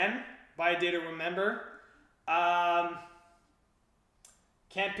It Again by A Day to Remember.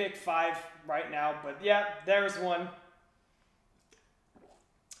 Can't pick 5 right now, but yeah, there's one.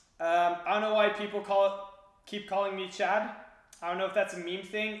 I don't know why people keep calling me Chad. I don't know if that's a meme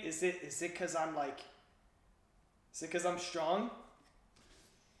thing. Is it because I'm strong?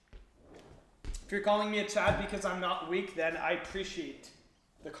 If you're calling me a Chad because I'm not weak, then I appreciate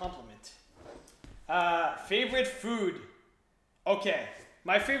the compliment. Favorite food. Okay,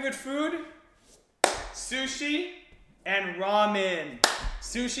 my favorite food, sushi and ramen.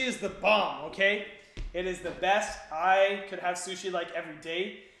 Sushi is the bomb, okay? It is the best. I could have sushi like every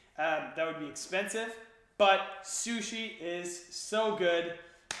day. That would be expensive, but sushi is so good.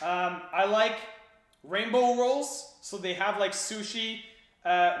 I like rainbow rolls. So they have like sushi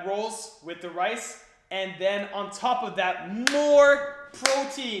rolls with the rice. And then on top of that, more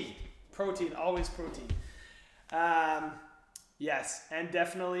protein. Protein, always protein. Yes, and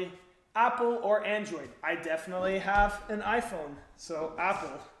definitely Apple or Android. I definitely have an iPhone, so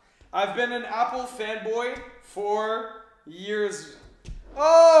Apple. I've been an Apple fanboy for years.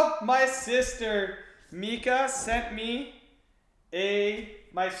 Oh, my sister Mika sent me a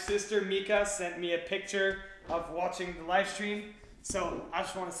picture of watching the live stream. So I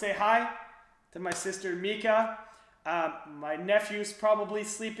just want to say hi to my sister Mika. My nephew's probably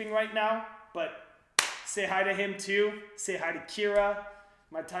sleeping right now, but say hi to him too. Say hi to Kira,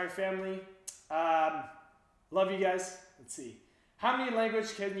 my entire family. Love you guys. Let's see. How many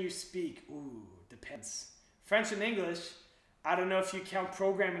languages can you speak? Ooh, depends. French and English. I don't know if you count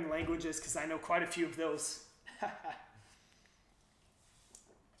programming languages because I know quite a few of those.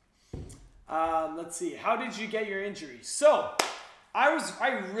 Let's see. How did you get your injury? So,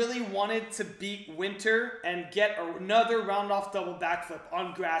 I really wanted to beat Winter and get another round off double backflip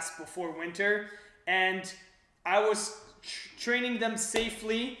on grass before Winter. And I was training them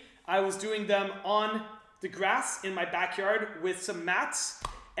safely. I was doing them on the grass in my backyard with some mats.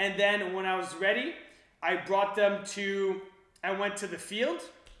 And then when I was ready, I brought them I went to the field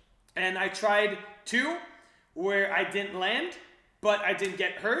and I tried 2 where I didn't land, but I didn't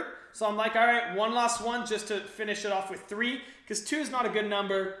get hurt. So I'm like, all right, one last one just to finish it off with 3, because 2 is not a good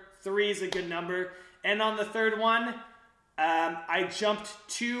number, 3 is a good number. And on the third one, I jumped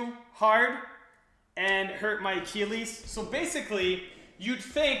too hard and hurt my Achilles. So basically, you'd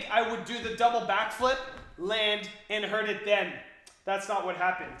think I would do the double backflip, land, and hurt it then. That's not what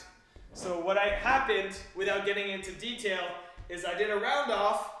happened. So what happened, without getting into detail, is I did a round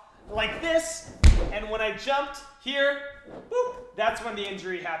off like this, and when I jumped here, boop, that's when the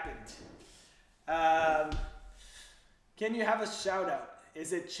injury happened. Can you have a shout out?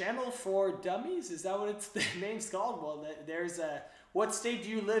 Is it Channel for Dummies? Is that what the name's called? Well, there's what state do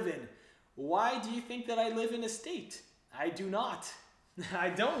you live in? Why do you think that I live in a state? I do not. I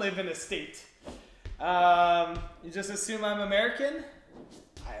don't live in a state. You just assume I'm American?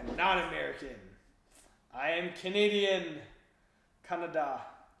 I am not American. I am Canadian. Canada.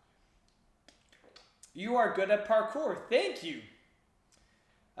 You are good at parkour. Thank you.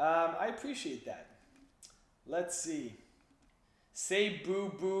 I appreciate that. Let's see. Say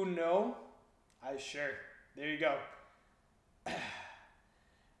boo boo no. Sure. There you go.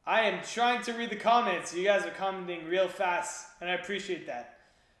 I am trying to read the comments. You guys are commenting real fast, and I appreciate that.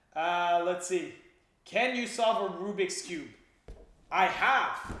 Let's see. Can you solve a Rubik's Cube? I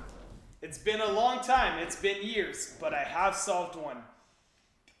have. It's been a long time. It's been years, but I have solved one.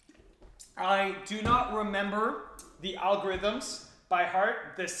 I do not remember the algorithms by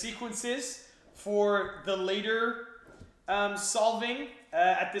heart, the sequences for the later solving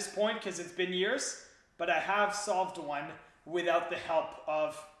at this point, because it's been years, but I have solved one without the help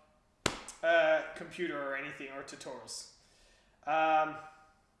of a computer or anything, or tutorials.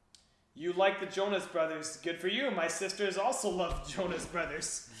 You like the Jonas Brothers. Good for you. My sisters also love Jonas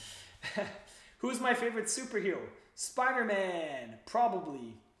Brothers. Who's my favorite superhero? Spider-Man,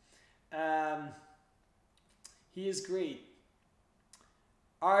 probably. He is great.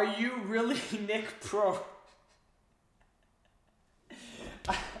 Are you really Nick Pro?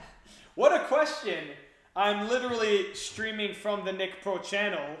 What a question. I'm literally streaming from the Nick Pro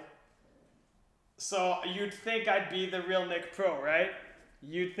channel. So you'd think I'd be the real Nick Pro, right?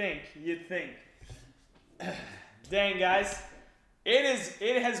 You'd think. Dang, guys.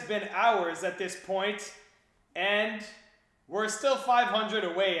 It has been hours at this point, and we're still 500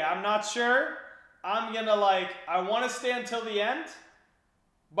 away. I'm not sure. I'm gonna I want to stay until the end,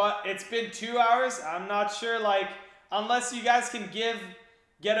 but it's been 2 hours. I'm not sure, unless you guys can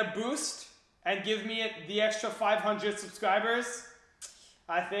get a boost and give me the extra 500 subscribers.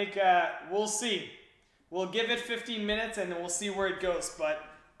 I think we'll see. We'll give it 15 minutes and then we'll see where it goes. But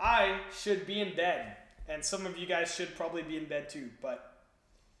I should be in bed. And some of you guys should probably be in bed too. But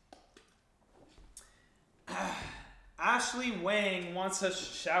Ashley Wang wants a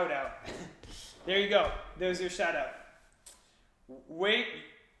shout out. There you go. There's your shout out. Wait,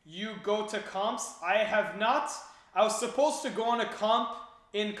 you go to comps? I have not. I was supposed to go on a comp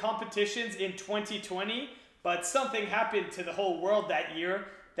in competitions in 2020, but something happened to the whole world that year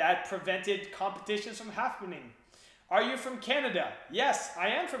that prevented competitions from happening. Are you from Canada? Yes, I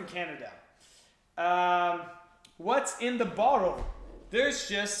am from Canada. What's in the bottle? There's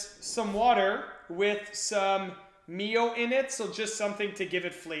just some water with some Mio in it, so just something to give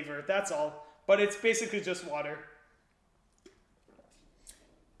it flavor. That's all. But it's basically just water.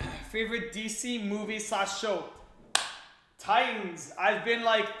 Favorite DC movie / show? Titans. I've been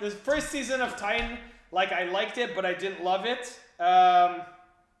the first season of Titan, I liked it, but I didn't love it.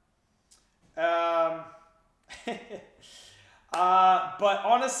 But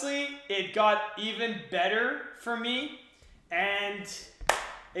honestly, it got even better for me, and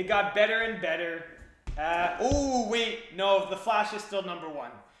it got better and better. Oh, wait, no, The Flash is still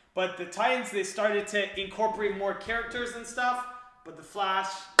 #1. But the Titans, they started to incorporate more characters and stuff, but the Flash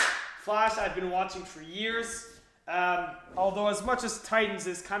I've been watching for years. Although as much as Titans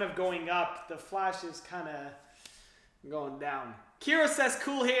is kind of going up, the Flash is kind of going down. Kira says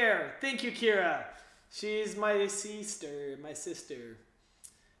cool hair. Thank you, Kira. She's my sister.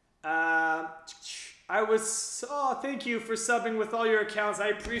 I Oh, thank you for subbing with all your accounts. I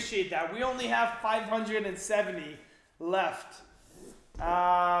appreciate that. We only have 570 left.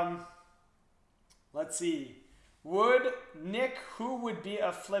 Let's see. Nick, who would be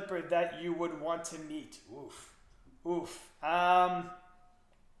a flipper that you would want to meet? Oof. Oof.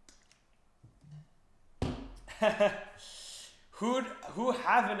 Who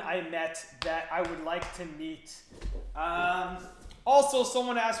haven't I met that I would like to meet? Also,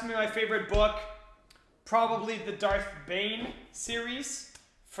 someone asked me my favorite book. Probably the Darth Bane series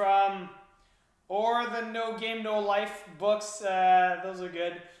or the No Game No Life books. Those are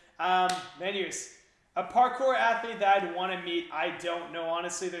good. Anyways, a parkour athlete that I'd want to meet, I don't know.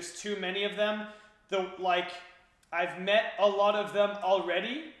 Honestly, there's too many of them. I've met a lot of them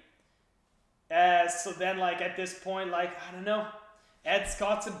already. So then, at this point, I don't know. Ed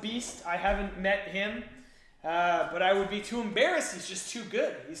Scott's a beast. I haven't met him. But I would be too embarrassed. He's just too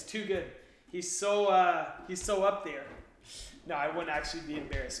good. He's too good. He's so up there. No, I wouldn't actually be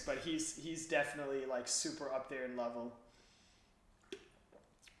embarrassed, but he's definitely super up there in level.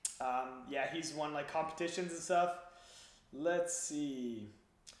 Yeah, he's won competitions and stuff. Let's see.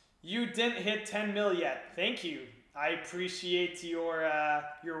 You didn't hit 10 mil yet. Thank you. I appreciate your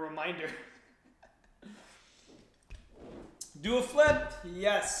reminder. Do a flip?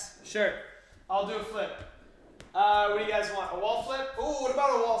 Yes, sure. I'll do a flip. What do you guys want? A wall flip? Ooh, what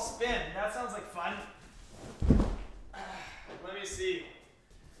about a wall spin? That sounds like fun. Let me see.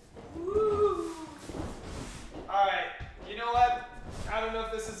 Woo. All right. You know what? I don't know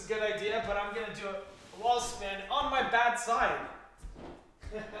if this is a good idea, but I'm gonna do a wall spin on my bad side.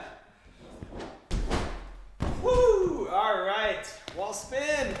 Woo! All right. Wall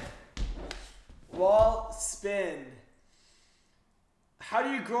spin. Wall spin. How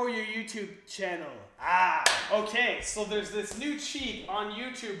do you grow your YouTube channel? Okay, so there's this new cheat on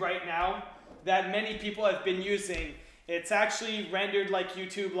YouTube right now that many people have been using. It's actually rendered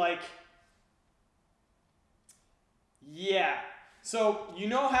YouTube yeah. So you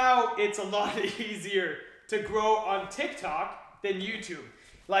know how it's a lot easier to grow on TikTok than YouTube.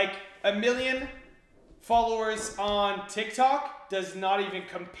 1 million followers on TikTok does not even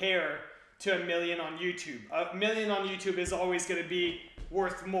compare to 1 million on YouTube. 1 million on YouTube is always going to be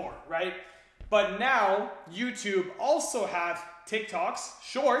worth more, right? But now YouTube also have TikToks,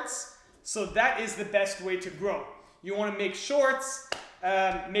 shorts, so that is the best way to grow. You want to make shorts,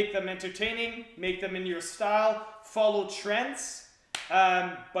 make them entertaining, make them in your style, follow trends,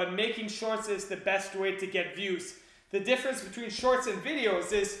 but making shorts is the best way to get views. The difference between shorts and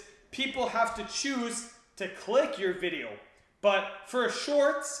videos is people have to choose to click your video. But for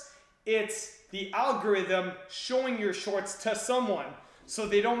shorts, it's the algorithm showing your shorts to someone, so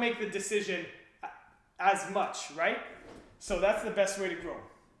they don't make the decision as much, right? So that's the best way to grow.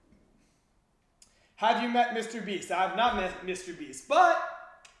 Have you met Mr. Beast? I have not met Mr. Beast, but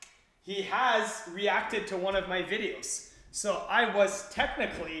he has reacted to one of my videos. So I was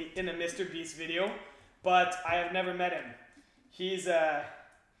technically in a Mr. Beast video, but I have never met him. He's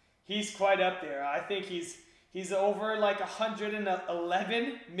quite up there. I think he's over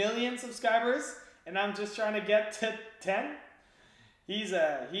 111 million subscribers, and I'm just trying to get to 10. He is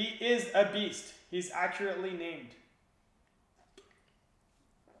a beast. He's accurately named.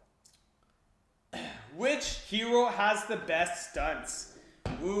 Which hero has the best stunts?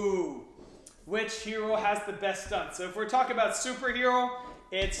 Ooh. Which hero has the best stunts? So if we're talking about superhero,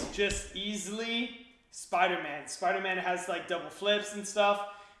 it's just easily Spider-Man. Spider-Man has double flips and stuff.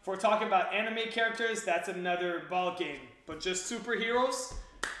 If we're talking about anime characters, that's another ball game. But just superheroes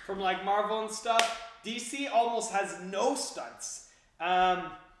from Marvel and stuff, DC almost has no stunts.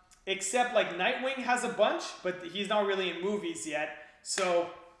 Except Nightwing has a bunch, but he's not really in movies yet. So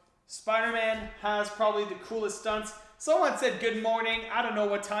Spider-Man has probably the coolest stunts. Someone said good morning. I don't know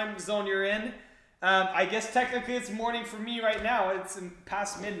what time zone you're in. I guess technically it's morning for me right now. It's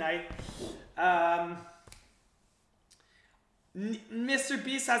past midnight. Mr.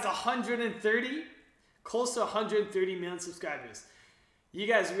 Beast has 130, close to 130 million subscribers. You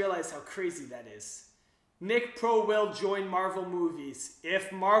guys realize how crazy that is. Nick Pro will join Marvel movies.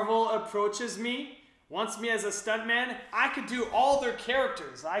 If Marvel approaches me, wants me as a stuntman, I could do all their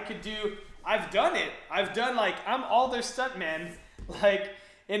characters. I've done it. I'm all their stuntmen,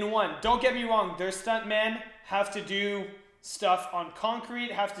 in one. Don't get me wrong, their stuntmen have to do stuff on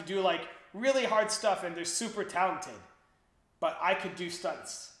concrete, have to do really hard stuff, and they're super talented. But I could do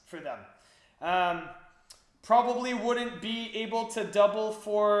stunts for them. Probably wouldn't be able to double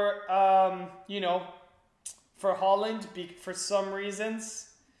for, for Holland for some reasons.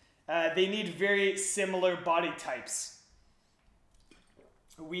 They need very similar body types.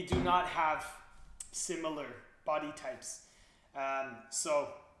 We do not have similar body types. So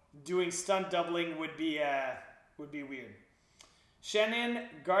doing stunt doubling would be weird. Shannon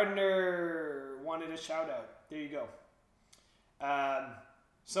Gardner wanted a shout out. There you go.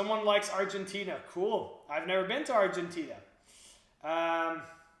 Someone likes Argentina. Cool. I've never been to Argentina.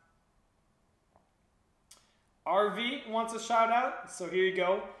 RV wants a shout out. So here you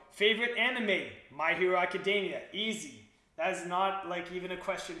go. Favorite anime? My Hero Academia. Easy. That is not like even a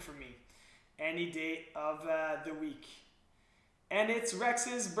question for me. Any day of the week. And it's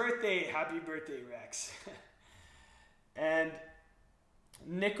Rex's birthday. Happy birthday, Rex. And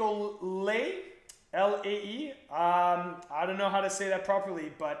Nicolay, L-A-E. I don't know how to say that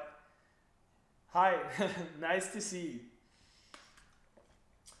properly, but hi. Nice to see you.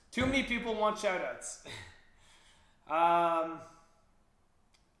 Too many people want shoutouts.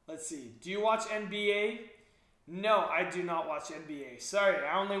 Let's see. Do you watch NBA? No, I do not watch NBA. Sorry,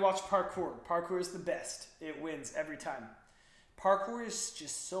 I only watch parkour. Parkour is the best. It wins every time. Parkour is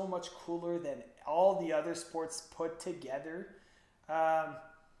just so much cooler than all the other sports put together.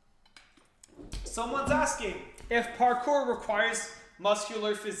 Someone's asking if parkour requires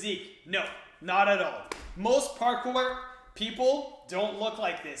muscular physique. No, not at all. Most parkour people don't look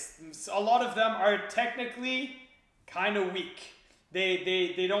like this. A lot of them are technically kind of weak.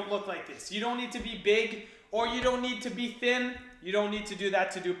 They don't look like this. You don't need to be big or you don't need to be thin. You don't need to do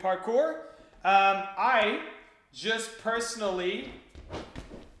that to do parkour. I just personally,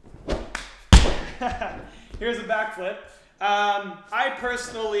 here's a backflip.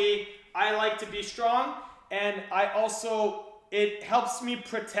 I like to be strong, and it helps me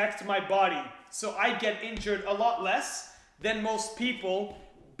protect my body. So I get injured a lot less than most people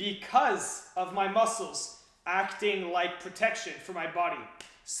because of my muscles acting like protection for my body.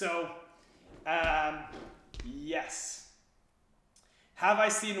 So, yes. Have I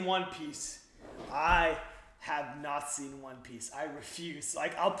seen One Piece? I have not seen One Piece. I refuse.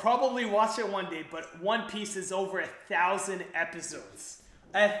 Like, I'll probably watch it one day, but One Piece is over 1,000 episodes.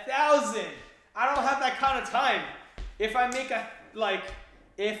 1,000! I don't have that kind of time. If I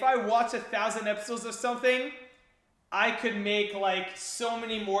watch 1,000 episodes of something, I could make like so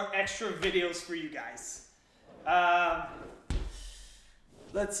many more extra videos for you guys.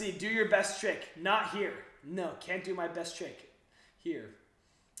 Let's see, do your best trick. Not here. No, can't do my best trick here.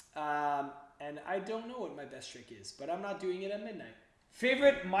 And I don't know what my best trick is, but I'm not doing it at midnight.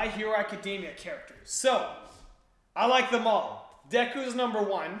 Favorite My Hero Academia characters. So, I like them all. Deku's number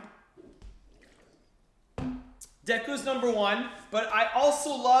one. Deku's number one, but I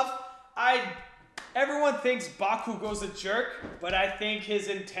also love, everyone thinks Bakugo's a jerk, but I think his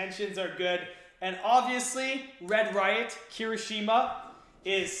intentions are good. And obviously, Red Riot, Kirishima,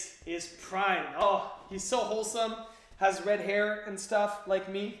 is prime. Oh, he's so wholesome, has red hair and stuff like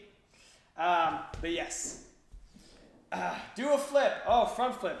me. But yes. Do a flip. Oh,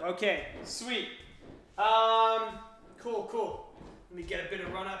 front flip. Okay, sweet. Cool. Let me get a bit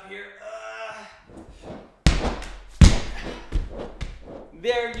of run up here.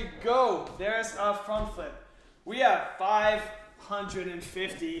 There you go. There's a front flip. We have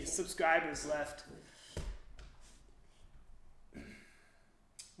 550 subscribers left.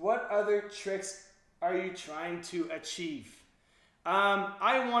 What other tricks are you trying to achieve?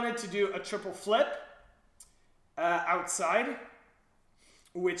 I wanted to do a triple flip outside,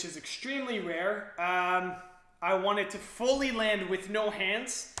 which is extremely rare. I wanted to fully land with no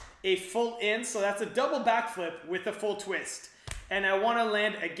hands, a full in, so that's a double backflip with a full twist. And I want to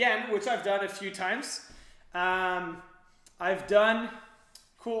land again, which I've done a few times. I've done,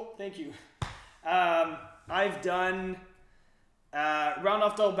 cool, thank you. I've done round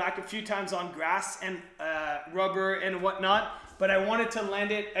off double back a few times on grass and rubber and whatnot, but I wanted to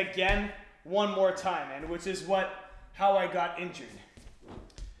land it again one more time, and which is how I got injured.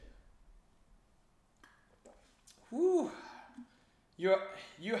 Whew. You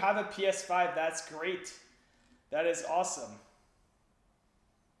have a PS5, that's great. That is awesome.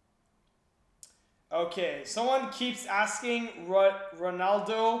 Okay, someone keeps asking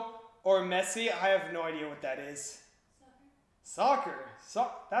Ronaldo or Messi. I have no idea what that is. Soccer.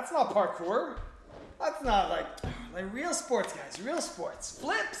 That's not parkour. That's not like real sports, guys. Real sports.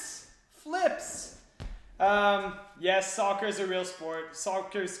 Flips. Yes, soccer is a real sport.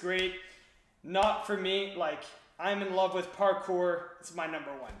 Soccer's great. Not for me. Like, I'm in love with parkour. It's my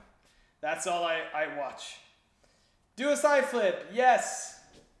number one. That's all I watch. Do a side flip. Yes.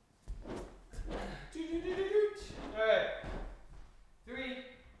 All right. 3,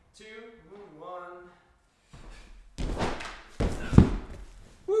 2, 1.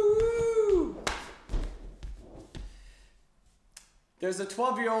 Woo! There's a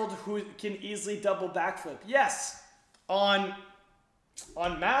 12-year-old who can easily double backflip. Yes, on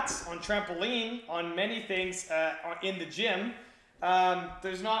mats, on trampoline, on many things in the gym.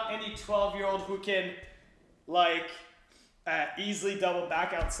 There's not any 12-year-old who can like easily double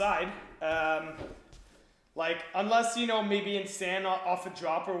back outside. Like unless, you know, maybe in sand off a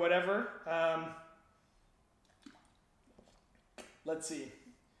drop or whatever. Let's see.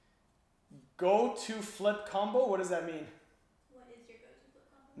 Go-to flip combo. What does that mean? What is your go-to flip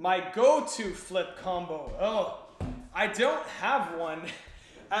combo? My go-to flip combo. Oh, I don't have one.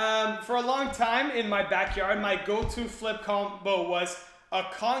 For a long time in my backyard, my go-to flip combo was a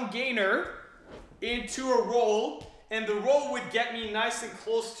Kong gainer into a roll, and the roll would get me nice and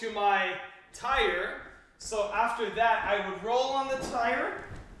close to my tire. So after that, I would roll on the tire,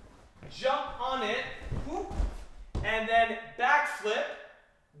 jump on it, whoop, and then backflip,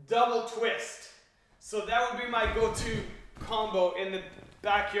 double twist. So that would be my go-to combo in the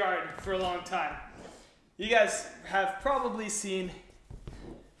backyard for a long time. You guys have probably seen,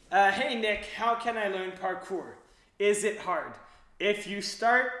 hey Nick, how can I learn parkour? Is it hard? If you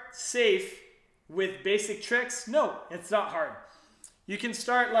start safe with basic tricks, no, it's not hard. You can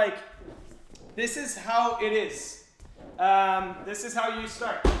start like, this is how it is. This is how you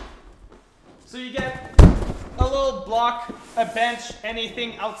start. So you get a little block, a bench,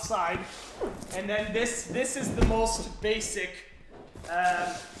 anything outside, and then this is the most basic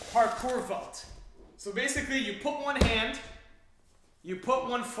parkour vault. So basically you put one hand, you put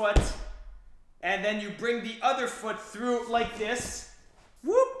one foot, and then you bring the other foot through like this.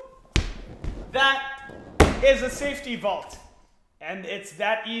 Whoop! That is a safety vault, and it's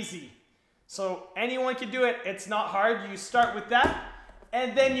that easy. So anyone can do it, it's not hard. You start with that,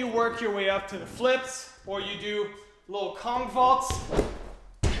 and then you work your way up to the flips, or you do little Kong vaults,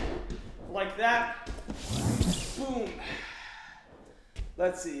 like that. Boom.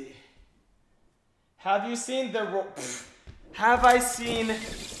 Let's see. Have I seen the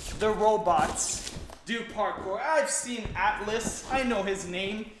robots do parkour? I've seen Atlas. I know his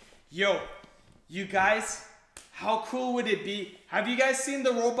name. Yo, you guys, how cool would it be? Have you guys seen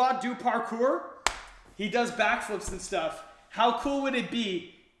the robot do parkour? He does backflips and stuff. How cool would it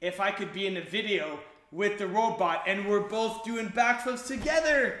be if I could be in a video with the robot and we're both doing backflips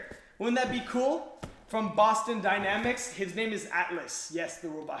together? Wouldn't that be cool? From Boston Dynamics, his name is Atlas. Yes, the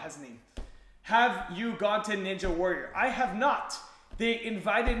robot has a name. Have you gone to Ninja Warrior? I have not. They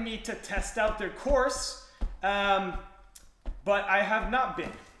invited me to test out their course, but I have not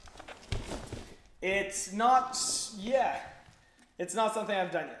been. It's not, it's not something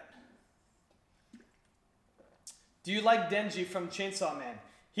I've done yet. Do you like Denji from Chainsaw Man?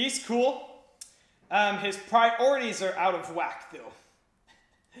 He's cool. His priorities are out of whack though.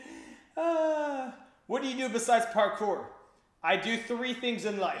 What do you do besides parkour? I do 3 things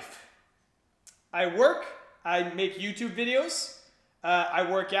in life. I work, I make YouTube videos, I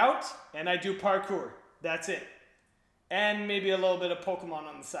work out, and I do parkour. That's it. And maybe a little bit of Pokemon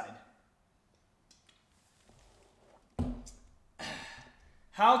on the side.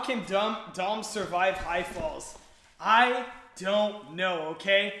 How can Dom survive high falls? I don't know,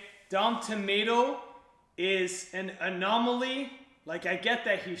 okay? Dom Tomato is an anomaly. Like, I get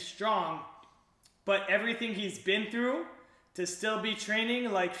that he's strong, but everything he's been through to still be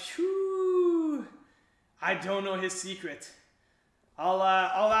training, like, whew, I don't know his secret. I'll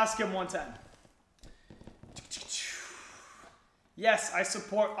ask him one time. Yes, I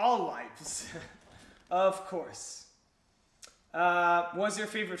support all lives. Of course. What's your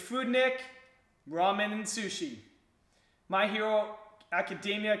favorite food, Nick? Ramen and sushi. My Hero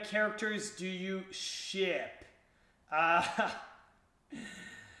Academia characters do you ship? I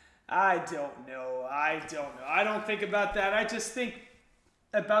don't know. I don't think about that. I just think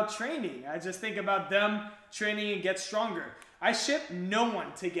about training. I just think about them training and get stronger. I ship no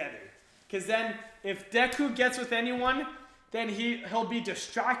one together. Because then if Deku gets with anyone, then he'll be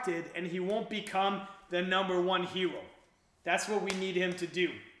distracted and he won't become the #1 hero. That's what we need him to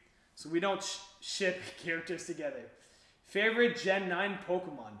do. So we don't ship characters together. Favorite Gen 9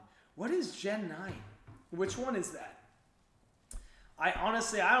 Pokemon? What is Gen 9? Which one is that? I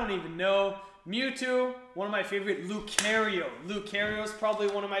don't even know. Mewtwo, one of my favorite. Lucario. Lucario is probably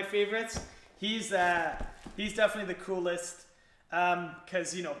one of my favorites. He's definitely the coolest.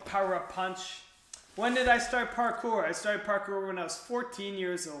 Because, you know, Power Up Punch. When did I start parkour? I started parkour when I was 14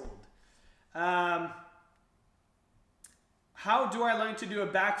 years old. How do I learn to do a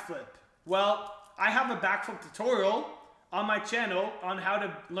backflip? Well, I have a backflip tutorial on my channel on how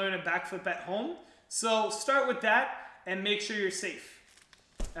to learn a backflip at home. So start with that and make sure you're safe.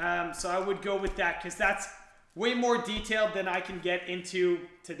 So I would go with that because that's way more detailed than I can get into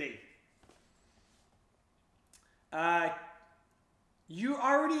today. You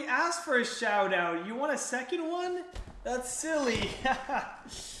already asked for a shout out. You want a second one? That's silly.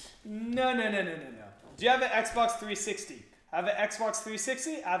 No. Do you have an Xbox 360? I have an Xbox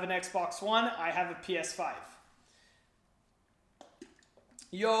 360. I have an Xbox One. I have a PS5.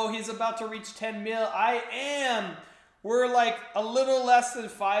 Yo, he's about to reach 10 mil. I am. We're like a little less than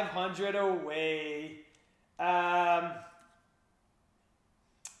 500 away.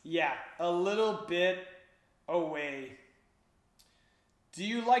 Yeah, a little bit away. Do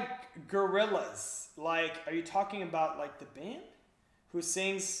you like Gorillaz? Like, are you talking about like the band who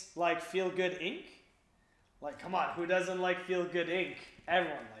sings like Feel Good Inc? Like, come on, who doesn't like Feel Good Inc?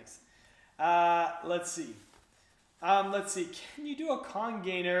 Everyone likes. Let's see. Can you do a con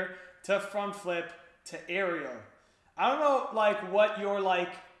gainer to front flip to aerial? I don't know, like, what you're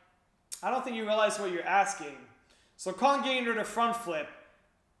like. I don't think you realize what you're asking. So con gainer to front flip,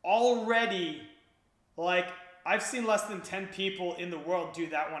 already, like, I've seen less than 10 people in the world do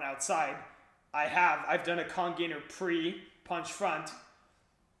that one outside. I've done a con gainer pre punch front.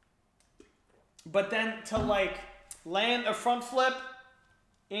 But then to like land a front flip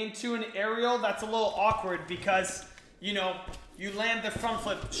into an aerial, that's a little awkward because, you know, you land the front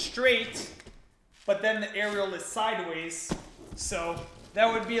flip straight, but then the aerial is sideways. So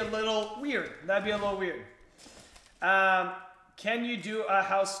that would be a little weird. That'd be a little weird. Can you do a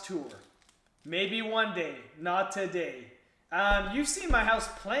house tour? Maybe one day, not today. You've seen my house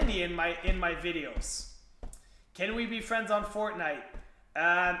plenty in my videos. Can we be friends on Fortnite?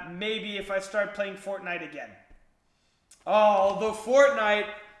 Maybe if I start playing Fortnite again. Oh, the Fortnite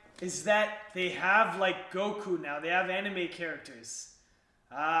is that they have like Goku now. They have anime characters.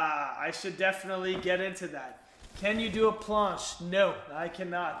 I should definitely get into that. Can you do a planche? No, I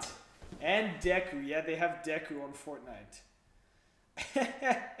cannot. And Deku. Yeah, they have Deku on Fortnite.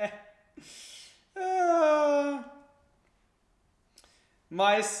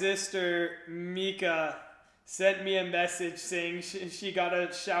 My sister Mika sent me a message saying she got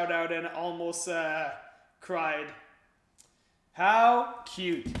a shout out and almost cried. How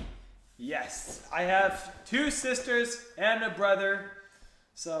cute. Yes, I have 2 sisters and a brother.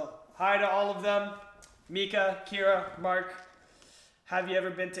 So hi to all of them. Mika, Kira, Mark. Have you ever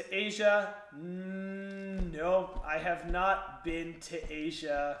been to Asia? No, I have not been to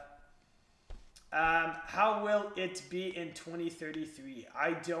Asia. How will it be in 2033?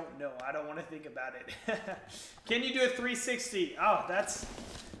 I don't know. I don't want to think about it. Can you do a 360? Oh, that's...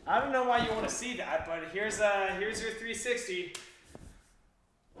 I don't know why you want to see that, but here's your 360.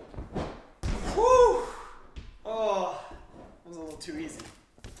 Whew! Oh, that was a little too easy.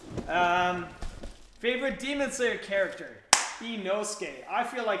 Favorite Demon Slayer character? Inosuke. I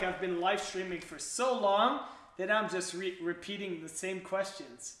feel like I've been live streaming for so long that I'm just repeating the same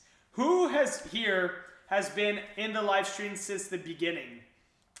questions. Who has been in the live stream since the beginning?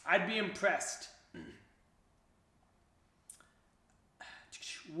 I'd be impressed.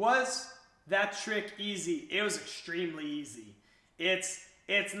 Was that trick easy? It was extremely easy. It's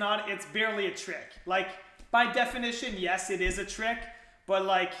barely a trick. Like, by definition, yes, it is a trick, but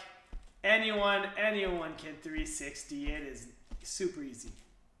like anyone can 360. It is super easy.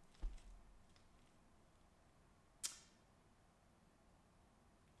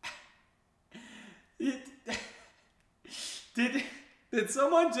 Did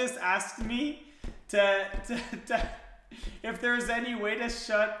someone just ask me to if there's any way to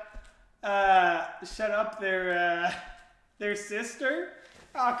shut up their sister?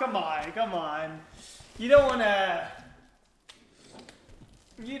 Oh, come on. You don't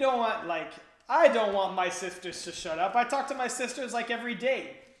want like, I don't want my sisters to shut up. I talk to my sisters like every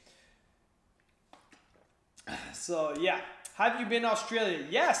day. So yeah, have you been to Australia?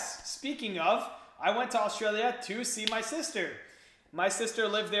 Yes, speaking of, I went to Australia to see my sister. My sister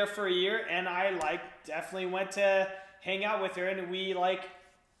lived there for a year, and I definitely went to hang out with her, and we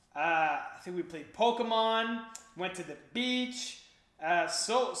I think we played Pokemon, went to the beach,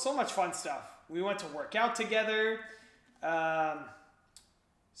 so much fun stuff. We went to work out together,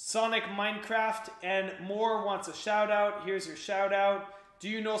 Sonic, Minecraft, and more wants a shout out. Here's your shout out. Do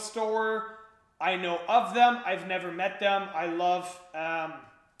you know Store? I know of them. I've never met them. I love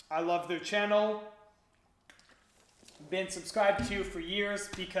their channel. Been subscribed to for years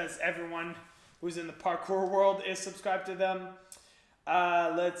because everyone who's in the parkour world is subscribed to them.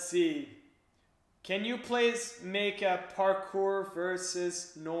 Let's see. Can you please make a parkour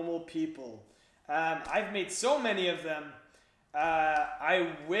versus normal people? I've made so many of them.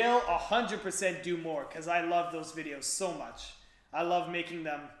 I will 100% do more because I love those videos so much. I love making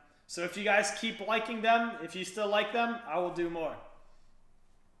them. So if you guys keep liking them, if you still like them, I will do more.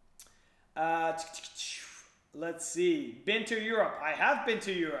 Let's see. Been to Europe. I have been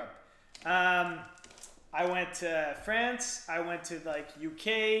to Europe. I went to France. I went to like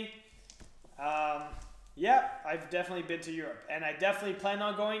UK. Yeah, I've definitely been to Europe. And I definitely plan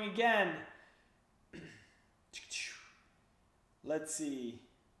on going again. Let's see.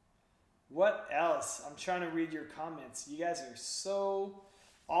 What else? I'm trying to read your comments. You guys are so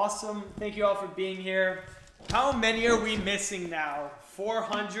awesome. Thank you all for being here. How many are we missing now?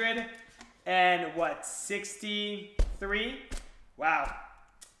 400 and what? 63? Wow.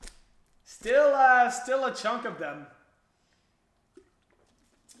 Still a chunk of them.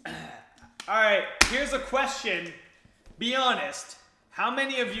 All right, here's a question. Be honest. How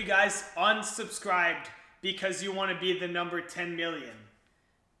many of you guys unsubscribed because you want to be the number 10 million?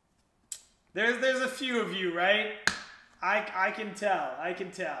 There's a few of you, right? I can tell. I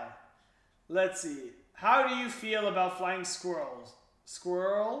can tell. Let's see. How do you feel about flying squirrels?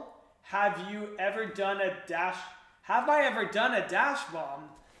 Squirrel? Have you ever done a dash? Have I ever done a dash bomb?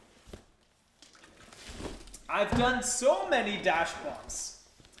 I've done so many dash bombs.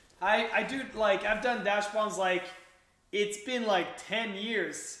 I do, like, I've done dash bombs, like, it's been like 10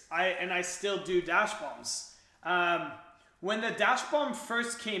 years. And I still do dash bombs. When the dash bomb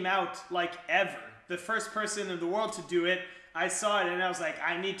first came out, like ever, the first person in the world to do it, I saw it and I was like,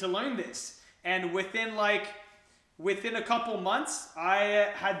 I need to learn this. And within a couple months, I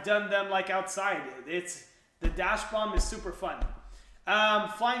had done them like outside. The dash bomb is super fun.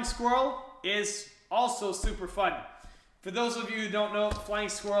 Flying squirrel is also super fun. For those of you who don't know, Flying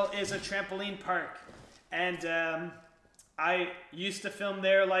Squirrel is a trampoline park. And I used to film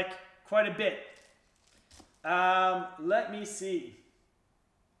there like quite a bit. Let me see.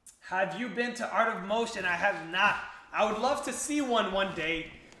 Have you been to Art of Motion? I have not. I would love to see one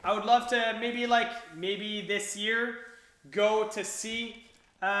day. I would love to maybe this year go to see.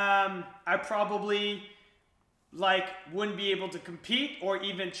 I probably wouldn't be able to compete or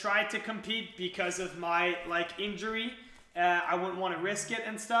even try to compete because of my injury. I wouldn't want to risk it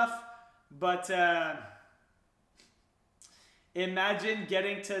and stuff. But imagine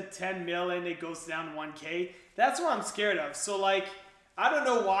getting to 10 mil and it goes down 1K. That's what I'm scared of. So I don't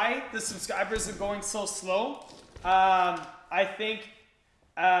know why the subscribers are going so slow. I think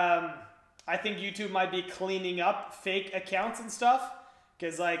YouTube might be cleaning up fake accounts and stuff,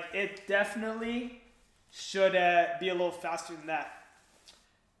 because it definitely should be a little faster than that.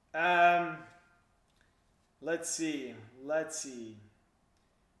 Let's see.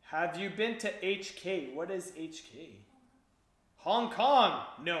 Have you been to HK? What is HK? Hong Kong?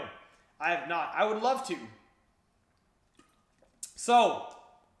 No, I have not. I would love to. So,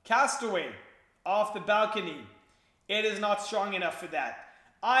 Castaway off the balcony. It is not strong enough for that.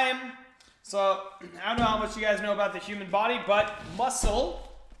 So, I don't know how much you guys know about the human body, but muscle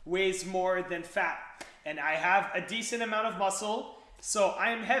weighs more than fat. And I have a decent amount of muscle, so I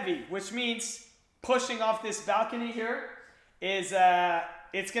am heavy, which means pushing off this balcony here is,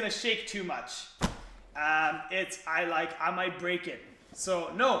 it's gonna shake too much. I might break it.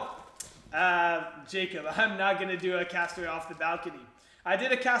 So, no, Jacob, I'm not gonna do a castaway off the balcony. I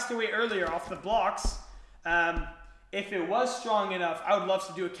did a castaway earlier off the blocks. If it was strong enough, I would love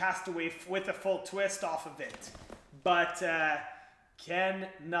to do a castaway with a full twist off of it. But,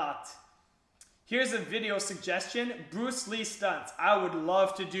 cannot. Here's a video suggestion, Bruce Lee stunts. I would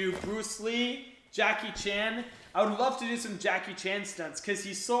love to do Bruce Lee, Jackie Chan. I would love to do some Jackie Chan stunts because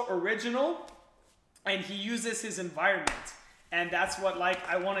he's so original and he uses his environment. And that's what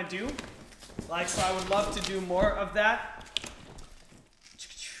I want to do. So I would love to do more of that.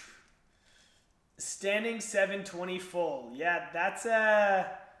 Standing 720 full. Yeah,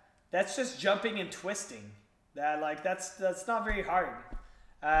 that's just jumping and twisting. That's not very hard.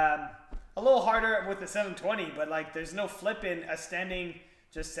 A little harder with the 720, but there's no flip in a standing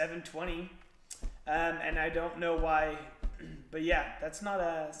just 720. And I don't know why, but yeah, it's not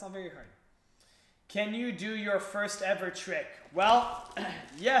very hard. Can you do your first ever trick? Well,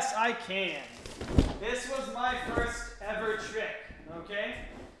 yes, I can. This was my first ever trick, okay?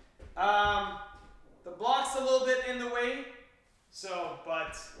 The block's a little bit in the way,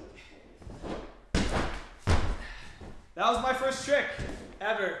 but that was my first trick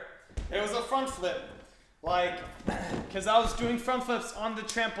ever. It was a front flip, because I was doing front flips on the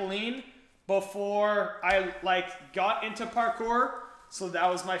trampoline before I got into parkour, so that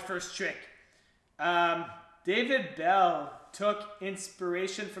was my first trick. David Bell took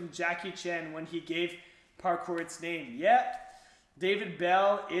inspiration from Jackie Chan when he gave parkour its name. Yeah, David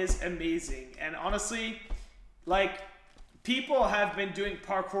Bell is amazing, and honestly, people have been doing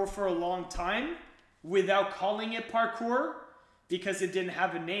parkour for a long time without calling it parkour because it didn't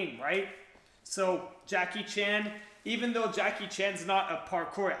have a name, right? So Jackie Chan, even though Jackie Chan's not a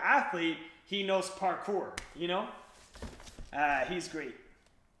parkour athlete, he knows parkour, you know? He's great.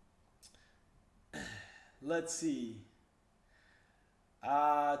 Let's see.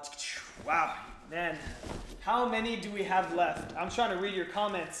 Wow, man. How many do we have left? I'm trying to read your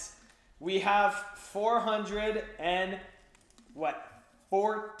comments. We have 400 and what?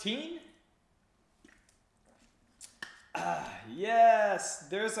 14? Yes,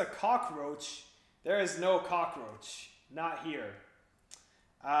 there's a cockroach. There is no cockroach. Not here.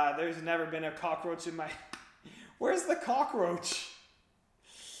 There's never been a cockroach in my... Where's the cockroach?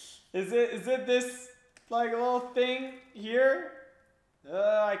 Is it this like little thing here?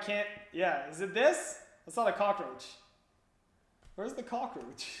 I can't... Yeah, is it this? That's not a cockroach. Where's the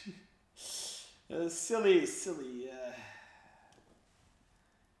cockroach? Silly.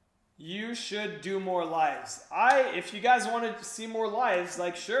 You should do more lives. If you guys want to see more lives,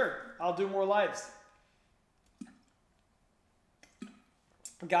 like sure, I'll do more lives.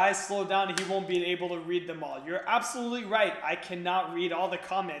 Guys, slow down. He won't be able to read them all. You're absolutely right. I cannot read all the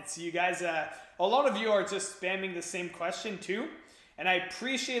comments. You guys, a lot of you are just spamming the same question too. And I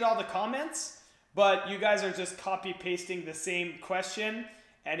appreciate all the comments, but you guys are just copy pasting the same question,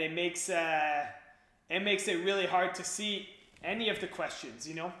 and it makes it really hard to see any of the questions,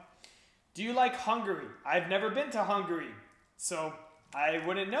 you know? Do you like Hungary? I've never been to Hungary, so I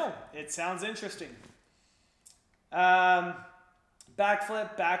wouldn't know. It sounds interesting.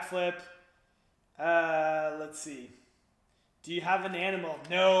 Backflip. Let's see. Do you have an animal?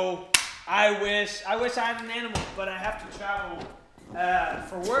 No. I wish I had an animal, but I have to travel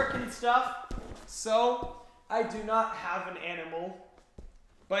for work and stuff, so I do not have an animal.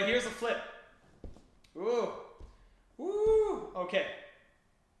 But here's a flip. Ooh. Woo. Okay.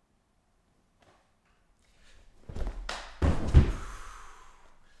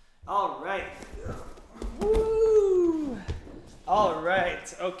 All right. Woo. All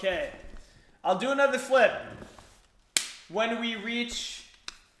right. Okay. I'll do another flip when we reach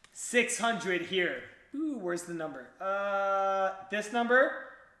 600 here. Ooh, where's the number? This number.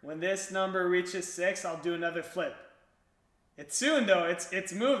 When this number reaches 6, I'll do another flip. It's soon though.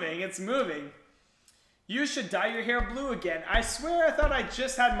 It's moving. It's moving. You should dye your hair blue again. I swear I thought I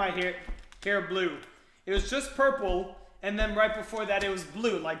just had my hair blue. It was just purple, and then right before that it was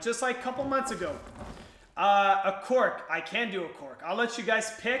blue, just like a couple months ago. A cork. I can do a cork. I'll let you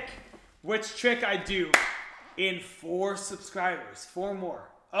guys pick which trick I do in 4 subscribers. 4 more.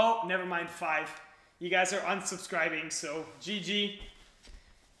 Oh, never mind, 5. You guys are unsubscribing, so GG.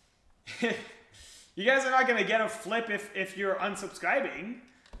 You guys are not gonna get a flip if you're unsubscribing.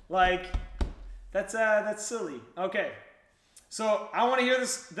 That's silly. Okay, so I want to hear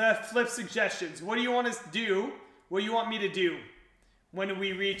the flip suggestions. What do you want us to do? What do you want me to do when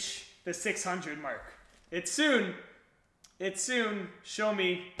we reach the 600 mark? It's soon. It's soon. Show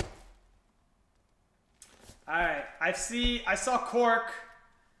me. All right. I saw cork.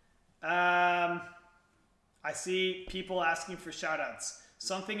 I see people asking for shoutouts.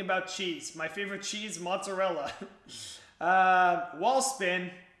 Something about cheese. My favorite cheese, mozzarella. Wall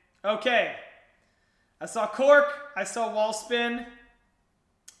spin. Okay. I saw cork. I saw wall spin.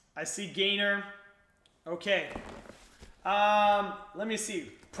 I see gainer. Okay. Let me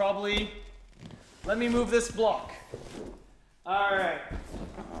see. Probably. Let me move this block. All right.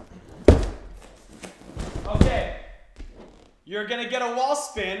 Okay. You're gonna get a wall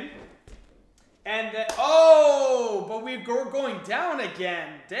spin. And then, oh, but we're going down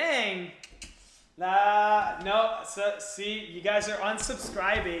again. Dang. No. So, see, you guys are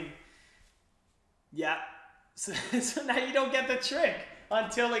unsubscribing. Yeah. So now you don't get the trick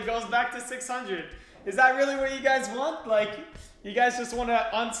until it goes back to 600. Is that really what you guys want? You guys just want to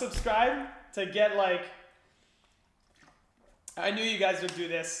unsubscribe to get I knew you guys would do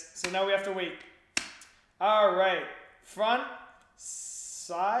this. So now we have to wait. All right. Front,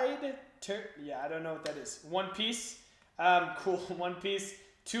 side, yeah, I don't know what that is. One piece. Cool. One piece.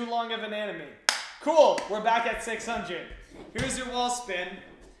 Too long of an anime. Cool. We're back at 600. Here's your wall spin.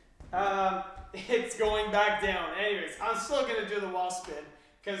 It's going back down. Anyways, I'm still going to do the wall spin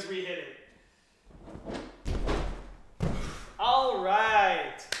because we hit it. All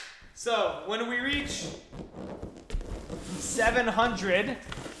right. So when we reach 700,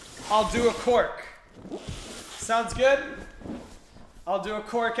 I'll do a cork. Sounds good? I'll do a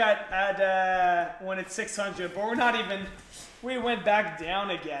cork at when it's 600, but we're not even, we went back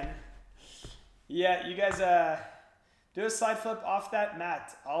down again. Yeah, you guys do a side flip off that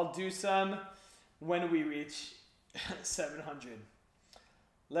mat. I'll do some when we reach 700.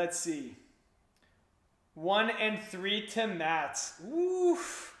 Let's see. 1 and 3 to Matt.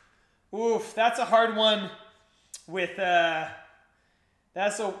 Oof. Oof. That's a hard one with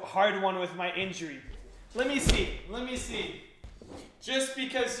my injury. Let me see. Just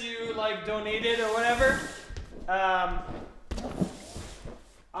because you like donated or whatever,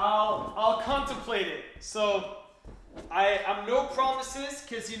 I'll contemplate it. So I'm no promises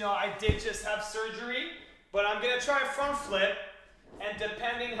because I did just have surgery, but I'm gonna try a front flip, and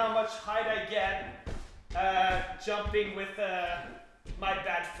depending how much height I get jumping with my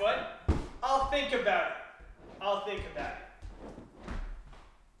bad foot, I'll think about it.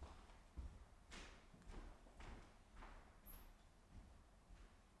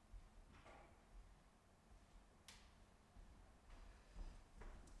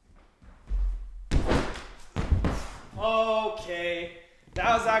 Okay,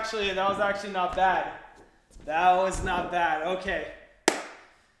 that was actually not bad. That was not bad. Okay,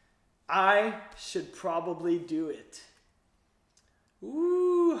 I should probably do it.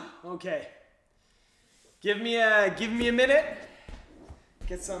 Ooh, okay. Give me a minute.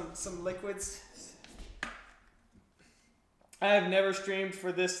 Get some liquids. I have never streamed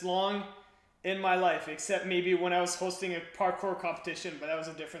for this long in my life, except maybe when I was hosting a parkour competition, but that was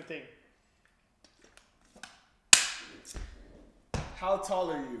a different thing. How tall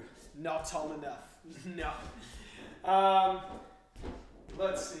are you? Not tall enough. No.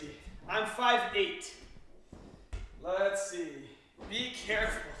 Let's see. I'm 5'8". Let's see. Be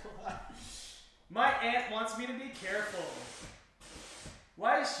careful. My aunt wants me to be careful.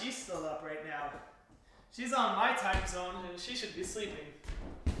 Why is she still up right now? She's on my time zone and she should be sleeping.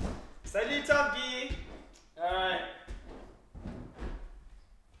 Salut Top Guy. Alright.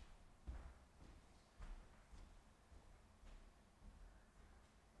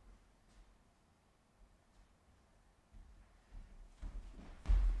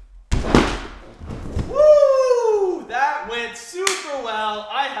 That went super well.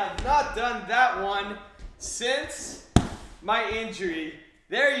 I have not done that one since my injury.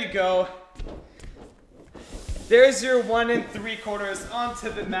 There you go. There's your 1 3/4 onto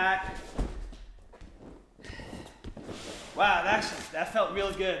the mat. Wow, that felt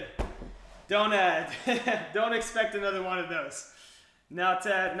real good. Don't expect another one of those. Not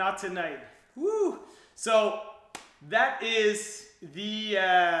tonight. Woo! So that is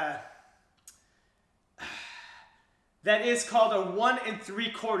the. That is called a 1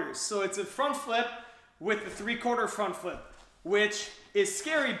 3/4. So it's a front flip with a 3/4 front flip, which is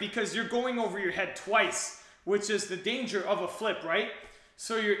scary because you're going over your head twice, which is the danger of a flip, right?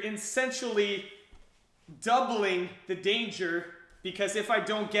 So you're essentially doubling the danger because if I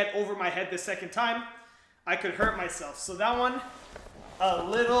don't get over my head the second time, I could hurt myself. So that one, a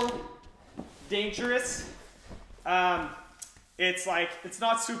little dangerous. It's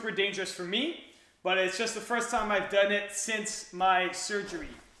not super dangerous for me, but it's just the first time I've done it since my surgery.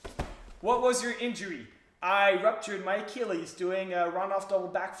 What was your injury? I ruptured my Achilles doing a run-off double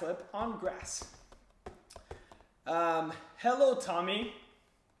backflip on grass. Hello, Tommy.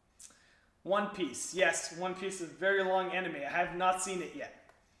 One Piece. Yes, One Piece is a very long anime. I have not seen it yet.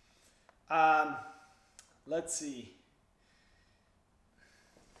 Let's see.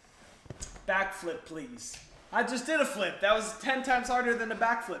 Backflip, please. I just did a flip. That was 10 times harder than a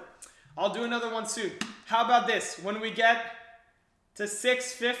backflip. I'll do another one soon. How about this? When we get to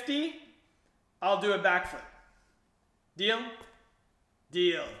 650, I'll do a backflip. Deal?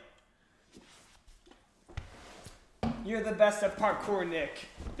 Deal. You're the best at parkour, Nick.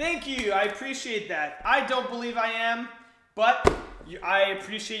 Thank you. I appreciate that. I don't believe I am, but I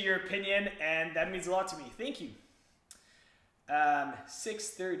appreciate your opinion, and that means a lot to me. Thank you.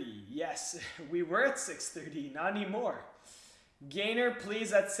 6:30. Yes, we were at 6:30. Not anymore. Gainer,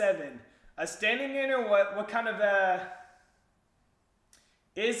 please, at 7. A standing gainer, what kind of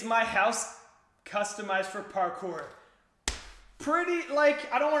is my house customized for parkour? Pretty,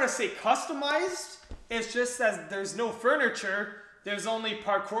 I don't want to say customized. It's just that there's no furniture. There's only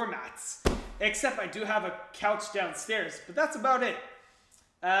parkour mats. Except I do have a couch downstairs, but that's about it.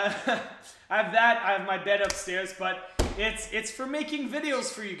 I have that. I have my bed upstairs, but it's for making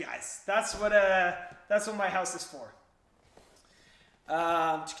videos for you guys. That's what my house is for.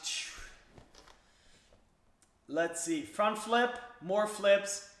 Let's see. Front flip, more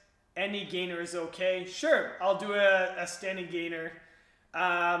flips. Any gainer is okay. Sure, I'll do a standing gainer.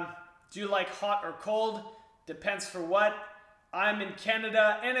 Do you like hot or cold? Depends for what. I'm in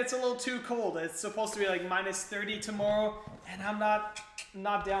Canada and it's a little too cold. It's supposed to be like -30 tomorrow and I'm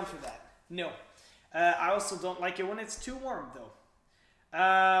not down for that. No. I also don't like it when it's too warm though.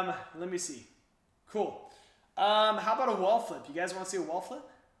 Let me see. Cool. How about a wall flip? You guys want to see a wall flip?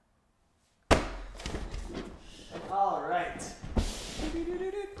 All right.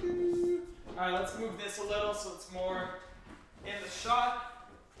 All right, let's move this a little so it's more in the shot.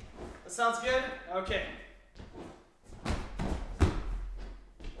 That sounds good? Okay.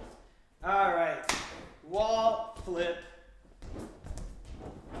 All right. Wall flip.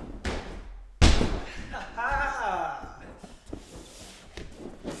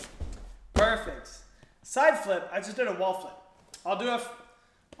 Perfect. Side flip. I just did a wall flip. I'll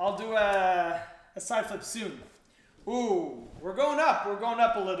do a side flip soon. Ooh, we're going up. We're going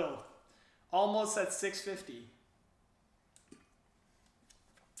up a little. Almost at 650.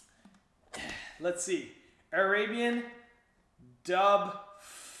 Let's see. Arabian dub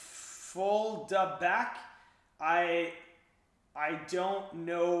full dub back. I don't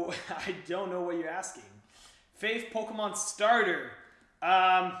know. I don't know what you're asking. Faith Pokemon starter.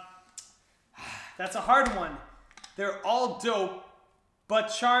 That's a hard one. They're all dope, but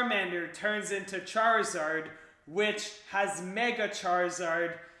Charmander turns into Charizard, which has Mega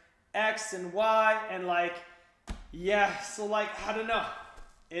Charizard, X and Y, and like, yeah, so like, I don't know.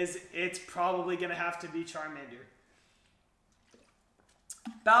 It's probably gonna have to be Charmander.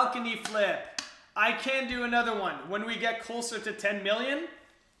 Balcony flip. I can do another one. When we get closer to 10 million,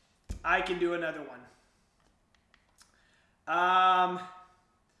 I can do another one.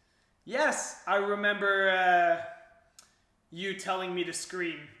 Yes, I remember you telling me to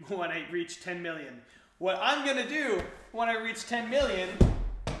scream when I reach 10 million. What I'm gonna do when I reach 10 million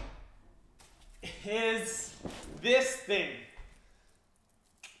is this thing.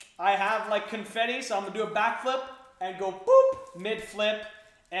 I have like confetti, so I'm gonna do a backflip and go boop, mid flip,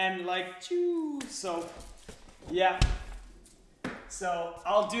 and like choo. So yeah, so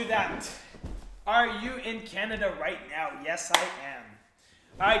I'll do that. Are you in Canada right now? Yes, I am.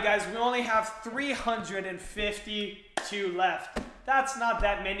 All right, guys, we only have 352 left. That's not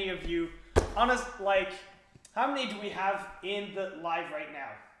that many of you. Honest, like, how many do we have in the live right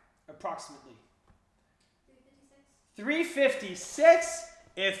now? Approximately. 356.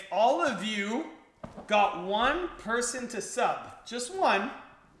 If all of you got one person to sub, just one,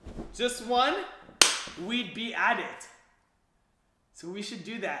 we'd be at it. So we should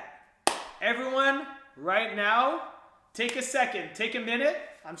do that. Everyone, right now, take a second, take a minute.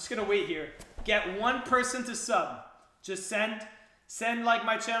 I'm just gonna wait here. Get one person to sub. Just send like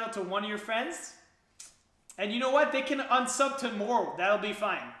my channel to one of your friends. And you know what? They can unsub tomorrow. That'll be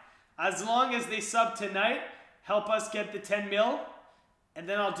fine. As long as they sub tonight, help us get the 10 mil. And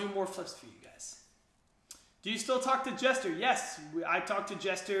then I'll do more flips for you guys. Do you still talk to Jester? Yes, I talked to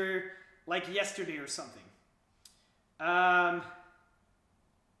Jester like yesterday or something.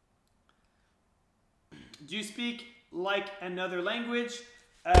 Do you speak like another language?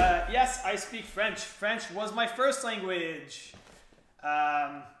 Yes, I speak French. French was my first language.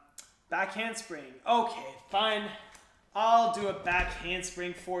 Back handspring. Okay, fine. I'll do a back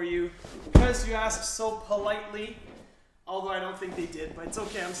handspring for you because you asked so politely. Although I don't think they did, but it's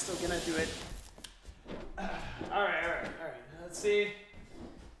okay. I'm still gonna do it. All right. Let's see.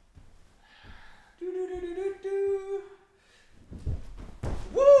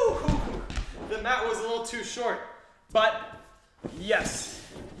 Woo! The mat was a little too short, but yes.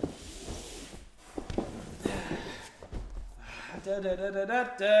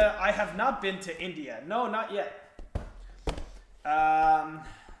 I have not been to India. No, not yet.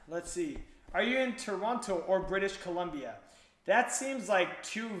 Let's see. Are you in Toronto or British Columbia? That seems like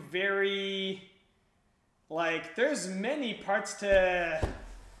two very, like, there's many parts to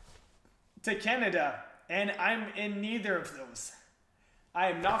Canada, and I'm in neither of those. I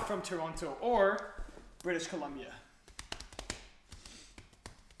am not from Toronto or British Columbia.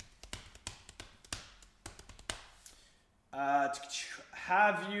 I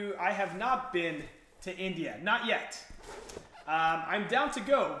have not been to India, not yet. I'm down to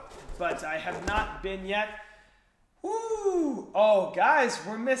go, but I have not been yet. Woo! Oh, guys,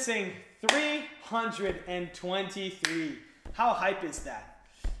 we're missing 323. How hype is that?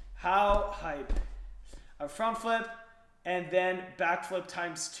 How hype? A front flip and then backflip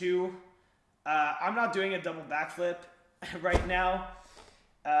times 2. I'm not doing a double backflip right now.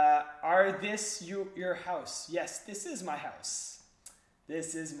 Are this your house? Yes, this is my house.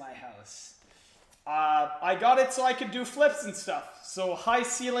 This is my house. I got it so I could do flips and stuff. So high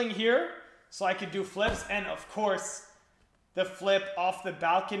ceiling here, so I could do flips. And of course, the flip off the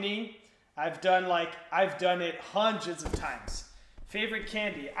balcony. I've done it hundreds of times. Favorite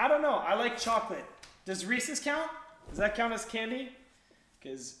candy? I don't know. I like chocolate. Does Reese's count? Does that count as candy?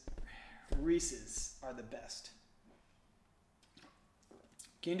 Because Reese's are the best.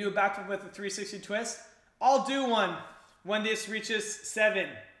 Can you do a backflip with a 360 twist? I'll do one when this reaches 7.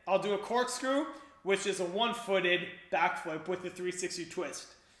 I'll do a corkscrew, which is a one-footed backflip with a 360 twist.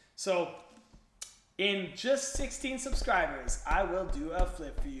 So in just 16 subscribers, I will do a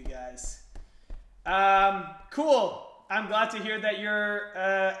flip for you guys. Cool. I'm glad to hear that you're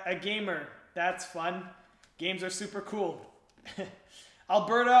a gamer. That's fun. Games are super cool.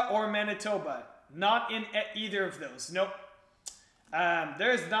 Alberta or Manitoba? Not in either of those. Nope.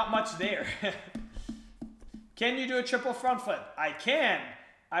 There's not much there. Can you do a triple front flip? I can.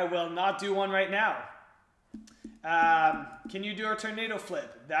 I will not do one right now. Can you do a tornado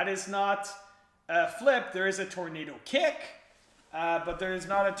flip? That is not a flip. There is a tornado kick, but there is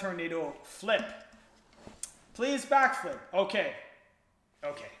not a tornado flip. Please backflip. Okay.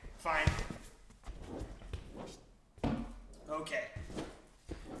 Okay, fine. Okay.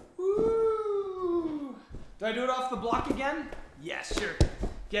 Woo! Do I do it off the block again? Yes, sure.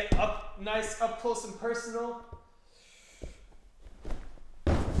 Get up, nice, up close and personal.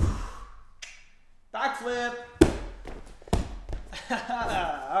 Backflip.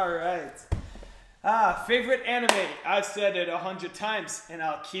 All right. Favorite anime? I've said it 100 times, and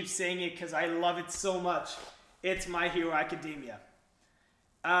I'll keep saying it because I love it so much. It's My Hero Academia.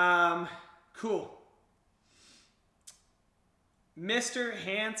 Cool. Mr.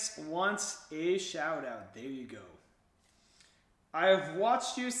 Hans wants a shout out. There you go. I have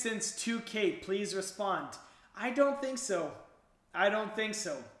watched you since 2K. Please respond. I don't think so. I don't think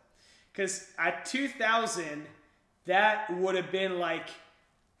so. Because at 2000, that would have been like,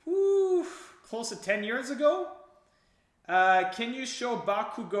 whoo, close to 10 years ago. Can you show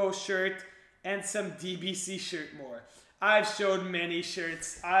Bakugo shirt and some DBC shirt more? I've showed many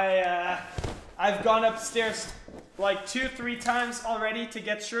shirts. I've gone upstairs like 2-3 times already to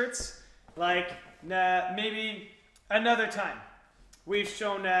get shirts. Like maybe another time. We've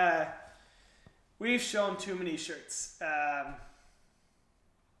shown too many shirts.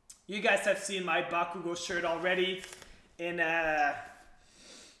 You guys have seen my Bakugo shirt already in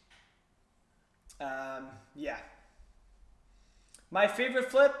yeah. My favorite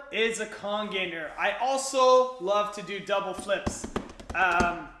flip is a Kongainer. I also love to do double flips.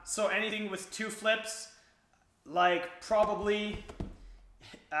 So anything with 2 flips, like probably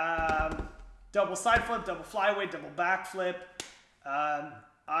double side flip, double flyaway, double back flip.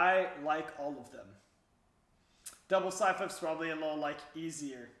 I like all of them. Double side flip's probably a little like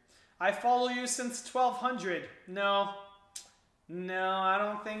easier. I follow you since 1200. No, I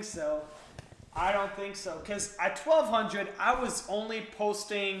don't think so. I don't think so. Because at 1200, I was only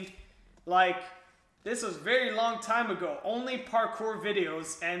posting, like, this was a very long time ago, only parkour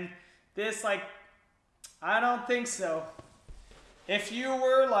videos. And this, like, I don't think so. If you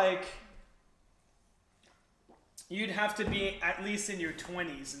were, like, you'd have to be at least in your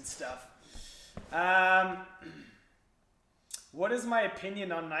 20s and stuff. What is my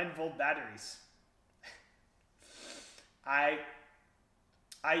opinion on 9-volt batteries? I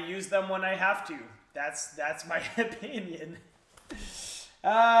use them when I have to. That's my opinion.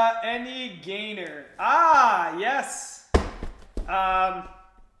 Any gainer? Ah, yes.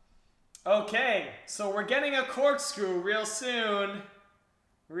 Okay, so we're getting a corkscrew real soon.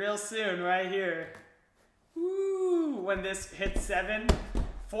 Real soon, right here. Woo, when this hits 7.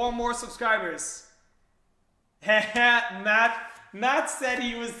 4 more subscribers. Matt said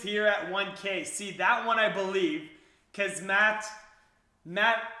he was here at 1K. See, that one I believe, because Matt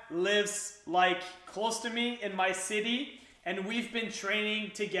lives like close to me in my city, and we've been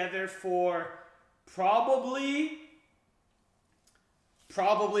training together for probably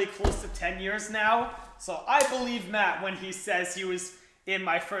close to 10 years now. So I believe Matt when he says he was in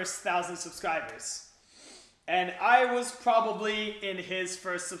my first 1,000 subscribers. And I was probably in his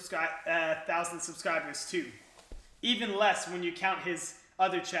first 1,000 subscribers too. Even less when you count his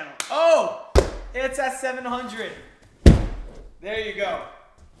other channel. Oh, it's at 700. There you go.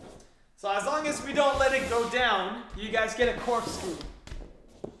 So as long as we don't let it go down, you guys get a corkscrew.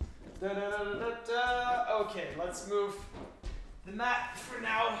 Okay, let's move the mat for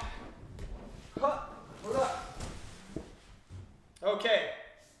now. Okay,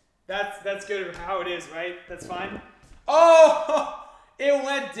 that's good how it is, right? That's fine. Oh, it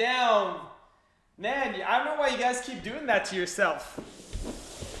went down. Man, I don't know why you guys keep doing that to yourself.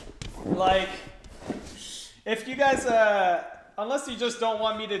 Like, if you guys, unless you just don't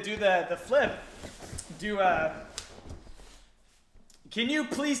want me to do the flip, can you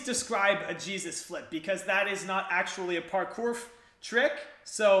please describe a Jesus flip? Because that is not actually a parkour trick.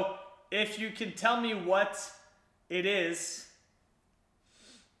 So if you can tell me what it is,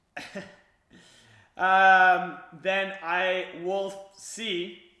 then I will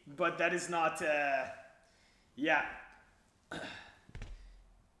see. But that is not, Yeah.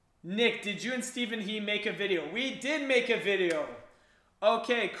 Nick, did you and Stephen He make a video? We did make a video.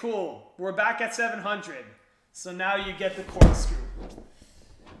 Okay, cool. We're back at 700. So now you get the corkscrew.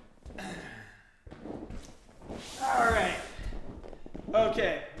 All right.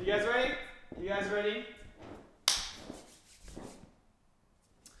 Okay, you guys ready? You guys ready?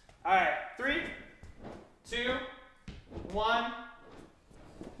 All right, 3, 2, 1.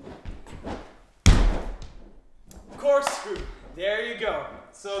 Corkscrew. There you go.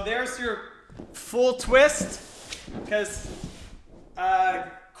 So there's your full twist, because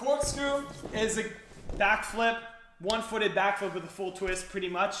corkscrew is a backflip, one-footed backflip with a full twist, pretty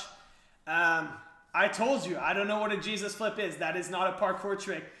much. I told you, I don't know what a Jesus flip is. That is not a parkour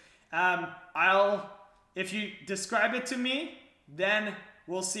trick. If you describe it to me, then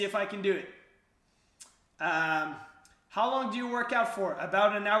we'll see if I can do it. How long do you work out for?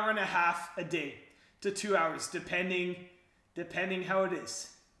 About an hour and a half a day to 2 hours, depending how it is.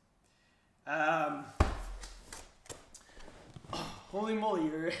 Holy moly.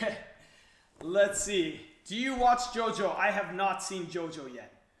 Let's see. Do you watch JoJo? I have not seen JoJo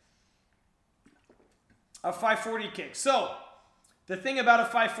yet. A 540 kick. So, the thing about a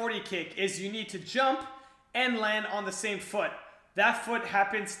 540 kick is you need to jump and land on the same foot. That foot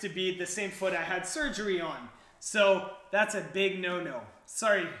happens to be the same foot I had surgery on. So, that's a big no-no.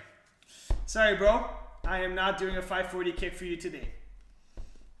 Sorry, bro. I am not doing a 540 kick for you today.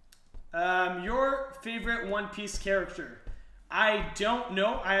 Your favorite One Piece character? I don't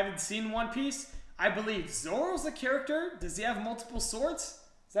know. I haven't seen One Piece. I believe Zoro's a character. Does he have multiple swords?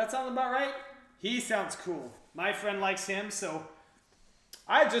 Does that sound about right? He sounds cool. My friend likes him, so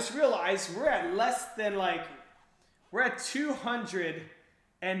I just realized we're at less than we're at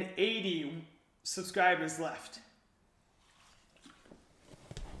 280 subscribers left.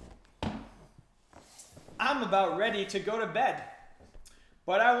 I'm about ready to go to bed,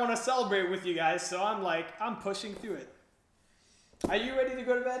 but I want to celebrate with you guys, so I'm pushing through it. Are you ready to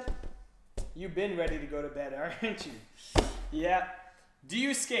go to bed? You've been ready to go to bed, aren't you? Yeah. Do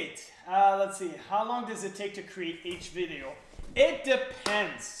you skate? Let's see. How long does it take to create each video? It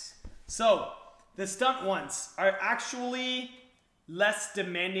depends. So, the stunt ones are actually less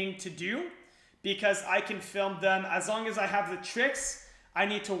demanding to do because I can film them as long as I have the tricks. I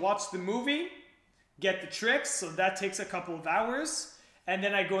need to watch the movie, get the tricks, so that takes a couple of hours. And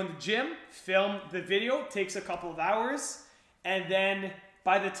then I go in the gym, film the video, takes a couple of hours. And then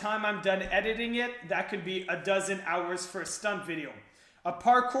by the time I'm done editing it, that could be a dozen hours for a stunt video. A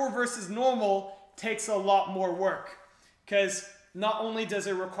parkour versus normal takes a lot more work because not only does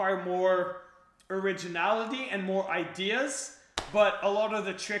it require more originality and more ideas, but a lot of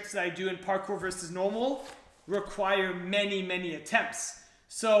the tricks that I do in parkour versus normal require many, many attempts.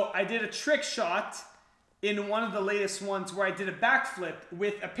 So I did a trick shot in one of the latest ones where I did a backflip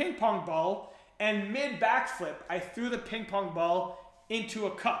with a ping pong ball, and mid backflip, I threw the ping pong ball into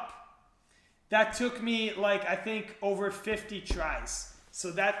a cup. That took me I think over 50 tries. So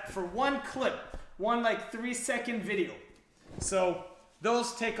that for one clip, one 3-second video. So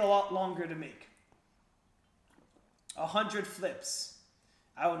those take a lot longer to make. 100 flips.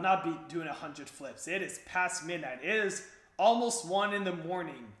 I will not be doing 100 flips. It is past midnight. It is almost 1 in the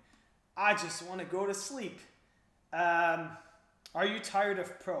morning. I just want to go to sleep. Are you tired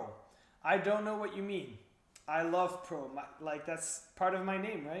of pro? I don't know what you mean. I love pro. That's part of my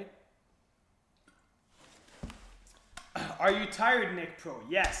name, right? Are you tired, Nick Pro?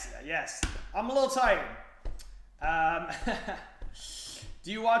 Yes. I'm a little tired.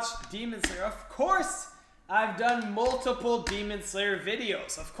 Do you watch Demon Slayer? Of course, I've done multiple Demon Slayer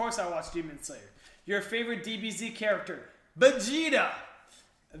videos. Of course I watch Demon Slayer. Your favorite DBZ character? Vegeta.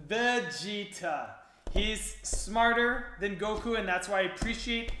 He's smarter than Goku, and that's why I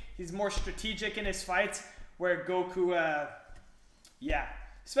appreciate he's more strategic in his fights, where Goku, yeah.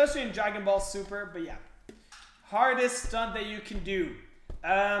 Especially in Dragon Ball Super, but yeah. Hardest stunt that you can do.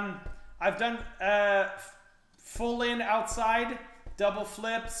 I've done full in outside, double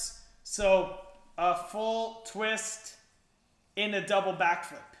flips, so a full twist in a double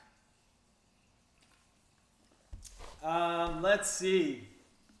backflip. Let's see.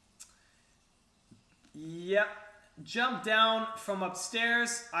 Yep. Jump down from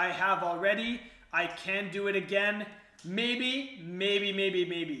upstairs. I have already. I can do it again. Maybe.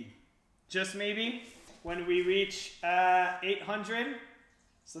 Just maybe. When we reach 800,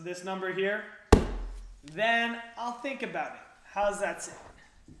 so this number here, then I'll think about it. How's that sound?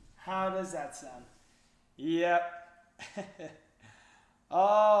 How does that sound? Yep.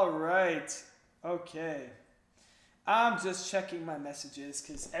 All right. Okay. I'm just checking my messages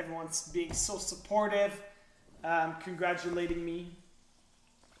because everyone's being so supportive. congratulating me.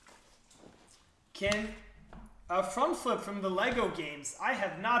 Ken, a front flip from the Lego games. I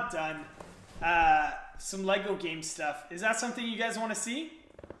have not done some Lego game stuff. Is that something you guys want to see?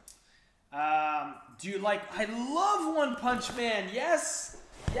 Do you like... I love One Punch Man. Yes.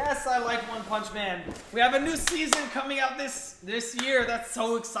 Yes, I like One Punch Man. We have a new season coming out this year. That's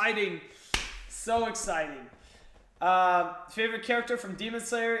so exciting. So exciting. Favorite character from Demon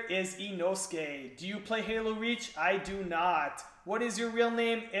Slayer is Inosuke. Do you play Halo Reach? I do not. What is your real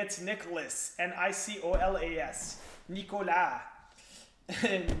name? It's Nicholas. Nicolas. Nicolas.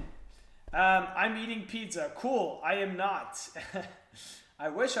 I'm eating pizza. Cool. I am not. I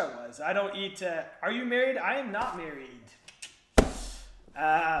wish I was. I don't eat... Are you married? I am not married.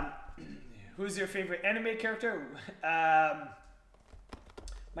 Who's your favorite anime character? My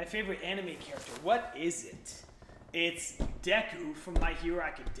favorite anime character. What is it? It's Deku from My Hero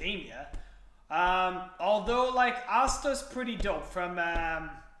Academia. Although, like, Asta's pretty dope from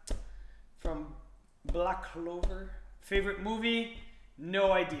Black Clover. Favorite movie?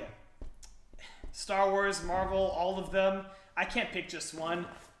 No idea. Star Wars, Marvel, all of them. I can't pick just one.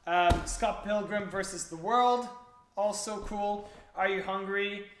 Scott Pilgrim versus the World. Also cool. Are you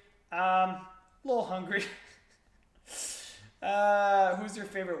hungry? A little hungry. Who's your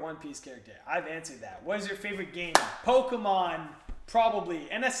favorite One Piece character? I've answered that. What is your favorite game? Pokemon, probably.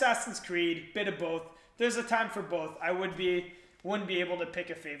 And Assassin's Creed, bit of both. There's a time for both. I wouldn't be able to pick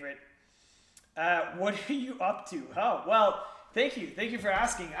a favorite. What are you up to? Oh, well, thank you. Thank you for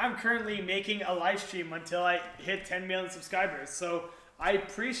asking. I'm currently making a live stream until I hit 10 million subscribers. So I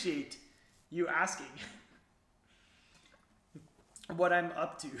appreciate you asking what I'm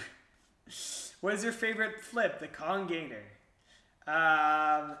up to. What is your favorite flip? The Kong Gainer.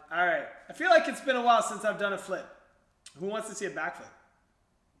 Alright. I feel like it's been a while since I've done a flip. Who wants to see a backflip?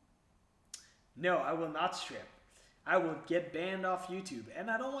 No, I will not strip. I will get banned off YouTube,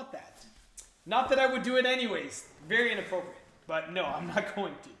 and I don't want that. Not that I would do it anyways. Very inappropriate. But no, I'm not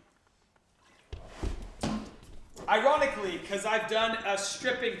going to. Ironically, because I've done a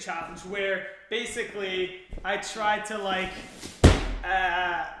stripping challenge where basically I tried to like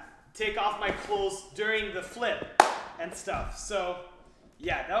take off my clothes during the flip and stuff. So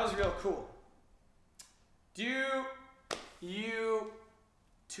yeah, that was real cool. Do you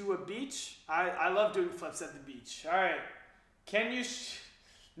to a beach? I love doing flips at the beach. All right. Can you...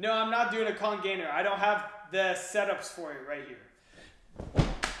 No, I'm not doing a Kong Gainer. I don't have the setups for it right here.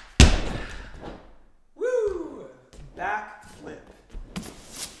 Woo! Back flip.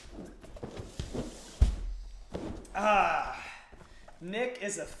 Nick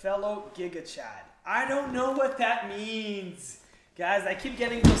is a fellow Giga Chad. I don't know what that means. Guys, I keep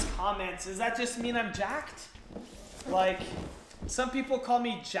getting those comments. Does that just mean I'm jacked? Like, some people call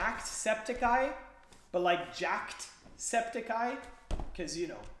me Jacked Septiceye, but like Jacked Septiceye, because you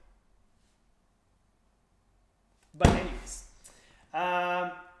know. But anyways,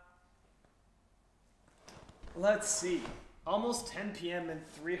 let's see. Almost 10 p.m. and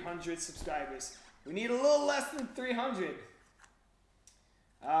 300 subscribers. We need a little less than 300.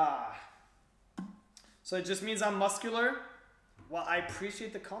 So it just means I'm muscular? Well, I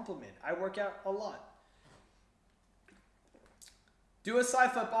appreciate the compliment. I work out a lot. Do a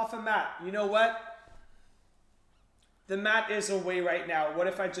side flip off a mat. You know what? The mat is away right now. What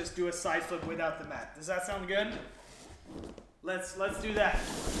if I just do a side flip without the mat? Does that sound good? Let's do that.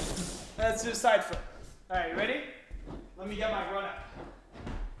 Let's do a side flip. All right, you ready? Let me get my run up.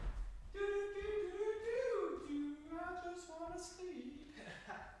 I just want to sleep.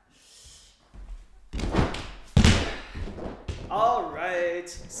 All right,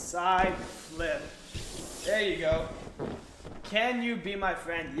 side flip. There you go. Can you be my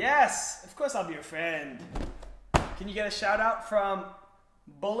friend? Yes, of course I'll be your friend. Can you get a shout out from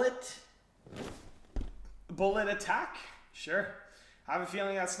Bullet Attack? Sure. I have a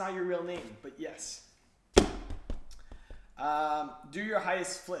feeling that's not your real name, but yes. Do your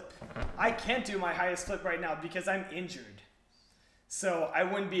highest flip. I can't do my highest flip right now because I'm injured. So I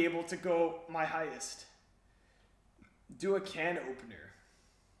wouldn't be able to go my highest. Do a can opener.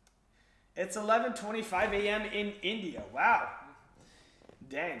 It's 11:25 a.m. in India. Wow.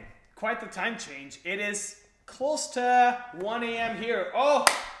 Dang. Quite the time change. It is close to 1 a.m. here. Oh,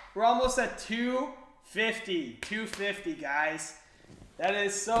 we're almost at 250. 250, guys. That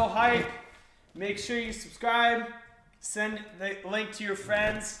is so hype. Make sure you subscribe. Send the link to your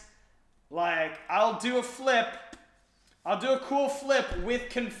friends. Like, I'll do a flip. I'll do a cool flip with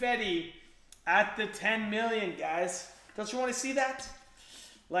confetti at the 10 million, guys. Don't you want to see that?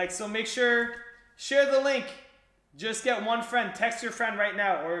 Like, so make sure, share the link. Just get one friend. Text your friend right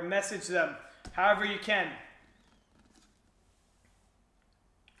now or message them. However you can.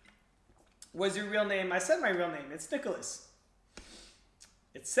 What's your real name? I said my real name. It's Nicholas.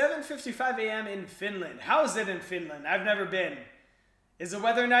 It's 7:55 a.m. in Finland. How is it in Finland? I've never been. Is the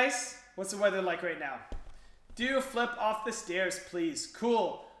weather nice? What's the weather like right now? Do a flip off the stairs, please.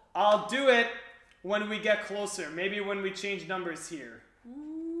 Cool. I'll do it when we get closer. Maybe when we change numbers here.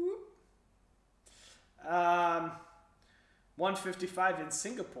 1:55 in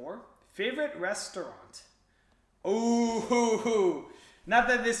Singapore. Favorite restaurant? Ooh. Not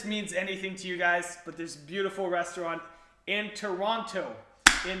that this means anything to you guys, but there's a beautiful restaurant in Toronto,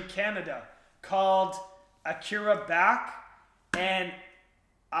 in Canada, called Akira Back, and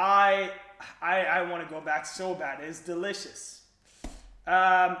I want to go back so bad. It's delicious.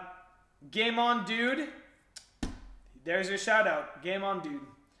 Game on, dude. There's your shout out. Game on, dude.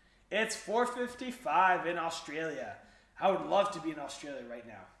 It's 4:55 in Australia. I would love to be in Australia right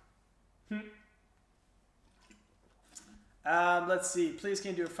now. Let's see. Please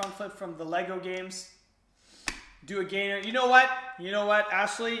can you do a front flip from the Lego games? Do a gainer. You know what?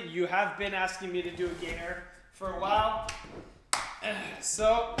 Ashley, you have been asking me to do a gainer for a while.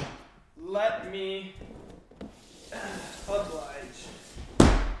 So, let me oblige.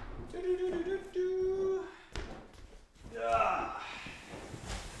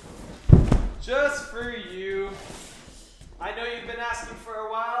 Just for you. I know you've been asking for a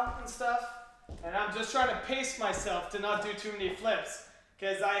while and stuff, and I'm just trying to pace myself to not do too many flips,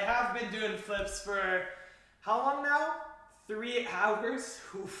 because I have been doing flips for how long now? 3 hours?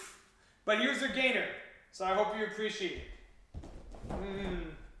 Oof. But here's your gainer, so I hope you appreciate it.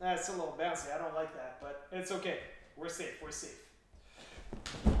 That's a little bouncy. I don't like that, but it's okay. We're safe.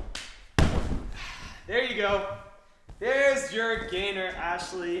 There you go. There's your gainer,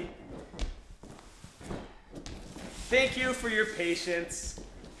 Ashley. Thank you for your patience.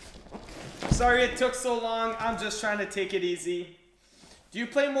 Sorry it took so long. I'm just trying to take it easy. Do you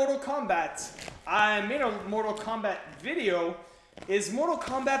play Mortal Kombat? I made a Mortal Kombat video. Is Mortal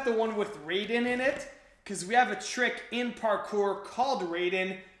Kombat the one with Raiden in it? Because we have a trick in parkour called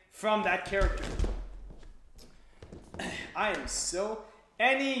Raiden from that character. I am so...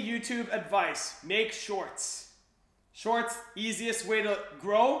 Any YouTube advice, make shorts. Shorts, easiest way to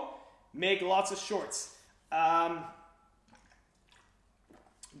grow, make lots of shorts.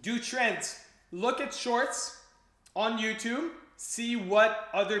 Do trends. Look at shorts on YouTube, see what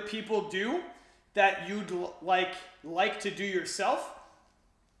other people do that you'd like to do yourself,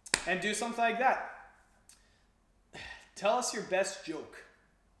 and do something like that. Tell us your best joke.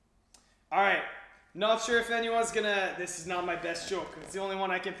 All right. Not sure if anyone's gonna... This is not my best joke. It's the only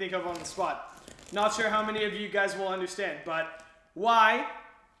one I can think of on the spot. Not sure how many of you guys will understand, but why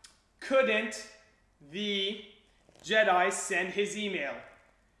couldn't the Jedi send his email?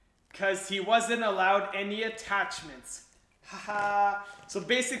 Because he wasn't allowed any attachments. Haha. So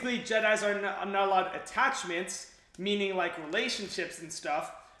basically, Jedis are not allowed attachments, meaning like relationships and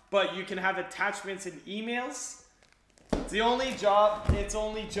stuff, but you can have attachments in emails. It's the only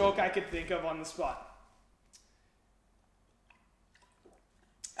joke I could think of on the spot.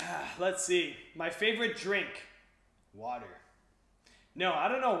 Let's see. My favorite drink. Water. No, I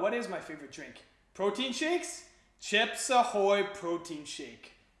don't know. What is my favorite drink? Protein shakes? Chips Ahoy protein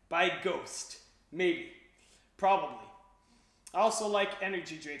shake by Ghost. Maybe. Probably. I also like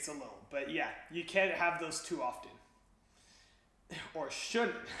energy drinks a little, but yeah, you can't have those too often. Or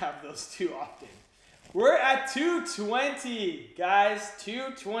shouldn't have those too often. We're at 220, guys.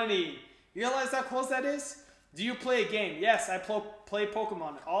 220. You realize how close that is? Do you play a game? Yes, I play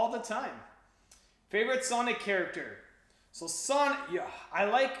Pokemon all the time. Favorite Sonic character? So Sonic, yeah, I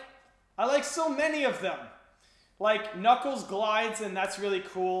like so many of them. Like Knuckles glides, and that's really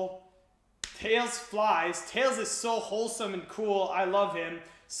cool. Tails flies. Tails is so wholesome and cool. I love him.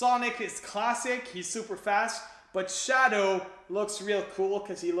 Sonic is classic. He's super fast. But Shadow looks real cool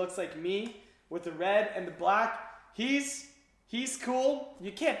because he looks like me with the red and the black. He's cool.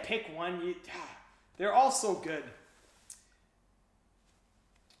 You can't pick one. They're all so good.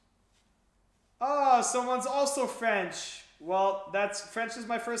 Oh, someone's also French. Well, French is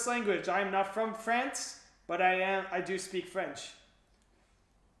my first language. I am not from France, but I do speak French.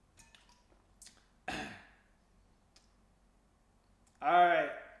 All right.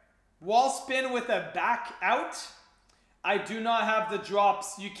 Wall spin with a back out. I do not have the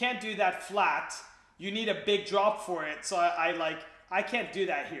drops. You can't do that flat. You need a big drop for it. So I can't do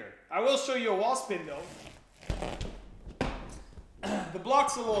that here. I will show you a wall spin though. The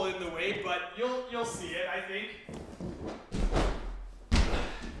block's a little in the way, but you'll see it, I think.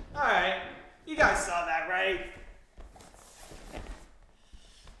 All right. You guys saw that, right?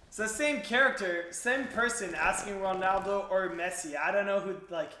 It's the same character, same person asking Ronaldo or Messi. I don't know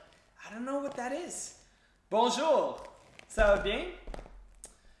I don't know what that is. Bonjour. Ça va bien?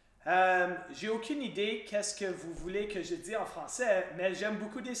 J'ai aucune idée qu'est-ce que vous voulez que je dise en français, mais j'aime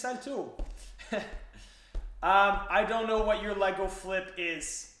beaucoup des saltos. I don't know what your Lego flip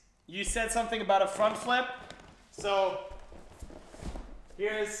is. You said something about a front flip. So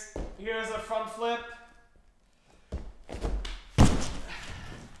here's a front flip.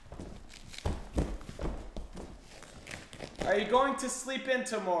 Are you going to sleep in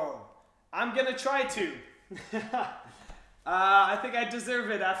tomorrow? I'm gonna try to. I think I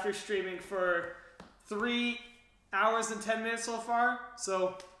deserve it after streaming for 3 hours and 10 minutes so far.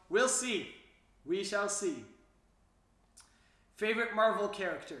 So we'll see. We shall see. Favorite Marvel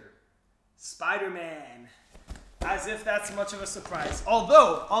character? Spider-Man. As if that's much of a surprise.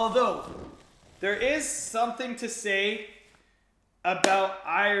 Although, there is something to say about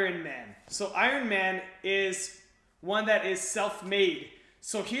Iron Man. So Iron Man is one that is self-made.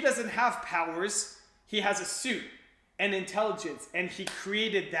 So he doesn't have powers. He has a suit and intelligence, and he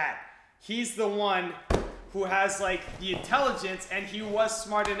created that. He's the one who has like the intelligence, and he was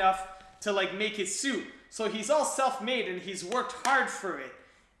smart enough to like make his suit. So he's all self-made and he's worked hard for it.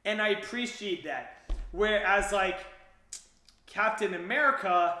 And I appreciate that. Whereas like Captain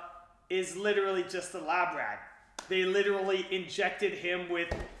America is literally just a lab rat. They literally injected him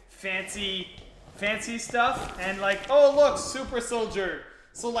with fancy stuff and like, oh look, super soldier.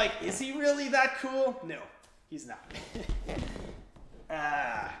 So like, is he really that cool? No, he's not.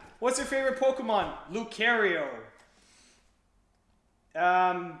 What's your favorite Pokemon? Lucario.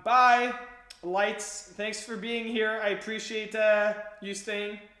 Bye. Lights, thanks for being here. I appreciate you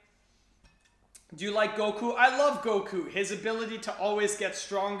staying. Do you like Goku? I love Goku. His ability to always get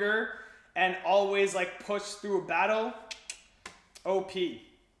stronger and always like push through a battle. OP. Do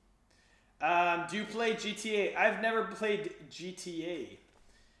you play GTA? I've never played GTA.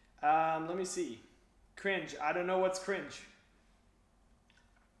 Let me see. Cringe. I don't know what's cringe.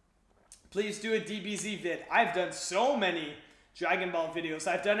 Please do a DBZ vid. I've done so many Dragon Ball videos.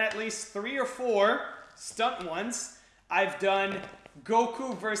 I've done at least 3 or 4 stunt ones. I've done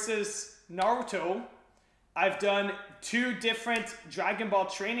Goku versus Naruto. I've done 2 different Dragon Ball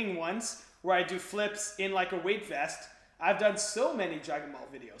training ones where I do flips in like a weight vest. I've done so many Dragon Ball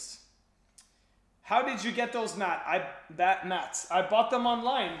videos. How did you get those mats? I bought them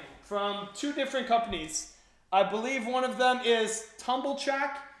online from 2 different companies. I believe one of them is Tumble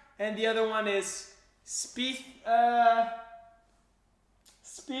Track and the other one is Speed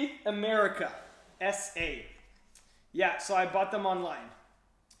America, SA. Yeah, so I bought them online.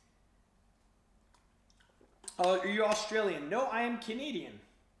 Oh, are you Australian? No, I am Canadian.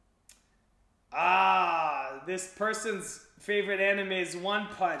 This person's favorite anime is One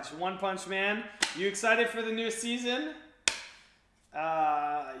Punch Man. You excited for the new season?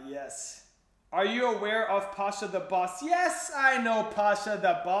 Yes. Are you aware of Pasha the Boss? Yes, I know Pasha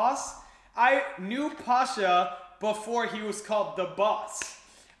the Boss. I knew Pasha before he was called the Boss.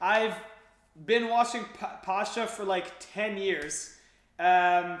 I've been watching Pasha for like 10 years.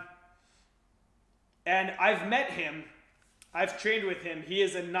 And I've met him. I've trained with him. He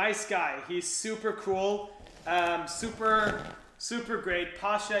is a nice guy. He's super cool. Super great.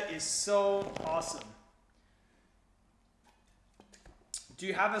 Pasha is so awesome. Do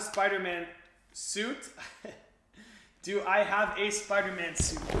you have a Spider-Man suit? Do I have a Spider-Man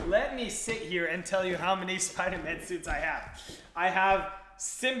suit? Let me sit here and tell you how many Spider-Man suits I have. I have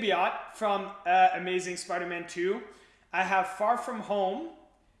Symbiote from Amazing Spider-Man 2. I have Far From Home.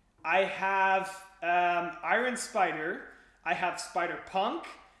 I have Iron Spider. I have Spider-Punk.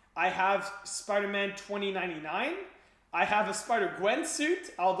 I have Spider-Man 2099. I have a Spider-Gwen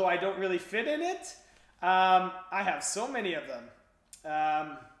suit, although I don't really fit in it. I have so many of them.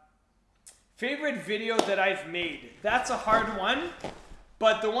 Favorite video that I've made? That's a hard one,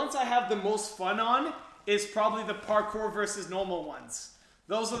 but the ones I have the most fun on is probably the parkour versus normal ones.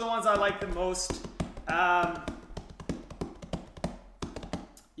 Those are the ones I like the most.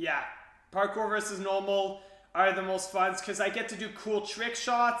 Yeah, parkour versus normal are the most fun because I get to do cool trick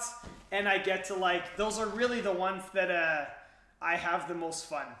shots and I get to like, those are really the ones that I have the most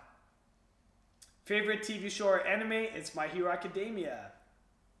fun. Favorite TV show or anime? It's My Hero Academia.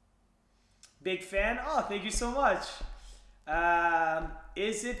 Big fan? Oh, thank you so much.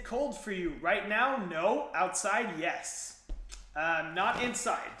 Is it cold for you? Right now, no. Outside, yes. Not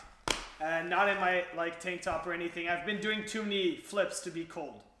inside. Not in my like tank top or anything. I've been doing too many flips to be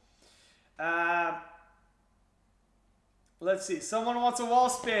cold. Let's see. Someone wants a wall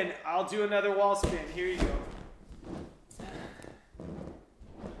spin. I'll do another wall spin. Here you go.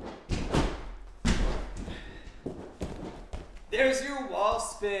 There's your wall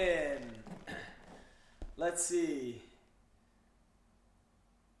spin. Let's see.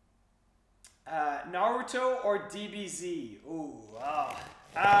 Naruto or DBZ? Ooh, wow.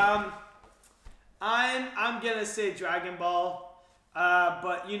 I'm gonna say Dragon Ball,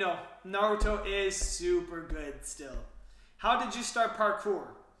 but you know, Naruto is super good still. How did you start parkour?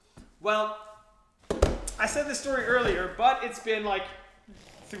 Well, I said this story earlier, but it's been like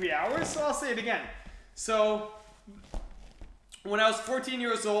 3 hours, so I'll say it again. So, when I was 14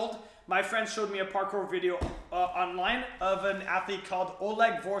 years old, my friend showed me a parkour video online of an athlete called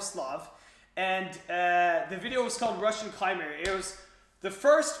Oleg Vorslov, and the video was called Russian Climber. It was the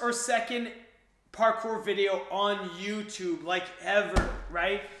first or second parkour video on YouTube, like ever,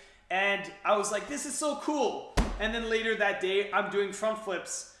 right? And I was like, this is so cool. And then later that day, I'm doing front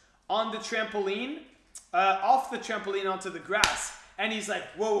flips on the trampoline, off the trampoline onto the grass. And he's like,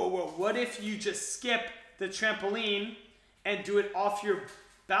 whoa, whoa, whoa, what if you just skip the trampoline and do it off your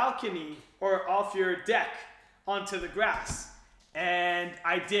balcony or off your deck onto the grass? And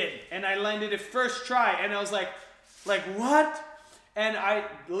I did, and I landed it first try, and I was like what? And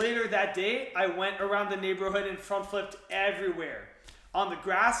later that day, I went around the neighborhood and front flipped everywhere. On the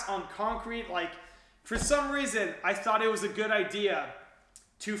grass, on concrete, like, for some reason, I thought it was a good idea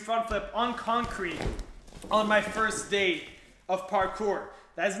to front flip on concrete on my first day of parkour.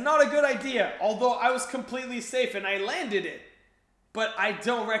 That's not a good idea, although I was completely safe and I landed it. But I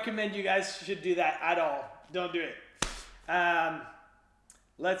don't recommend you guys should do that at all. Don't do it.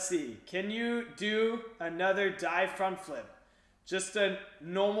 Let's see. Can you do another dive front flip? Just a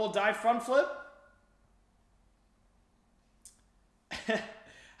normal dive front flip?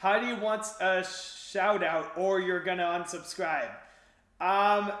 How do you want a shout out or you're gonna unsubscribe?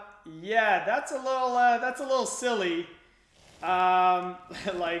 Yeah, that's a little silly. But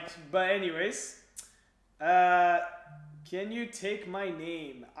anyways, can you take my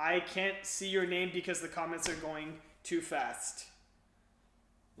name? I can't see your name because the comments are going too fast.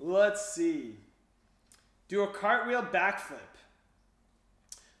 Let's see. Do a cartwheel backflip.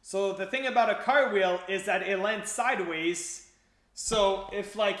 So the thing about a cartwheel is that it lands sideways. So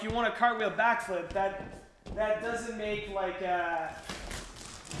if like you want a cartwheel backflip, that doesn't make like a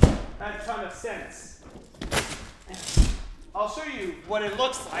ton of sense. I'll show you what it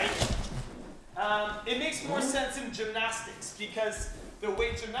looks like. It makes more sense in gymnastics because the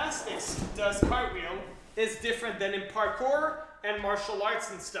way gymnastics does cartwheel is different than in parkour and martial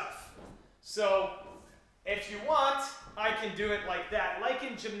arts and stuff. So if you want, I can do it like that, like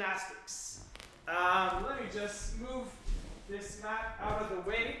in gymnastics. Let me just move this mat out of the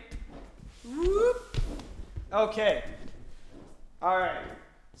way. Whoop. Okay. All right.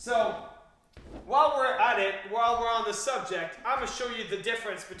 So while we're at it, while we're on the subject, I'm going to show you the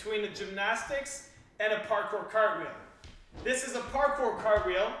difference between a gymnastics and a parkour cartwheel. This is a parkour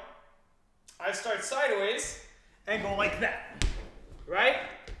cartwheel. I start sideways and go like that, right?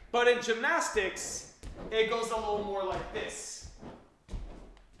 But in gymnastics, it goes a little more like this.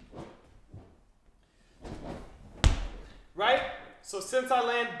 Right? So since I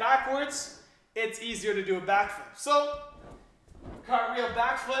land backwards, it's easier to do a backflip. So, cartwheel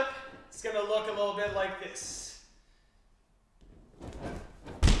backflip, it's going to look a little bit like this.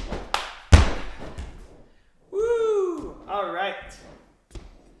 Woo! All right.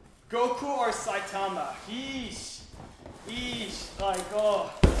 Goku or Saitama? Yeesh. Yeesh. Like,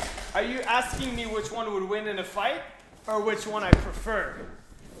 oh. Are you asking me which one would win in a fight? Or which one I prefer?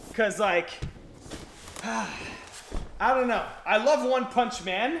 Because, like, I don't know. I love One Punch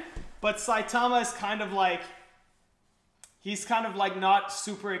Man, but Saitama is kind of like, he's kind of like not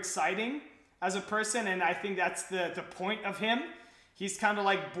super exciting as a person, and I think that's the point of him. He's kind of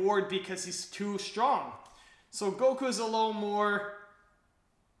like bored because he's too strong. So Goku's a little more,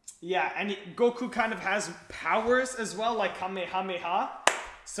 yeah, and Goku kind of has powers as well, like Kamehameha.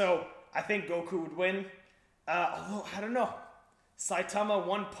 So I think Goku would win. Although, I don't know. Saitama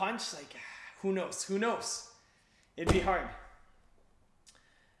One Punch, like, who knows? Who knows? It'd be hard.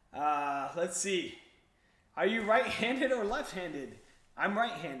 Let's see. Are you right-handed or left-handed? I'm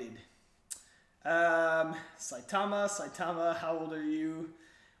right-handed. Saitama, how old are you?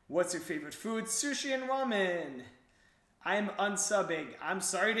 What's your favorite food? Sushi and ramen. I'm unsubbing. I'm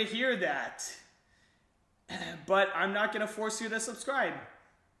sorry to hear that. But I'm not going to force you to subscribe.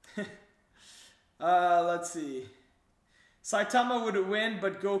 Let's see. Saitama would win,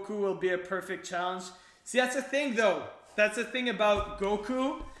 but Goku will be a perfect challenge. See, that's the thing, though. That's the thing about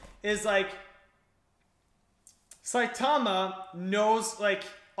Goku, is like, Saitama knows, like,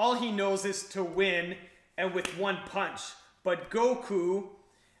 all he knows is to win and with one punch. But Goku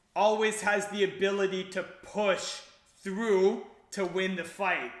always has the ability to push through to win the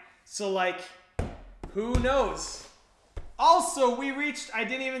fight. So like, who knows? Also, we reached, I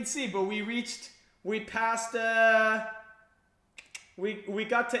didn't even see, but we passed, we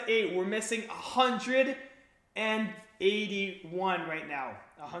got to 8. We're missing 181 right now.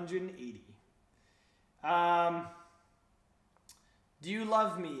 180. Do you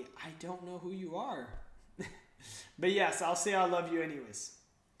love me? I don't know who you are. But yes, I'll say I love you anyways.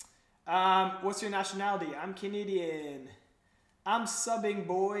 What's your nationality? I'm Canadian. I'm subbing,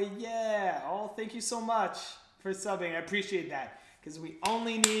 boy. Yeah. Oh, thank you so much for subbing. I appreciate that. Because we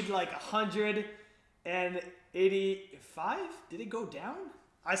only need like 185? Did it go down?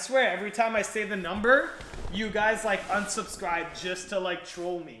 I swear, every time I say the number, you guys like unsubscribe just to like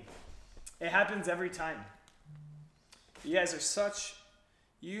troll me. It happens every time. You guys are such...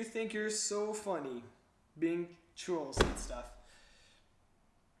 You think you're so funny being trolls and stuff.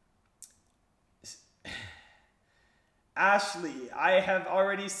 Ashley, I have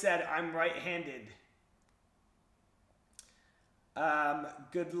already said I'm right-handed.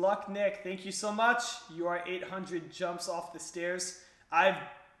 Good luck, Nick. Thank you so much. You are 800 jumps off the stairs. I've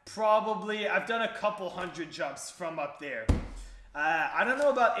done a couple hundred jumps from up there. I don't know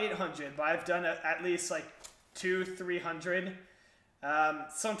about 800, but I've done at least like 200-300.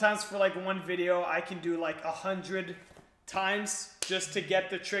 Sometimes for like one video, I can do like 100 times just to get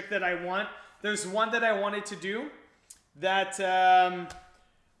the trick that I want. There's one that I wanted to do that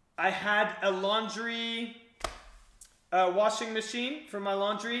I had a laundry washing machine for my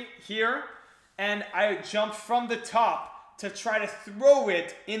laundry here, and I jumped from the top to try to throw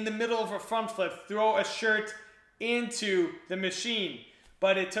it in the middle of a front flip, throw a shirt into the machine,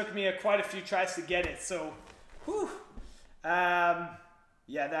 but it took me quite a few tries to get it. So, whew. Yeah,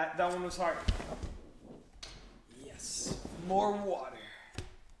 that one was hard. Yes, more water.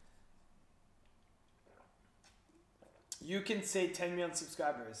 You can say 10 million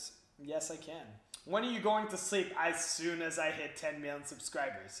subscribers. Yes, I can. When are you going to sleep? As soon as I hit 10 million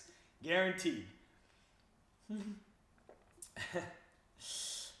subscribers. Guaranteed.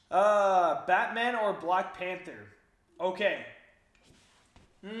 Batman or Black Panther? Okay.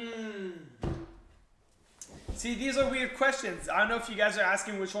 See, these are weird questions. I don't know if you guys are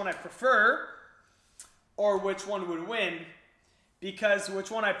asking which one I prefer or which one would win. Because which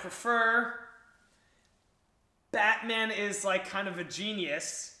one I prefer... Batman is like kind of a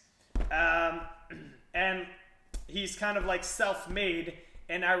genius, and he's kind of like self-made,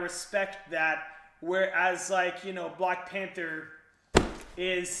 and I respect that. Whereas like, you know, Black Panther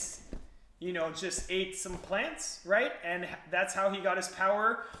is, you know, just ate some plants, right? And that's how he got his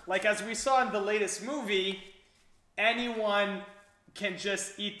power. Like as we saw in the latest movie, anyone can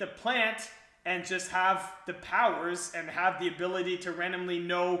just eat the plant and just have the powers and have the ability to randomly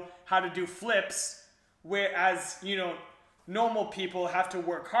know how to do flips. Whereas, you know, normal people have to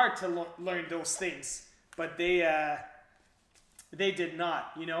work hard to learn those things. But they did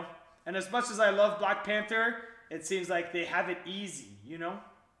not, you know. And as much as I love Black Panther, it seems like they have it easy, you know.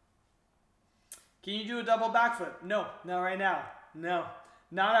 Can you do a double backflip? No, not right now. No,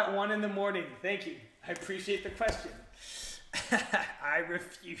 not at 1 in the morning. Thank you. I appreciate the question. I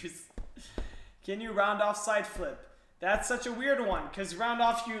refuse. Can you round off side flip? That's such a weird one, because round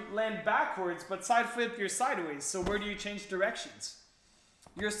off you land backwards, but side flip you're sideways. So where do you change directions?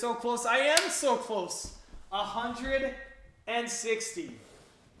 You're so close. I am so close. 160.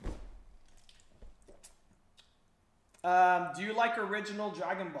 Do you like original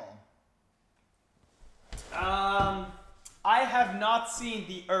Dragon Ball? I have not seen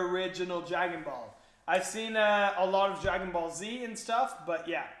the original Dragon Ball. I've seen a lot of Dragon Ball Z and stuff, but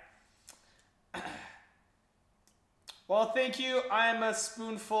yeah. Well, thank you. I'm a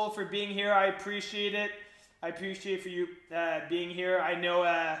spoonful for being here. I appreciate it. I appreciate for you being here. I know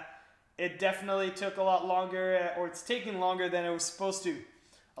it definitely took a lot longer, or it's taking longer than it was supposed to.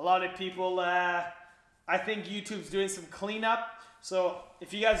 A lot of people, I think YouTube's doing some cleanup. So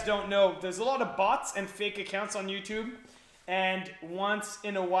if you guys don't know, there's a lot of bots and fake accounts on YouTube. And once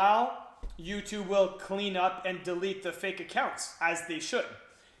in a while, YouTube will clean up and delete the fake accounts, as they should.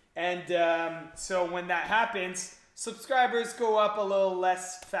 And so when that happens, subscribers go up a little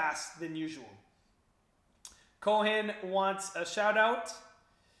less fast than usual. Cohen wants a shout out.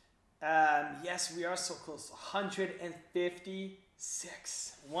 Yes, we are so close.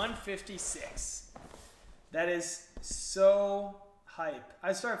 156. 156. That is so hype.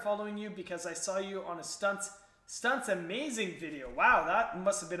 I started following you because I saw you on a Stunts Amazing video. Wow, that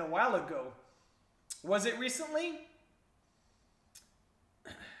must have been a while ago. Was it recently?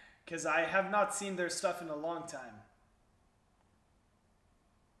 Because I have not seen their stuff in a long time.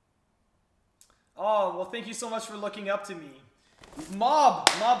 Oh, well, thank you so much for looking up to me. Mob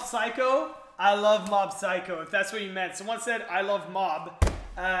Psycho. I love Mob Psycho, if that's what you meant. Someone said I love Mob.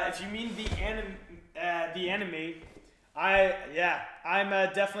 If you mean the anime, I'm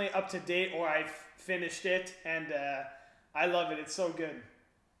definitely up to date, or I've finished it, and I love it. It's so good.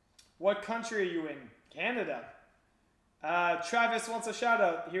 What country are you in? Canada. Travis wants a shout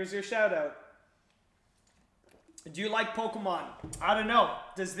out. Here's your shout out. Do you like Pokemon? I don't know.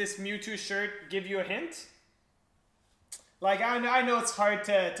 Does this Mewtwo shirt give you a hint? Like, I know it's hard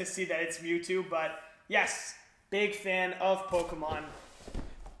to see that it's Mewtwo, but yes, big fan of Pokemon.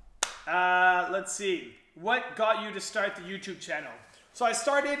 Let's see. What got you to start the YouTube channel? So I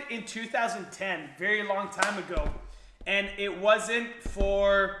started in 2010, very long time ago, and it wasn't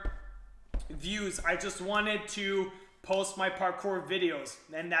for views. I just wanted to post my parkour videos,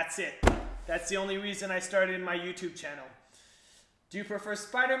 and that's it. That's the only reason I started my YouTube channel. Do you prefer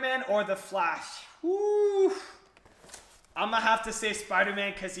Spider-Man or The Flash? Woo! I'm gonna have to say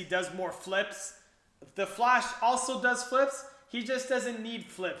Spider-Man because he does more flips. The Flash also does flips. He just doesn't need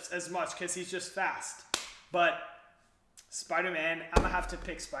flips as much because he's just fast. But Spider-Man, I'm gonna have to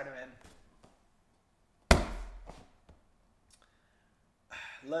pick Spider-Man.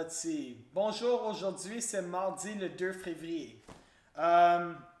 Let's see. Bonjour, aujourd'hui c'est mardi le 2 février.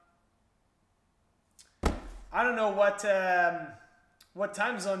 I don't know what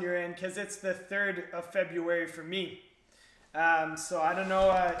time zone you're in because it's the 3rd of February for me. So I don't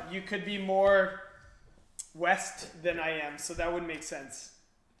know, you could be more west than I am, so that would make sense.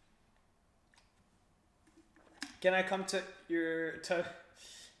 Can I come to you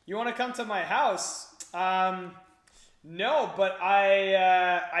want to come to my house? No, but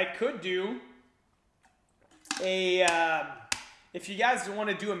I could do a, if you guys want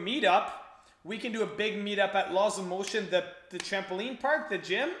to do a meetup, we can do a big meetup at Laws of Motion, the trampoline park, the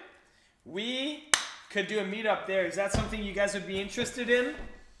gym. We could do a meetup there. Is that something you guys would be interested in?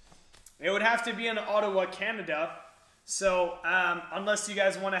 It would have to be in Ottawa, Canada. So unless you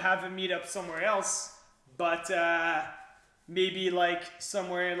guys want to have a meetup somewhere else, but maybe like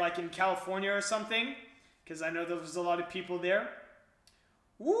somewhere like in California or something, because I know there's a lot of people there.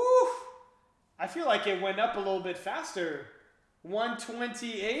 Woo! I feel like it went up a little bit faster.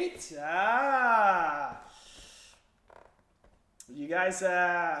 128. You guys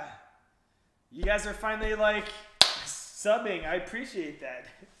are finally like subbing. I appreciate that.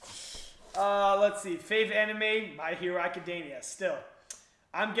 Let's see. Fave anime, My Hero Academia. Still,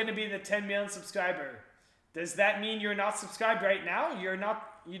 I'm gonna be the 10 million subscriber. Does that mean you're not subscribed right now? You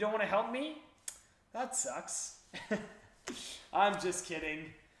don't want to help me? That sucks. I'm just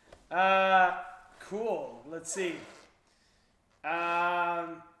kidding. Cool. Let's see.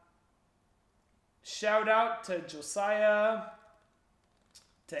 Shout out to Josiah,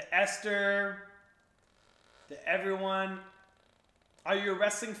 to Esther, to everyone. Are you a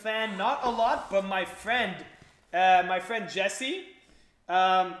wrestling fan? Not a lot, but my friend Jesse,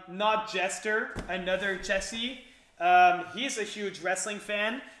 not Jester, another Jesse. He's a huge wrestling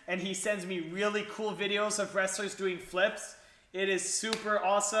fan, and he sends me really cool videos of wrestlers doing flips. It is super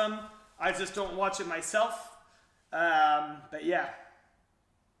awesome. I just don't watch it myself. But yeah.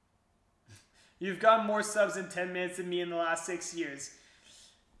 You've gotten more subs in 10 minutes than me in the last 6 years.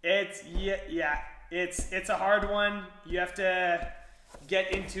 It's a hard one. You have to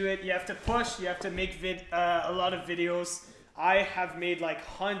get into it. You have to push. You have to make a lot of videos. I have made like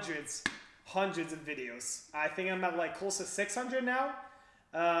hundreds of videos. I think I'm at like close to 600 now.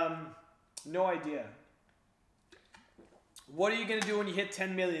 No idea. What are you gonna do when you hit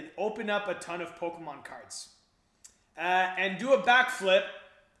 10 million? Open up a ton of Pokemon cards. And do a backflip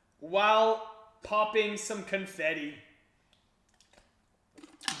while popping some confetti.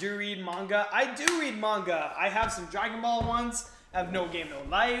 Do you read manga? I do read manga. I have some Dragon Ball ones. I have No Game No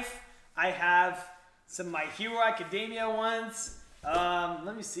Life. I have some My Hero Academia ones.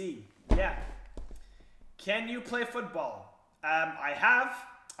 Let me see. Yeah. Can you play football? I have.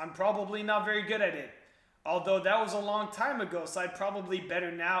 I'm probably not very good at it. Although that was a long time ago, so I'd probably be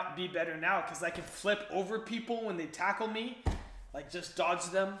better now because I can flip over people when they tackle me. Like just dodge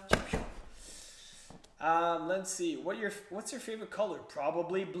them. Let's see. What's your favorite color?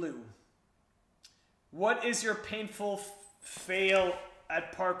 Probably blue. What is your painful fail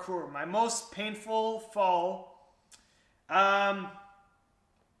at parkour? My most painful fall.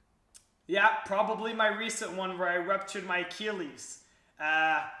 Yeah, probably my recent one where I ruptured my Achilles.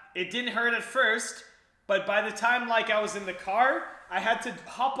 It didn't hurt at first, but by the time like I was in the car, I had to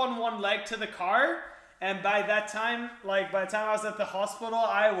hop on one leg to the car, and by the time I was at the hospital,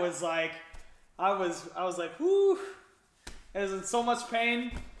 I was like, whoo, I was in so much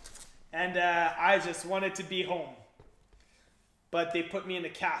pain. And I just wanted to be home. But they put me in a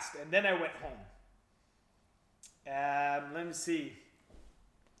cast, and then I went home. Let me see.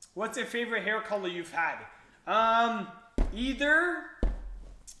 What's your favorite hair color you've had? Either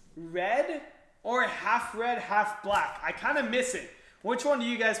red or half red, half black. I kind of miss it. Which one do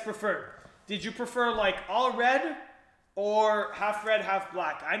you guys prefer? Did you prefer like all red or half red, half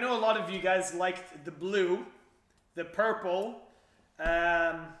black? I know a lot of you guys liked the blue, the purple.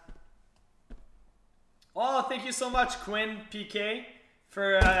 Oh, thank you so much, Quinn PK,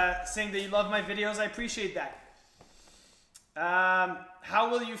 for saying that you love my videos. I appreciate that. How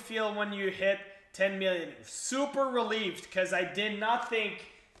will you feel when you hit 10 million? Super relieved, because I did not think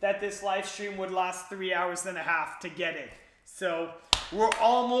that this live stream would last 3 hours and a half to get it. So we're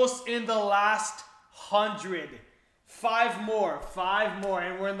almost in the last 100. Five more,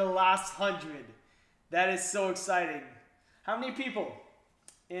 and we're in the last 100. That is so exciting. How many people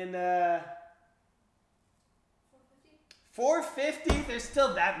in 450? There's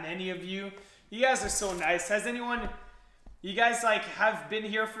still that many of you. You guys are so nice. Has anyone, you guys like have been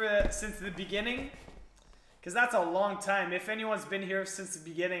here since the beginning? Because that's a long time. If anyone's been here since the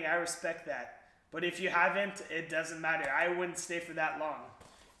beginning, I respect that. But if you haven't, it doesn't matter. I wouldn't stay for that long.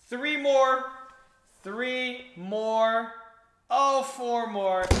 3 more. 3 more. Oh, 4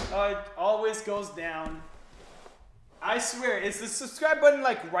 more. Oh, it always goes down. I swear, is the subscribe button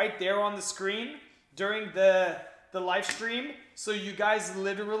like right there on the screen during the live stream? So you guys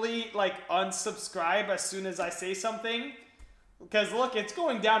literally like unsubscribe as soon as I say something? Because look, it's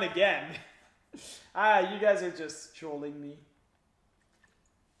going down again. You guys are just trolling me.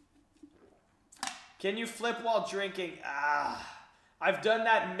 Can you flip while drinking? I've done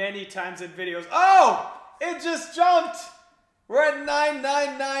that many times in videos. Oh, it just jumped. We're at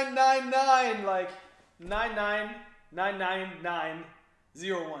 99999, like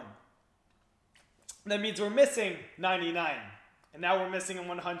 9999901. That means we're missing 99. And now we're missing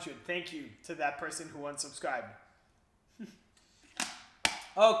 100. Thank you to that person who unsubscribed.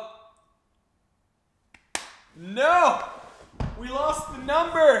 Oh. No! We lost the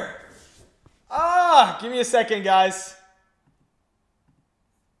number! Give me a second, guys.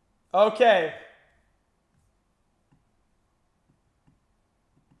 Okay.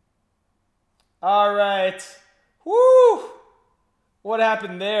 All right. Woo! What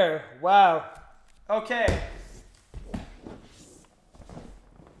happened there? Wow. Okay.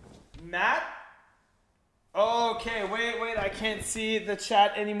 Matt? Okay, wait, I can't see the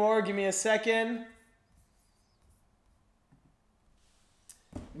chat anymore. Give me a second.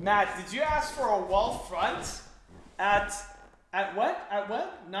 Matt, did you ask for a wall front at what? At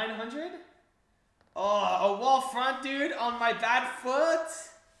what? 900? Oh, a wall front, dude, on my bad foot?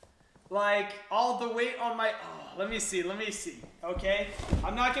 Like, all the weight on my... Oh, let me see. Okay?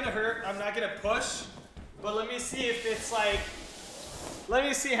 I'm not gonna hurt. I'm not gonna push. But let me see if it's like... Let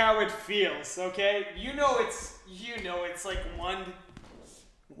me see how it feels, okay? You know it's like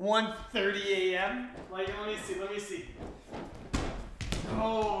 1:30 a.m. Like, let me see.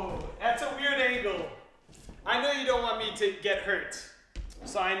 Oh, that's a weird angle. I know you don't want me to get hurt.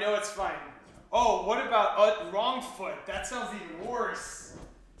 So I know it's fine. Oh, what about wrong foot? That sounds even worse.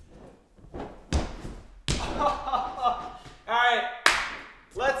 Alright,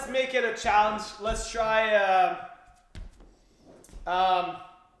 let's make it a challenge. Let's try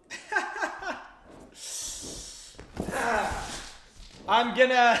I'm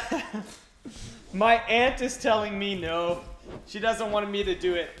gonna my aunt is telling me no. She doesn't want me to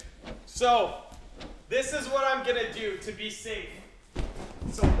do it. So this is what I'm gonna do to be safe.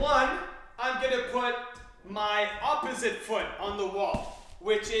 So 1, I'm gonna put my opposite foot on the wall,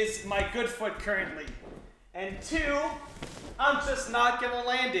 which is my good foot currently. And 2, I'm just not gonna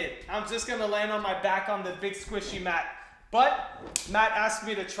land it. I'm just gonna land on my back on the big squishy mat. But Matt asked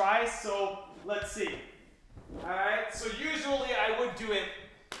me to try, so let's see. Alright, so usually I would do it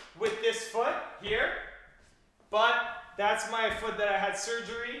with this foot here, but that's my foot that I had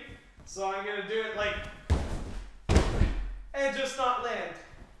surgery, so I'm gonna do it like, and just not land.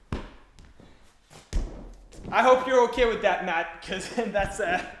 I hope you're okay with that, Matt, because that's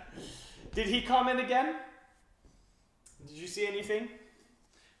did he comment again? Did you see anything?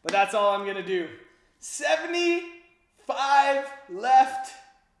 But that's all I'm gonna do. 75 left.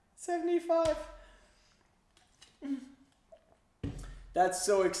 75. That's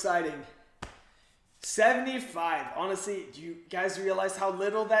so exciting. 75. Honestly, do you guys realize how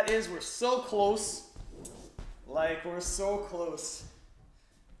little that is? We're so close. Like, we're so close.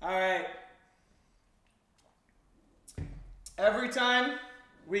 All right. Every time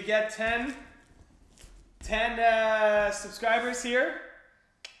we get 10 subscribers here,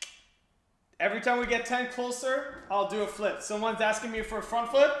 Every time we get 10 closer, I'll do a flip. Someone's asking me for a front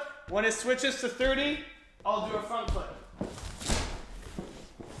flip. When it switches to 30, I'll do a front flip.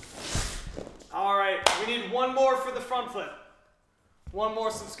 All right, we need one more for the front flip. One more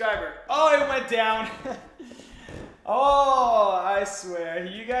subscriber. Oh, it went down. Oh, I swear.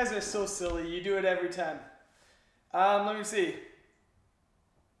 You guys are so silly. You do it every time. Let me see.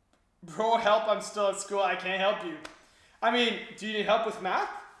 Bro, help. I'm still at school. I can't help you. I mean, do you need help with math?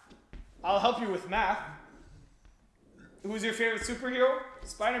 I'll help you with math. Who's your favorite superhero?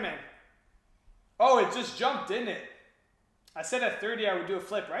 Spider-Man. Oh, it just jumped, didn't it? I said at 30 I would do a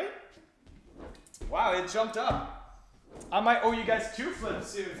flip, right? Wow, it jumped up. I might owe you guys 2 flips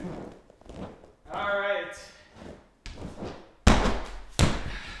soon. All right.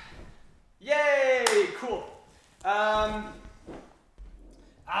 Yay, cool. You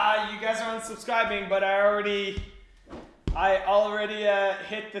guys are unsubscribing, but I already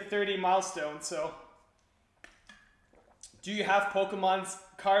hit the 30 milestone, so. Do you have Pokemon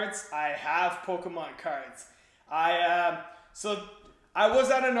cards? I have Pokemon cards. So I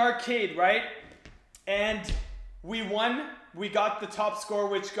was at an arcade, right? And we won. We got the top score,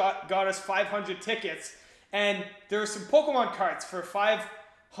 which got us 500 tickets. And there were some Pokemon cards for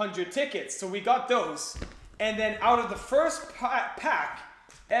 500 tickets. So we got those. And then out of the first pack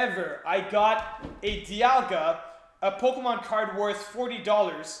ever, I got a Dialga, a Pokemon card worth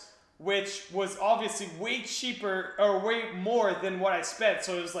 $40, which was obviously way cheaper or way more than what I spent.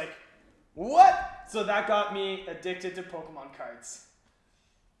 So it was like, what? So that got me addicted to Pokemon cards.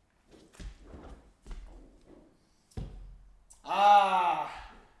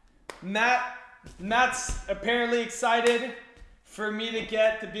 Matt's apparently excited for me to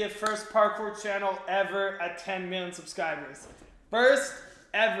get to be a first parkour channel ever at 10 million subscribers. First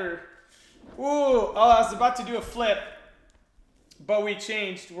ever. Ooh, oh, I was about to do a flip, but we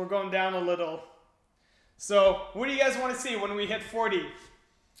changed. We're going down a little. So, what do you guys want to see when we hit 40?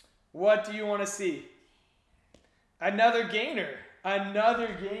 What do you want to see? Another gainer.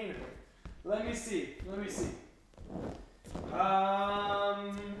 Another gainer. Let me see. Let me see.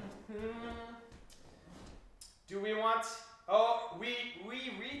 Do we want... Oh, we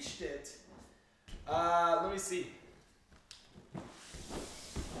reached it. Let me see.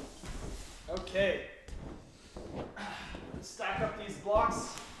 Okay. Let's stack up these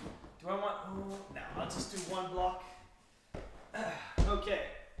blocks. Do I want... Oh, no, I'll just do one block. Okay.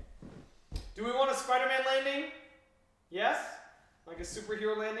 Do we want a Spider-Man landing? Yes? Like a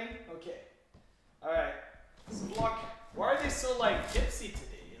superhero landing? Okay. Alright. This block... Why are they so, like, gypsy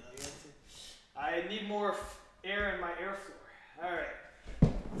today? I need more air in my airflow. Alright.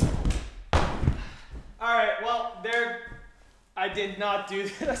 Alright, well, I did not do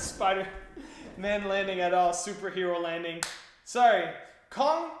the Spider-Man landing at all. Superhero landing. Sorry.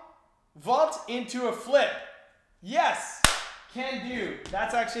 Kong vault into a flip. Yes! Can do.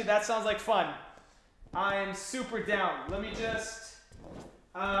 That sounds like fun. I'm super down. Let me just...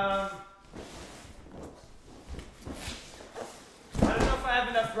 I don't know if I have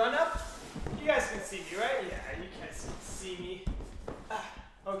enough run-up. You guys can see me, right? Yeah, you can see me.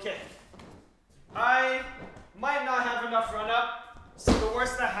 Okay. I might not have enough run-up, so the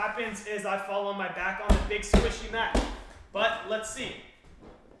worst that happens is I fall on my back on the big squishy mat. But let's see.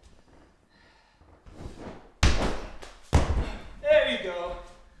 There you go.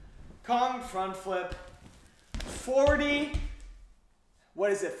 Kong front flip. 40.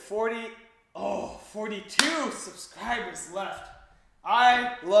 What is it? 40. Oh, 42 subscribers left.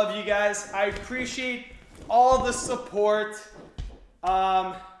 I love you guys. I appreciate all the support.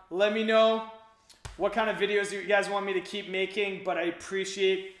 Let me know what kind of videos you guys want me to keep making, but I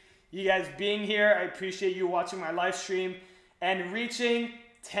appreciate you guys being here. I appreciate you watching my live stream and reaching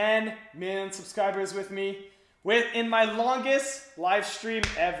 10 million subscribers with me in my longest live stream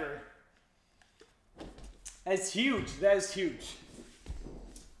ever. That's huge. That is huge.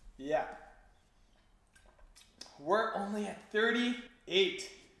 Yeah. We're only at 38.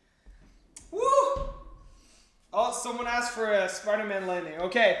 Woo! Oh, someone asked for a Spider-Man landing.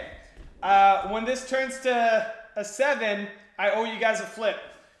 Okay. When this turns to a 7, I owe you guys a flip.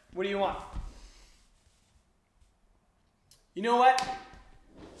 What do you want? You know what?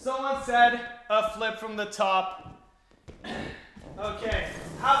 Someone said a flip from the top. Okay.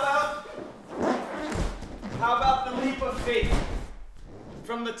 How about the leap of faith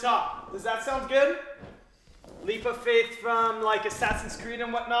from the top? Does that sound good? Leap of faith from like Assassin's Creed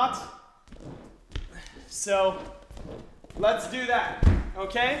and whatnot. So let's do that,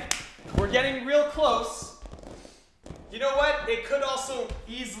 okay? We're getting real close. You know what? It could also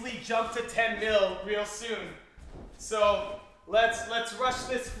easily jump to 10 mil real soon. So let's rush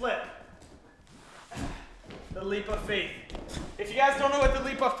this flip. The leap of faith. If you guys don't know what the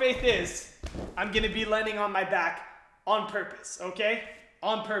leap of faith is, I'm gonna be landing on my back on purpose, okay?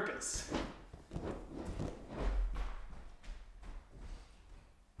 On purpose.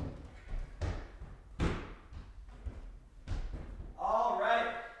 All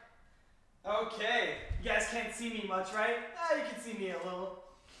right. Okay. You guys can't see me much, right? You can see me a little.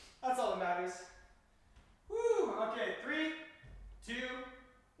 That's all that matters. Woo! Okay, 3, 2,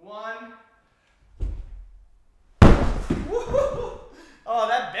 1. Woo! Oh,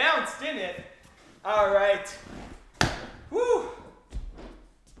 that bounced, didn't it? All right. Woo!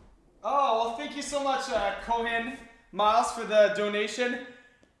 Oh, well, thank you so much, Cohen Miles, for the donation.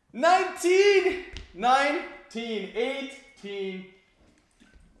 19, 18.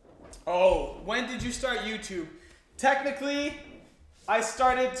 Oh, when did you start YouTube? Technically, I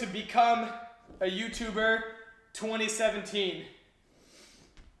started to become a YouTuber 2017.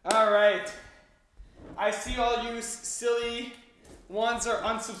 All right. I see all you silly ones are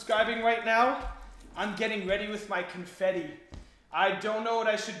unsubscribing right now. I'm getting ready with my confetti. I don't know what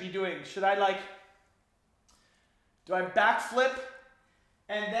I should be doing. Should I do I backflip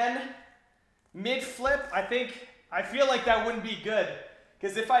and then mid-flip? I feel like that wouldn't be good.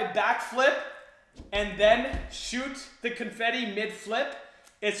 Because if I backflip and then shoot the confetti mid-flip,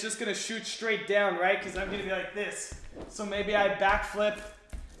 it's just gonna shoot straight down, right? Because I'm gonna be like this. So maybe I backflip.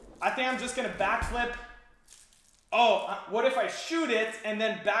 I think I'm just gonna backflip. Oh, what if I shoot it and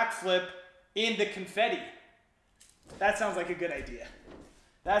then backflip in the confetti? That sounds like a good idea.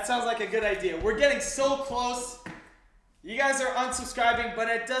 That sounds like a good idea. We're getting so close. You guys are unsubscribing, but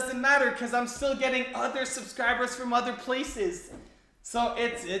it doesn't matter because I'm still getting other subscribers from other places. So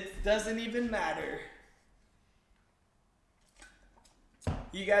it doesn't even matter.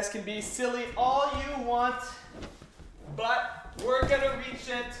 You guys can be silly all you want, but we're gonna reach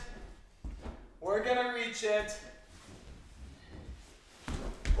it. We're gonna reach it.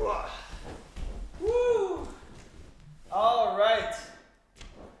 Woo! All right.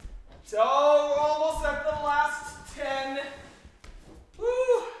 So we're almost at the last 10.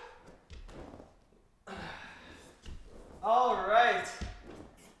 Woo! All right.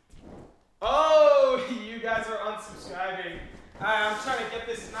 Oh, you guys are unsubscribing. I'm trying to get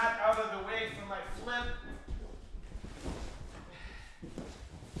this mat out of the way for my flip.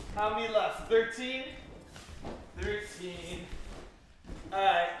 How many left? 13? 13.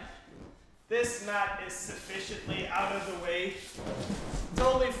 Alright. This mat is sufficiently out of the way.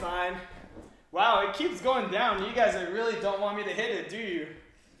 Totally fine. Wow, it keeps going down. You guys really don't want me to hit it, do you?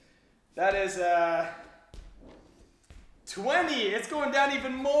 That is 20. It's going down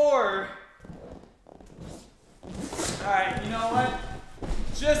even more. Alright, you know what?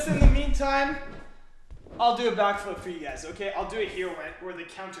 Just in the meantime, I'll do a backflip for you guys, okay? I'll do it here where the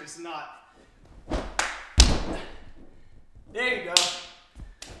counter's not. There you go.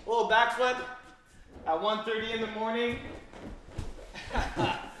 A little backflip at 1:30 in the morning.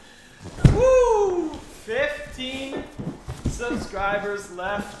 Woo! 15 subscribers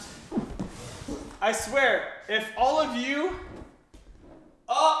left. I swear, if all of you...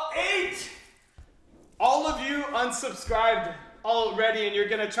 8! All of you unsubscribed already and you're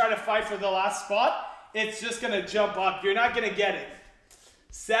going to try to fight for the last spot, it's just going to jump up. You're not going to get it.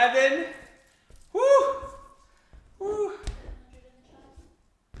 7. Woo! Woo!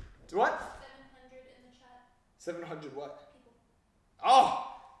 What? 700 in the chat. 700 what? People. Oh!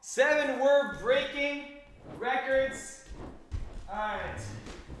 7, we're breaking records. Alright.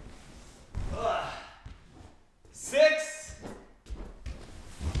 6.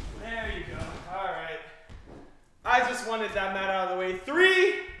 There you go. Alright. I just wanted that mat out of the way.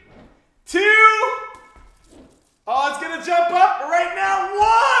 3, 2. Oh, it's gonna jump up right now.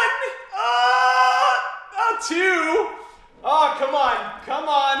 1. 2. Oh, come on. Come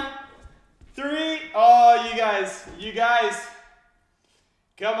on. 3. Oh, you guys.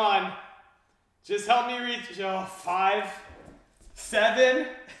 Come on. Just help me reach. 5. 7.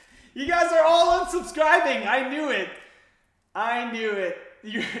 You guys are all unsubscribing. I knew it.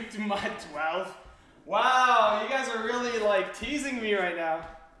 You're at my 12. Wow, you guys are really like teasing me right now.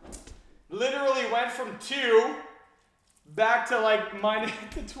 Literally went from 2 back to like minus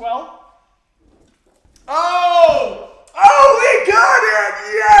to 12. Oh! Oh, we got it!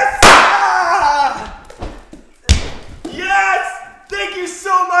 Yes! Ah! Yes! Thank you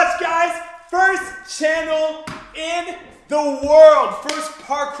so much, guys. First channel in the world. First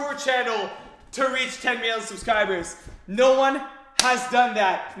parkour channel to reach 10 million subscribers. No one has done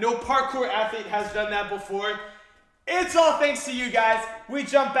that. No parkour athlete has done that before. It's all thanks to you guys. We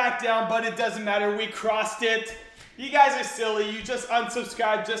jumped back down, but it doesn't matter. We crossed it. You guys are silly. You just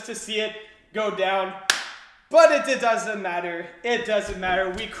unsubscribed just to see it go down. But it doesn't matter. It doesn't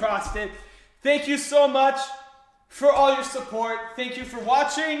matter. We crossed it. Thank you so much for all your support. Thank you for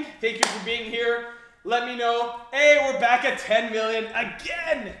watching. Thank you for being here. Let me know. Hey, we're back at 10 million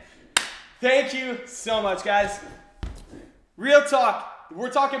again. Thank you so much, guys. Real talk. We're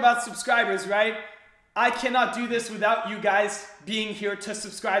talking about subscribers, right? I cannot do this without you guys being here to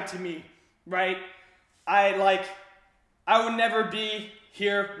subscribe to me, right? I would never be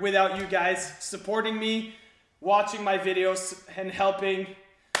here without you guys supporting me, watching my videos, and helping.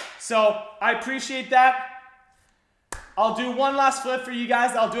 So I appreciate that. I'll do one last flip for you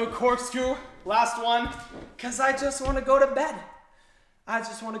guys. I'll do a corkscrew, last one, because I just want to go to bed. I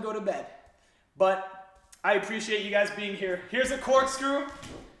just want to go to bed. But I appreciate you guys being here. Here's a corkscrew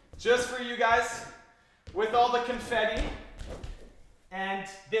just for you guys with all the confetti and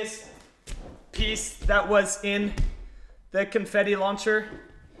this piece that was in the confetti launcher.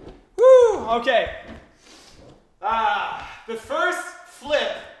 Woo! Okay. The first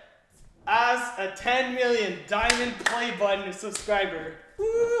flip as a 10 million diamond play button subscriber.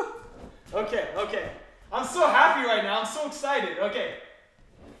 Woo! Okay, okay. I'm so happy right now. I'm so excited. Okay.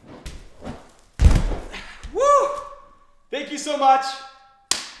 Woo! Thank you so much.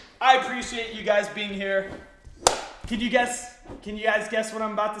 I appreciate you guys being here. Can you guys guess what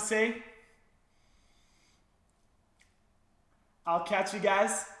I'm about to say? I'll catch you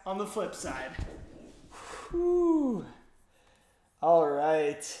guys on the flip side. Whew. All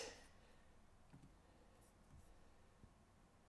right.